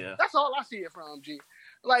 Yeah. That's all I see it from, G.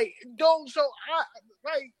 Like, don't, so I,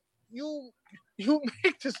 like, you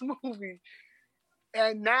make this movie,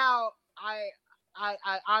 and now I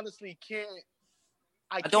honestly can't.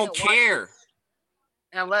 I don't care.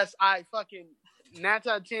 Unless I fucking 9 out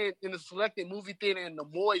of 10 in the selected movie theater in Des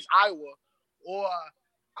Moines, Iowa, or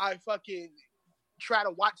I fucking try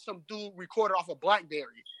to watch some dude record it off a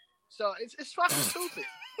BlackBerry. So it's fucking stupid.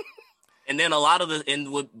 And then a lot of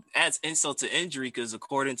what adds insult to injury, because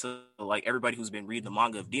according to like everybody who's been reading the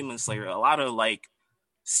manga of Demon Slayer, a lot of like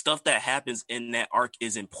stuff that happens in that arc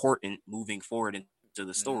is important moving forward into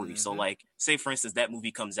the story. So like, say for instance, that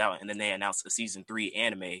movie comes out and then they announce a season 3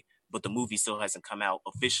 anime, but the movie still hasn't come out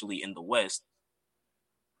officially in the West.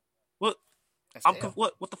 What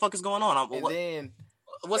the fuck is going on?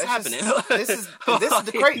 What's happening? This is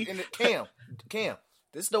the great Cam.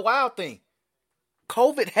 This is the wild thing.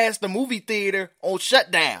 COVID has the movie theater on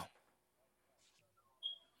shutdown.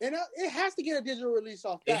 And it has to get a digital release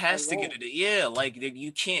off that. It has to get it. Yeah, like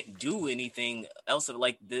you can't do anything else.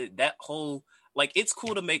 Like that whole, like, it's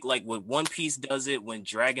cool to make, like, when One Piece does it, when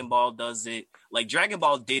Dragon Ball does it. Like, Dragon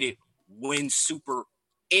Ball did it when Super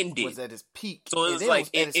ended. Was at its peak. So it's like,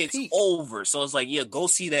 it's over. So it's like, yeah, go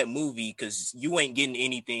see that movie, because you ain't getting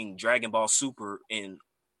anything Dragon Ball Super in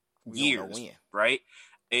years, right?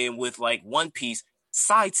 And with, like, One Piece,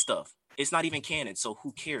 side stuff, it's not even canon, so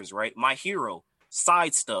who cares, right? My Hero,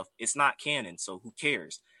 side stuff, it's not canon, so who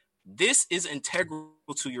cares? This is integral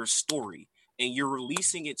to your story, and you're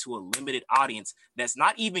releasing it to a limited audience that's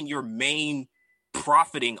not even your main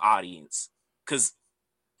profiting audience, because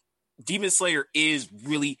Demon Slayer is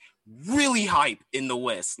really, really hype in the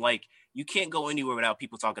West. Like, you can't go anywhere without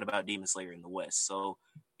people talking about Demon Slayer in the West. So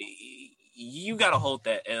you gotta hold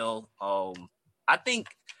that L. I think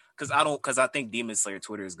I think Demon Slayer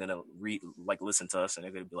Twitter is gonna listen to us, and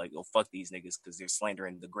they're gonna be like, "Oh, fuck these niggas," because they're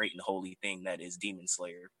slandering the great and holy thing that is Demon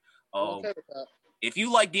Slayer. If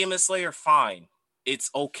you like Demon Slayer, fine,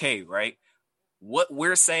 it's okay, right? What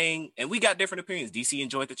we're saying, and we got different opinions. DC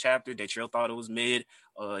enjoyed the chapter. Detrill thought it was mid.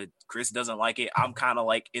 Chris doesn't like it. I'm kind of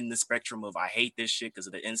like in the spectrum of I hate this shit because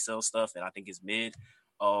of the incel stuff, and I think it's mid.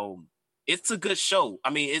 It's a good show.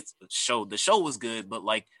 I mean, the show was good, but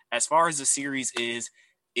like as far as the series is,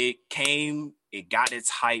 it got its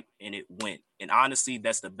hype, and it went. And honestly,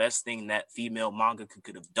 that's the best thing that female manga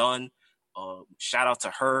could have done. Shout out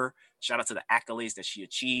to her. Shout out to the accolades that she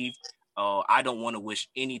achieved. I don't want to wish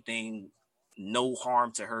anything, no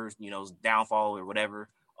harm to her, downfall or whatever.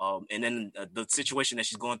 And then the situation that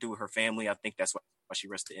she's going through with her family, I think that's why she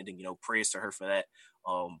rushed the ending. Praise to her for that.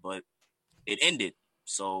 But it ended,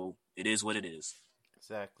 so it is what it is.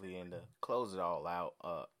 Exactly, and to close it all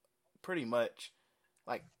out, pretty much,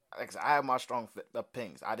 like I have my strong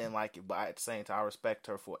opinions. I didn't like it, but at the same time, I respect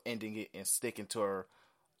her for ending it and sticking to her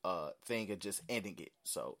thing of just ending it.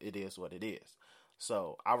 So it is what it is.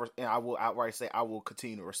 So I will outright say I will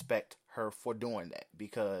continue to respect her for doing that,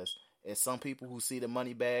 because it's some people who see the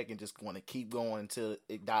money bag and just want to keep going until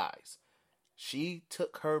it dies. She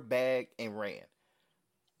took her bag and ran,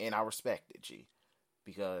 and I respect it, G,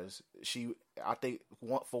 because I think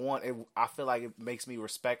I feel like it makes me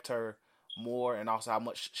respect her more, and also how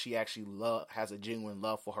much she actually has a genuine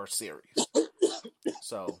love for her series.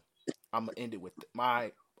 So I'm gonna end it with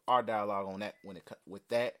our dialogue on that with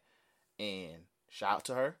that, and shout out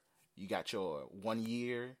to her. You got your 1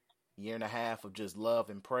 year and a half of just love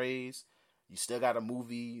and praise. You still got a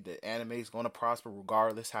movie. The anime is gonna prosper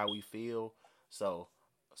regardless how we feel. So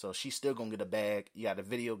she's still gonna get a bag. You got a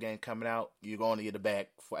video game coming out. You're gonna get a bag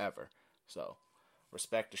forever. So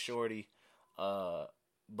respect to Shorty.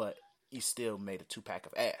 But he still made a 2-pack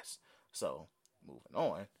of ass. So moving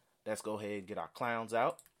on, let's go ahead and get our clowns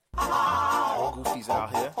out. Our goofies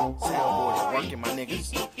out here. Soundboard is working, my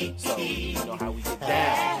niggas. So you know how we get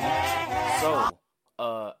down.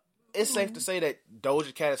 So it's safe to say that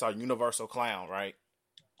Doja Cat is our universal clown, right?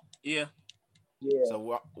 Yeah.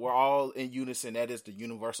 So we're all in unison. That is the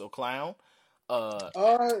universal clown.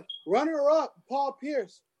 Runner up, Paul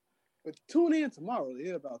Pierce. But tune in tomorrow to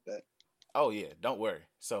hear about that. Oh yeah, don't worry.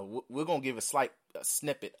 So we're gonna give a slight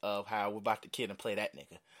snippet of how we're about to kid and play that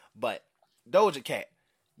nigga. But Doja Cat,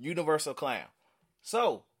 universal clown.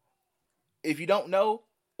 So if you don't know,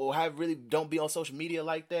 or don't be on social media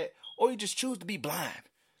like that, or you just choose to be blind,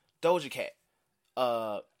 Doja Cat.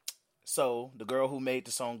 So the girl who made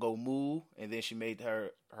the song Go Move, and then she made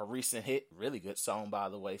her recent hit, really good song by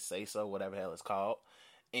the way, Say So, whatever the hell it's called.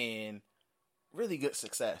 And really good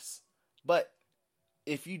success. But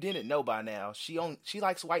if you didn't know by now, she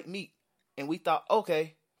likes white meat, and we thought,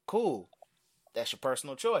 okay, cool, that's your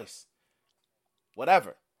personal choice,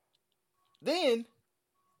 whatever. Then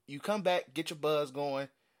you come back, get your buzz going.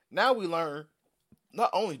 Now we learn not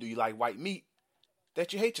only do you like white meat,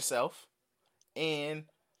 that you hate yourself, and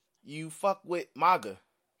you fuck with MAGA,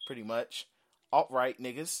 pretty much, alt-right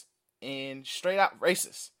niggas, and straight out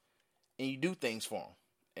racist, and you do things for them,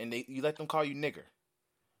 and you let them call you nigger.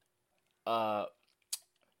 I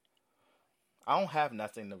don't have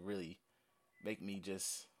nothing to really make me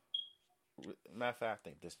just. Matter of fact, I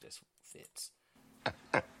think this just fits.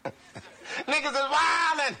 Niggas is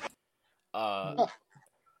wildin'.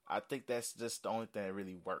 I think that's just the only thing that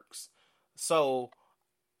really works. So,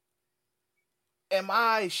 am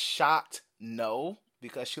I shocked? No,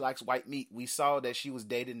 because she likes white meat. We saw that she was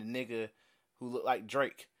dating a nigga who looked like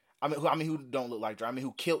Drake. Who don't look like Drake.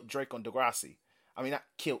 Who killed Drake on Degrassi. Not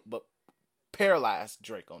killed, but paralyzed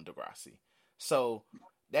Drake on Degrassi. So,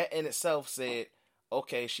 that in itself said,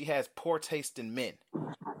 okay, she has poor taste in men.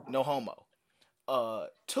 No homo.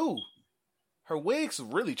 2, her wig's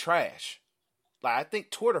really trash. Like, I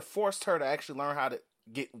think Twitter forced her to actually learn how to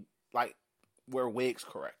wear wigs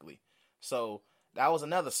correctly. So, that was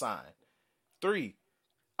another sign. 3,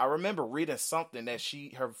 I remember reading something that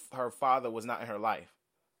her father was not in her life.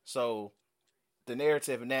 So, the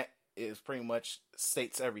narrative in that is pretty much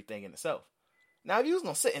states everything in itself. Now, if you was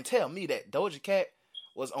gonna sit and tell me that Doja Cat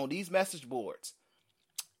was on these message boards,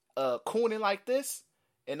 cooning like this,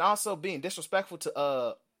 and also being disrespectful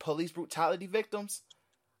to police brutality victims,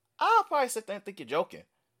 I'll probably sit there and think you're joking.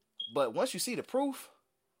 But once you see the proof,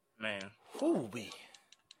 man, whoo-wee.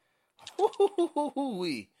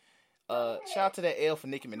 Shout out to that L for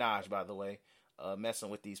Nicki Minaj, by the way, messing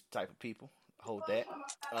with these type of people. Hold that.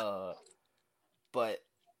 But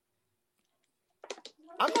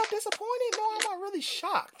I'm not disappointed. No, I'm not really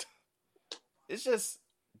shocked. It's just,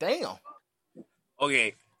 damn.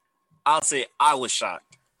 Okay, I'll say I was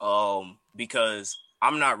shocked. Because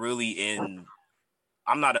I'm not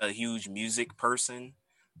a huge music person.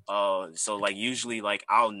 So like usually like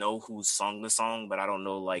I'll know who sung the song, but I don't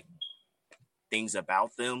know like things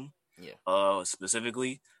about them. Yeah.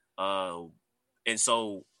 Specifically. And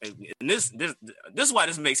so and this is why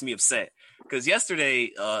this makes me upset. Because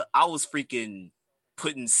yesterday I was freaking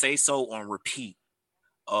putting Say So on repeat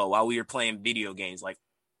while we were playing video games, like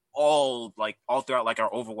all throughout like our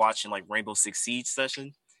Overwatch and like Rainbow Six Siege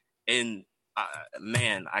session. And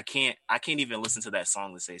man, I can't even listen to that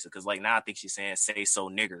song with Say So, because like now I think she's saying "Say So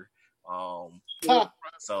nigger."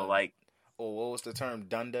 So like, what was the term?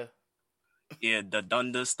 Dunda. Yeah, the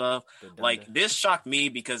Dunda stuff. Like this shocked me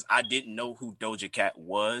because I didn't know who Doja Cat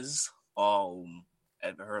was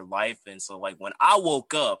at her life, and so like when I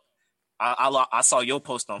woke up, I saw your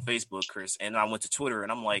post on Facebook, Chris, and I went to Twitter,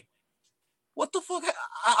 and I'm like, what the fuck?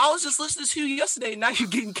 I was just listening to you yesterday. Now you're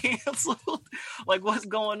getting canceled. Like, what's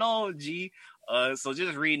going on, G? So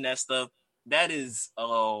just reading that stuff, that is,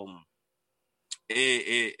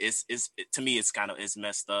 it's to me, it's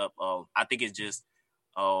messed up. I think it's just,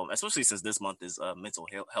 especially since this month is Mental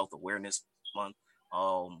Health Awareness Month.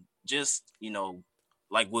 Just,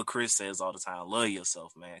 like what Chris says all the time, love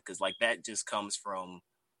yourself, man. Because like that just comes from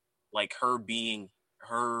like her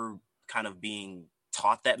kind of being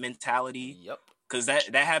taught that mentality. Yep. Because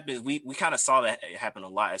that happens. We kind of saw that happen a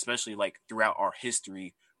lot, especially like throughout our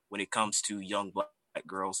history when it comes to young black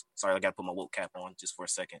girls. Sorry, I got to put my woke cap on just for a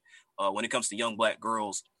second. When it comes to young black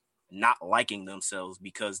girls not liking themselves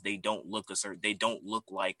because they don't look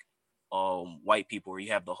like white people, or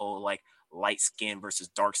you have the whole like light skin versus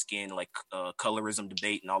dark skin, like colorism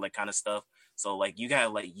debate and all that kind of stuff. So like you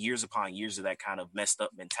got like years upon years of that kind of messed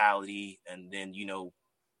up mentality, and then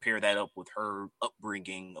pair that up with her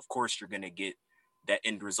upbringing, of course you're gonna get that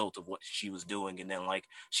end result of what she was doing. And then like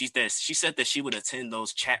she said that she would attend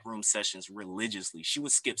those chat room sessions religiously. She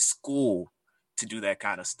would skip school to do that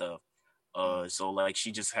kind of stuff. So like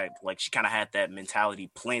she just had like she kind of had that mentality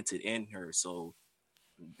planted in her. So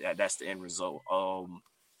that's the end result.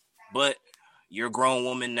 But you're a grown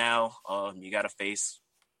woman now. You gotta face.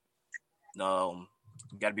 You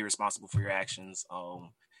gotta be responsible for your actions.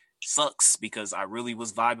 Sucks because I really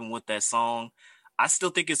was vibing with that song. I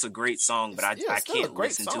still think it's a great song, but I can't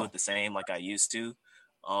listen to it the same like I used to.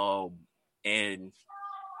 And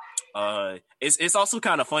it's also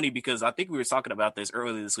kind of funny because I think we were talking about this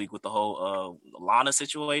earlier this week with the whole Lana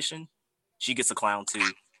situation. She gets a clown too.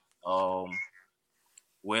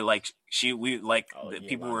 Where like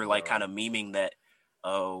people were like kind of memeing that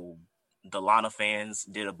the Lana fans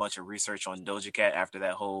did a bunch of research on Doja Cat after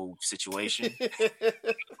that whole situation.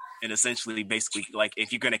 And essentially, basically, like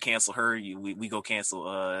if you're gonna cancel her, we go cancel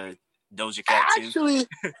Doja Cat too. Actually,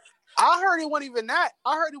 I heard it wasn't even that.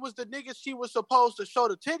 I heard it was the niggas she was supposed to show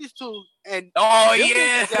the titties to, and oh them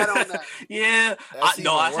yeah, niggas got on that. yeah. That's I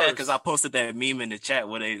even had because I worse. posted that meme in the chat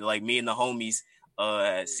where they like me and the homies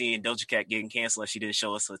seeing Doja Cat getting canceled. She didn't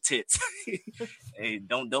show us her tits. Hey,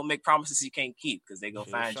 don't make promises you can't keep because they gonna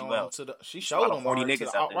She find you out. she There's a showed lot of them horny already to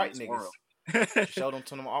niggas the out there in alt-right this niggas. world. She showed them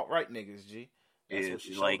to them alt-right niggas, G. That's Yeah, what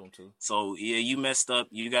she like showed them to. so. Yeah, you messed up.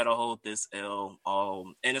 You gotta hold this L.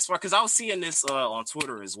 And as far because I was seeing this on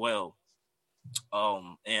Twitter as well.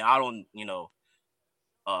 And I don't,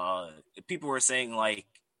 people were saying like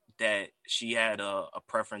that she had a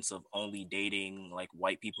preference of only dating like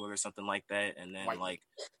white people or something like that, and then like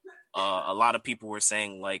a lot of people were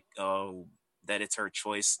saying like that it's her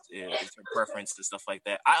choice, it's her preference and stuff like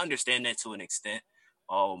that. I understand that to an extent,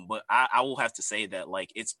 but I will have to say that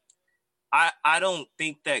like I don't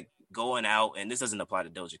think that going out, and this doesn't apply to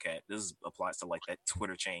Doja Cat, this applies to like that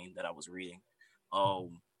Twitter chain that I was reading.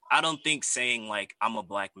 I don't think saying like I'm a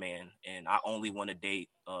black man and I only want to date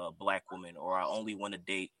black women, or I only want to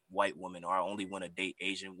date white women, or I only want to date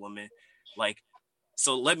Asian women, like,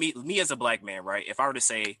 so let me as a black man, right? If I were to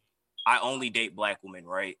say I only date black women,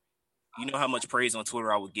 right? You know how much praise on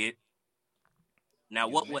Twitter I would get. Now,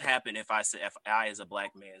 what would happen if I as a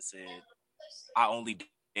black man said I only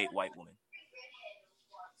date white women?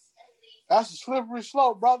 That's a slippery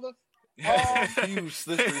slope, brother. Huge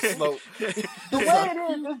slippery slope. The way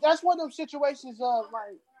it is, that's one of them situations of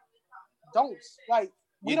like, don't like.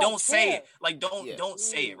 We don't say care. it. Like, don't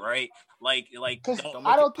say it, right? Like, because don't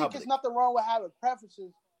I don't it think public. it's nothing wrong with having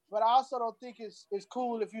preferences, but I also don't think it's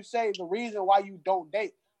cool if you say the reason why you don't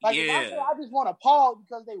date. Like if I say I just want a Paul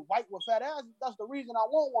because they white with fat ass, that's the reason I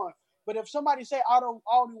want one. But if somebody say I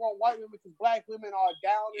only want white women because black women are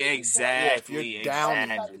down, exactly, if you're down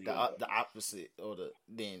the opposite or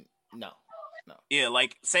then no. Yeah,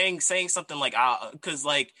 like saying something like because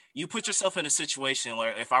like you put yourself in a situation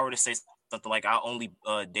where if I were to say something like I only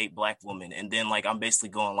date black women, and then like I'm basically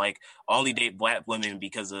going like I only date black women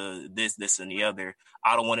because of this and the other.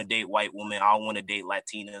 I don't want to date white women. I don't want to date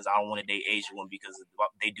Latinas. I don't want to date Asian women because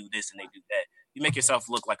they do this and they do that. You make yourself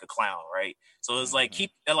look like a clown, right? So it's like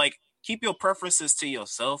keep your preferences to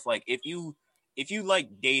yourself. Like if you like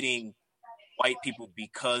dating white people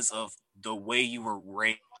because of the way you were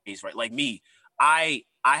raised, right? Like me, I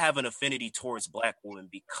have an affinity towards black women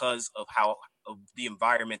because of the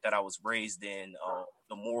environment that I was raised in,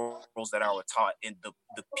 the morals that I was taught, and the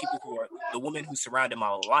people the women who surrounded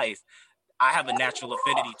my life. I have a natural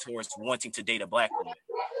affinity towards wanting to date a black woman.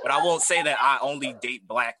 But I won't say that I only date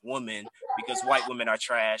black women because white women are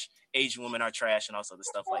trash, Asian women are trash, and all sorts of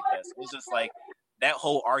stuff like that. So it's just like that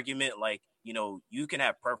whole argument, like, you can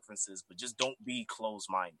have preferences, but just don't be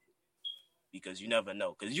closed-minded because you never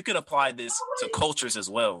know. Because you can apply this to cultures as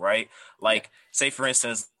well, right? Like, say, for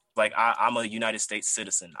instance, like I'm a United States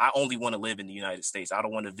citizen. I only want to live in the United States. I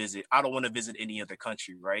don't want to visit any other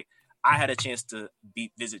country, right? I had a chance to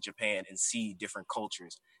visit Japan and see different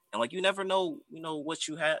cultures, and like you never know, what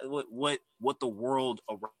you have, what the world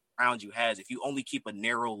around you has. If you only keep a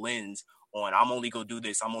narrow lens on, I'm only go do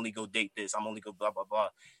this, I'm only go date this, I'm only go blah blah blah.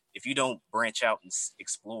 If you don't branch out and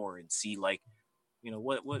explore and see, like,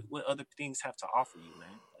 what other things have to offer you, man.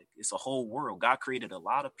 Like it's a whole world. God created a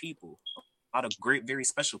lot of people, a lot of great, very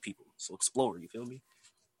special people. So explore. You feel me?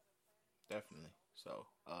 Definitely. So,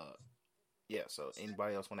 yeah, so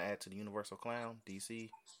anybody else want to add to the Universal Clown, DC?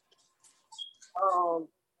 I'll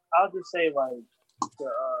just say like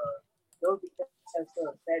those that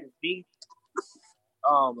stuff that is beef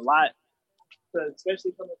a lot, because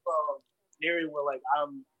especially coming from an area where like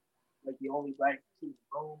I'm like the only black kid in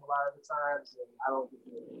the room a lot of the times, and I don't get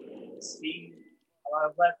to see a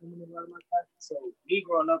lot of black women in a lot of my classes. So me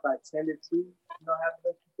growing up, I tended to have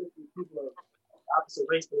relationships with people of opposite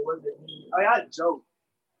race, but it wasn't me. I mean, I joke.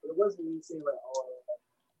 But it wasn't me saying like,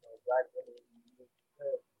 black women.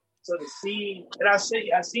 So to see, and I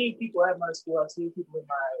seen people at my school, I've seen people in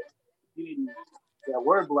my community that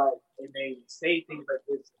were black, and they say things like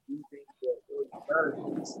this, and do things that really hurt.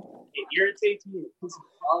 It irritates me, it pisses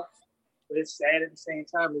me off, but it's sad at the same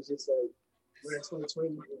time. It's just like we're in 2020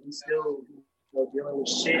 and we still dealing with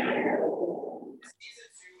shit.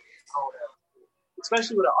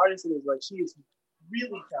 Especially with an artist that is like, she is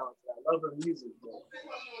really talented. I love her music, but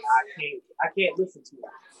I can't listen to it.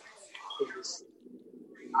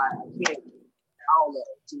 I can't. I don't know.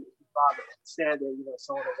 To understand that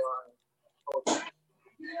someone of our culture,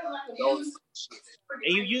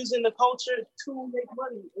 and you using the culture to make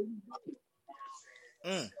money.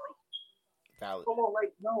 Valid. Come on,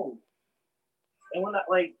 like no. And when I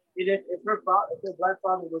like if her black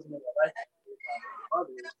father wasn't in her life,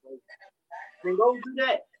 then go do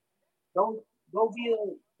that. Don't go be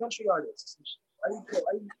a country artist. Why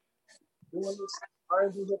you doing this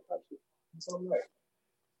R&B hip hop shit? It's on right.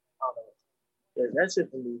 I don't know. Yeah, that's it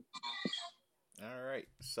for me. All right,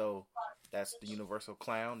 so that's the universal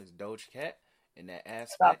clown is Doja Cat in that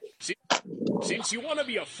aspect. Since you want to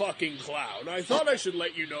be a fucking clown, I thought I should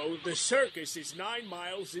let you know the circus is 9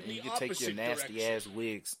 miles in and you the can take your opposite nasty direction. ass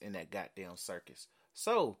wigs in that goddamn circus.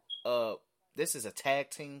 So, this is a tag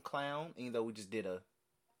team clown, even though we just did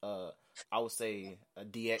I would say a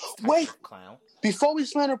DX type of clown. Before we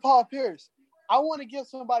slander Paul Pierce, I want to give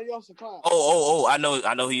somebody else a clown. Oh! I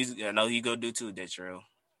know he go do too, Detroit.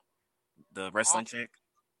 The wrestling chick.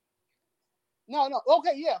 No.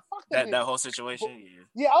 Okay, yeah. Fuck that whole situation.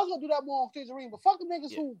 Yeah, I was gonna do that more on Stage Arena, but fuck the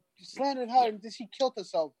niggas who slandered her and then she killed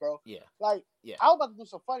herself, bro. Yeah. I was about to do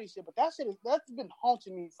some funny shit, but that's been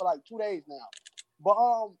haunting me for like 2 days now. But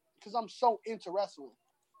because I'm so into wrestling.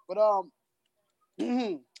 But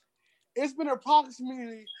it's been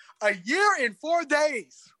approximately a year and 4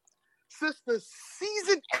 days since the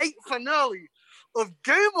season 8 finale of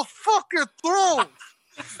Game of fucking Thrones.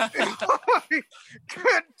 I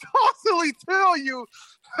can't possibly tell you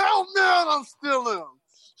how mad I'm still am.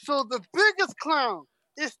 So the biggest clown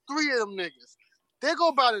is 3 of them niggas. They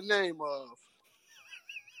go by the name of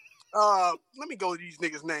let me go to these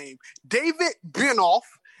niggas' name. David Benoff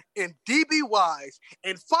and DB Wise,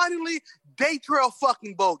 and finally Daytrail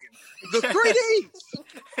fucking Bogan. The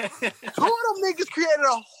 3Ds. 2 of them niggas created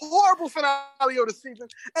a horrible finale of the season,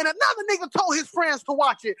 and another nigga told his friends to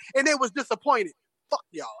watch it, and they was disappointed. Fuck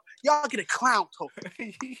y'all. Y'all get a clown token.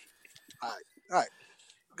 All right.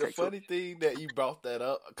 The funny thing that you brought that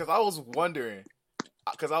up, because I was wondering,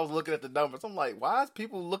 because I was looking at the numbers, I'm like, why is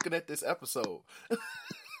people looking at this episode?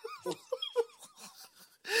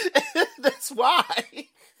 That's why.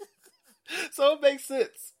 So it makes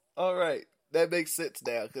sense. All right. That makes sense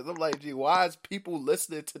now, because I'm like, gee, why is people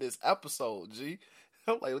listening to this episode, G?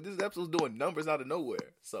 I'm like, well, this episode's doing numbers out of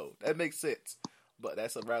nowhere. So that makes sense. But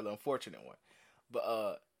that's a rather unfortunate one.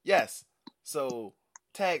 But yes, so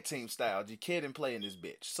tag team style, G, kid and play in this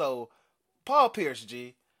bitch. So Paul Pierce,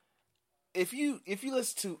 G, if you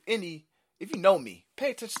listen to if you know me,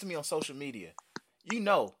 pay attention to me on social media, you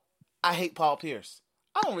know I hate Paul Pierce.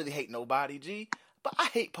 I don't really hate nobody, G, but I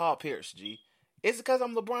hate Paul Pierce, G. Is it because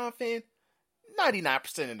I'm a LeBron fan?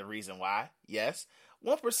 99% of the reason why, yes.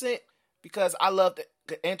 1% because I loved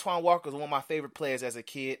Antoine Walker was one of my favorite players as a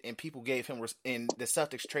kid, and people gave him, and the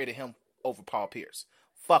Celtics traded him over Paul Pierce.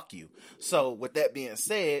 Fuck you. So, with that being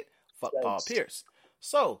said, fuck Paul Pierce.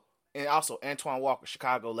 So, and also Antoine Walker,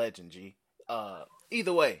 Chicago legend, G.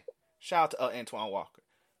 Either way, shout out to Antoine Walker.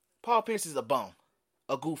 Paul Pierce is a bum,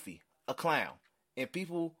 a goofy, a clown. And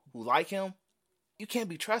people who like him, you can't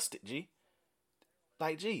be trusted, G.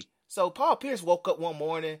 Like, G. So, Paul Pierce woke up one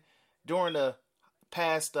morning during the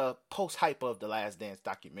past post-hype of The Last Dance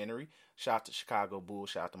documentary. Shout out to Chicago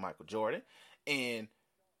Bulls, shout out to Michael Jordan. And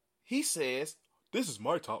he says, this is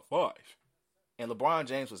my top 5. And LeBron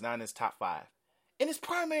James was not in his top 5. And his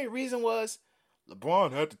primary reason was,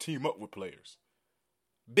 LeBron had to team up with players.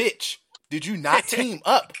 Bitch, did you not team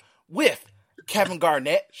up with Kevin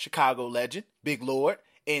Garnett, Chicago legend, Big Lord,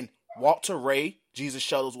 and Walter Ray, Jesus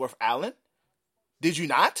Shuttlesworth Allen? Did you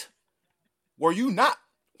not? Were you not,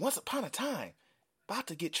 once upon a time, about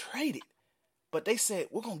to get traded? But they said,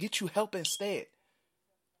 we're going to get you help instead.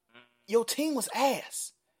 Your team was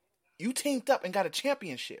ass. You teamed up and got a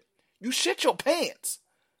championship. You shit your pants.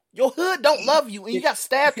 Your hood don't love you and you got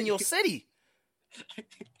stabbed in your city.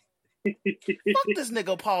 Fuck this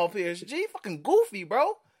nigga Paul Pierce, G. Fucking goofy,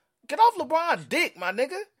 bro. Get off LeBron's dick, my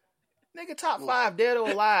nigga. Nigga top 5 dead or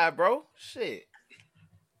alive, bro. Shit.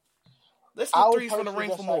 Listen to Threes from the Ring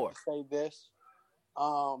for more. Say this.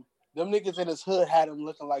 Them niggas in his hood had him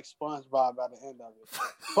looking like SpongeBob by the end of it.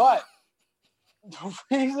 But the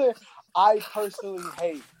reason I personally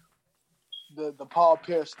hate the Paul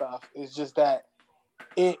Pierce stuff is just that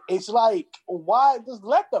it's like, why just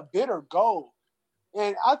let the bitter go?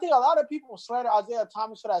 And I think a lot of people slander Isaiah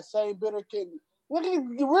Thomas for that same bitter kid.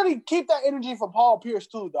 You really keep that energy for Paul Pierce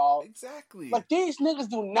too, dog. Exactly. Like, these niggas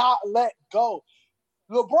do not let go.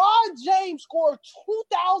 LeBron James scored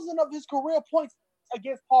 2,000 of his career points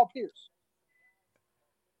against Paul Pierce.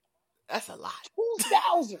 That's a lot.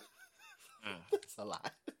 2,000. That's a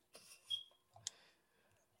lot.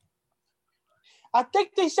 I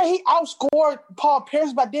think they say he outscored Paul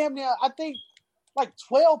Pierce by damn near, I think, like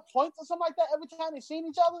 12 points or something like that every time they seen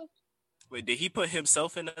each other. Wait, did he put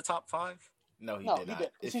himself in the top 5? No, he did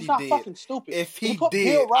not. He's not fucking stupid. If he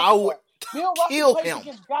did, I would Bill Russell Kill plays him.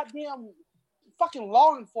 against goddamn fucking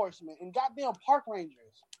law enforcement and goddamn park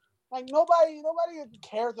rangers. Like nobody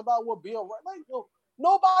cares about what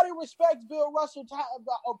nobody respects Bill Russell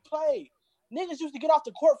or play. Niggas used to get off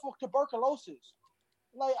the court for tuberculosis.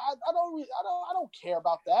 Like I don't care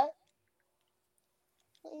about that.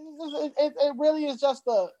 It really is just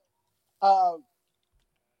a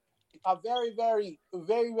very, very,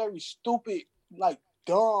 very, very stupid, like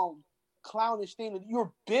dumb, clownish thing. That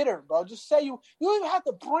you're bitter, bro. Just say you don't even have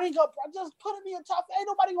to bring up. Just put him in your top. Ain't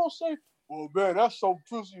nobody gonna say, "Well, man, that's so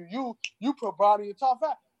pussy." You put Brown in your top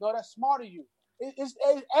 5. No, that's smart of you. It's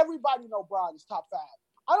everybody know Brown is top 5.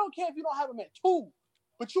 I don't care if you don't have him at 2,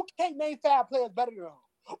 but you can't name 5 players better than him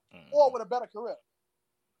or with a better career.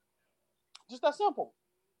 Just that simple.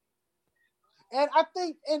 And I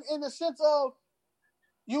think in the sense of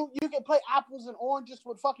you can play apples and oranges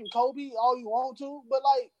with fucking Kobe all you want to, but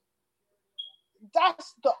like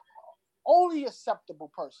that's the only acceptable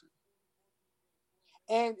person.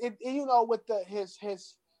 And with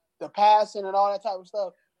the passing and all that type of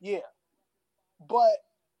stuff, yeah. But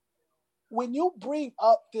when you bring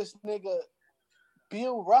up this nigga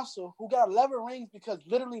Bill Russell, who got 11 rings because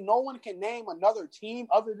literally no one can name another team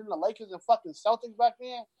other than the Lakers and fucking Celtics back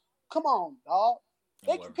then, come on, dog.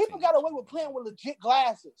 People got away with playing with legit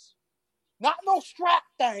glasses. Not no strap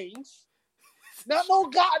things. Not no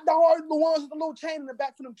goddamn the ones with the little chain in the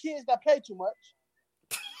back for them kids that play too much.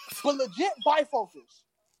 But legit bifocals.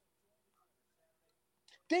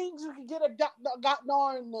 Things you can get a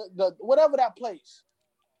goddamn the whatever that place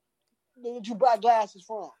that you buy glasses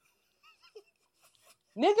from.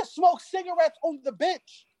 Niggas smoke cigarettes on the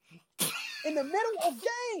bench in the middle of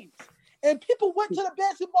games. And people went to the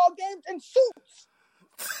basketball games in suits.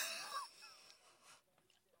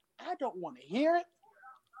 I don't want to hear it.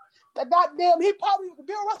 That goddamn,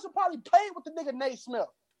 Bill Russell probably played with the nigga Nate Smith.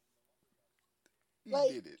 He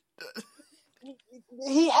did it.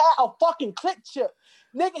 He had a fucking click chip.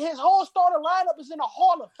 Nigga, his whole starter lineup is in the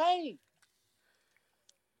Hall of Fame.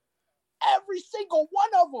 Every single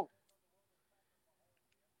one of them.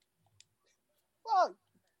 Fuck.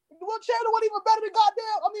 Will Chandler wasn't even better than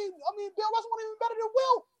goddamn. I mean, Bill Russell wasn't even better than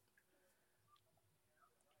Will.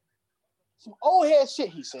 Some old head shit,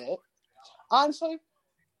 he said. Honestly,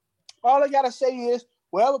 all I gotta say is,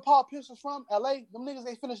 wherever Paul Pierce is from, LA, them niggas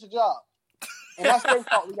ain't finished the job. And that's their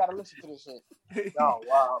fault. We gotta listen to this shit. Oh,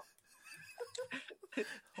 wow.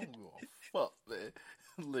 I'm going fuck, man.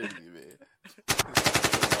 Literally, man.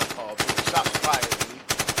 Paul Pierce. Shots fired, G.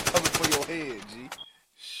 Coming for your head, G.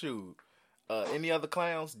 Shoot. Any other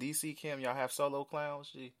clowns? DC, Kim, y'all have solo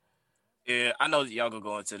clowns, G? Yeah, I know y'all gonna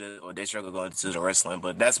go into they struggle going into the wrestling,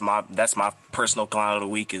 but that's my personal clown of the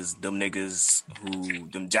week is them Japanese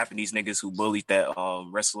niggas who bullied that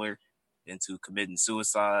wrestler into committing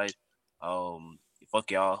suicide.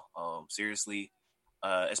 Fuck y'all. Seriously.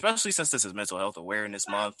 Especially since this is Mental Health Awareness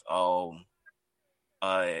Month. And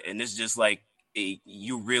it's just like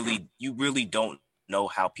you really don't know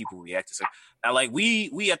how people react to it. Now, like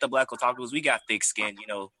we at the Black Otakus, we got thick skin,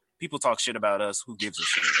 people talk shit about us. Who gives a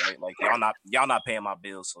shit, right? Like y'all not paying my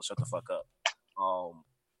bills, so shut the fuck up.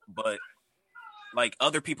 But like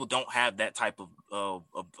other people don't have that type of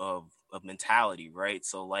mentality, right?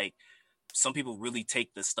 So like some people really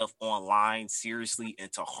take the stuff online seriously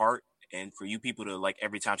and to heart. And for you people to like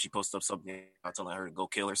every time she posts up something, I'm telling her to go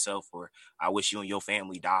kill herself or I wish you and your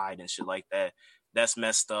family died and shit like that. That's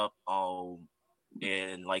messed up.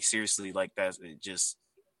 And like seriously, like that's just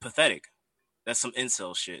pathetic. That's some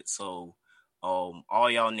incel shit. So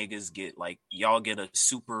all y'all niggas get a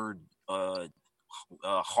super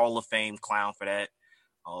Hall of Fame clown for that.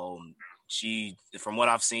 She, from what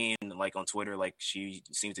I've seen, like on Twitter, like she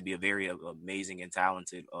seems to be a very amazing and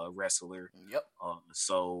talented wrestler. Yep.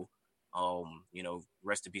 So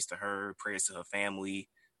rest in peace to her. Prayers to her family.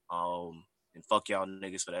 And fuck y'all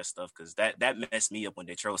niggas for that stuff because that messed me up when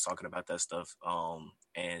Detroit was talking about that stuff.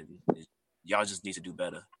 And y'all just need to do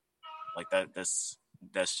better. Like that's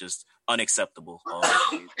just unacceptable.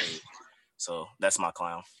 So that's my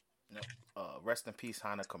clown. Yep. Rest in peace,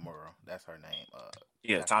 Hana Kimura. That's her name.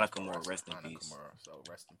 Tana Kimura. Rest in peace. Kimura. So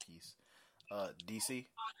rest in peace. DC.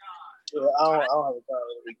 Yeah, I don't have a problem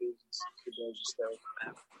with the stuff.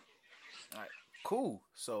 All right, cool.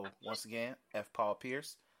 So once again, F. Paul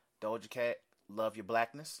Pierce, Doja Cat, love your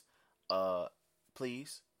blackness.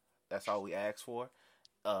 Please, that's all we ask for.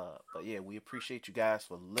 But yeah, we appreciate you guys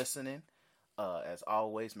for listening. As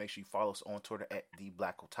always, make sure you follow us on Twitter at the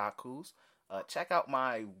Black Otakus. Check out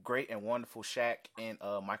my great and wonderful Shaq and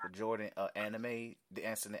Michael Jordan anime, the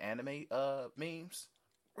instant anime memes.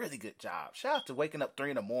 Really good job. Shout out to waking up 3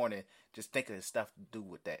 in the morning, just thinking of stuff to do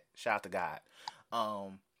with that. Shout out to God.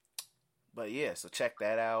 But yeah, so check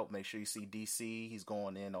that out. Make sure you see DC. He's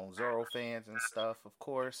going in on Zoro fans and stuff, of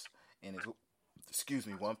course. And his,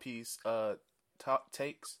 One Piece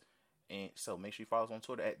takes. And so make sure you follow us on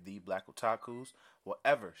Twitter at the Black Otakus.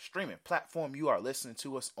 Whatever streaming platform you are listening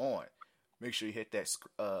to us on, make sure you hit that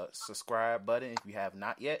subscribe button if you have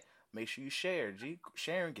not yet. Make sure you share, G.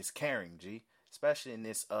 Sharing is caring, G. Especially in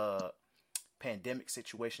this pandemic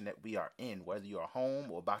situation that we are in. Whether you are home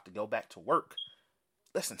or about to go back to work,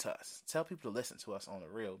 listen to us. Tell people to listen to us on the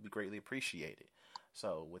real. We greatly appreciate it.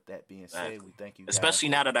 So with that being said, we thank you guys. Especially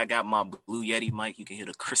now that I got my Blue Yeti mic, you can hear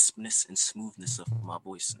the crispness and smoothness of my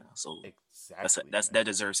voice now. So exactly, that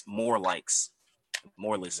deserves more likes,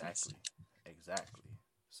 more listens. Exactly.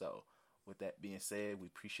 So with that being said, we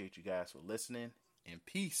appreciate you guys for listening, and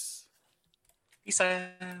peace. Peace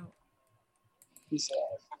out. Peace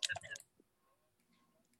out.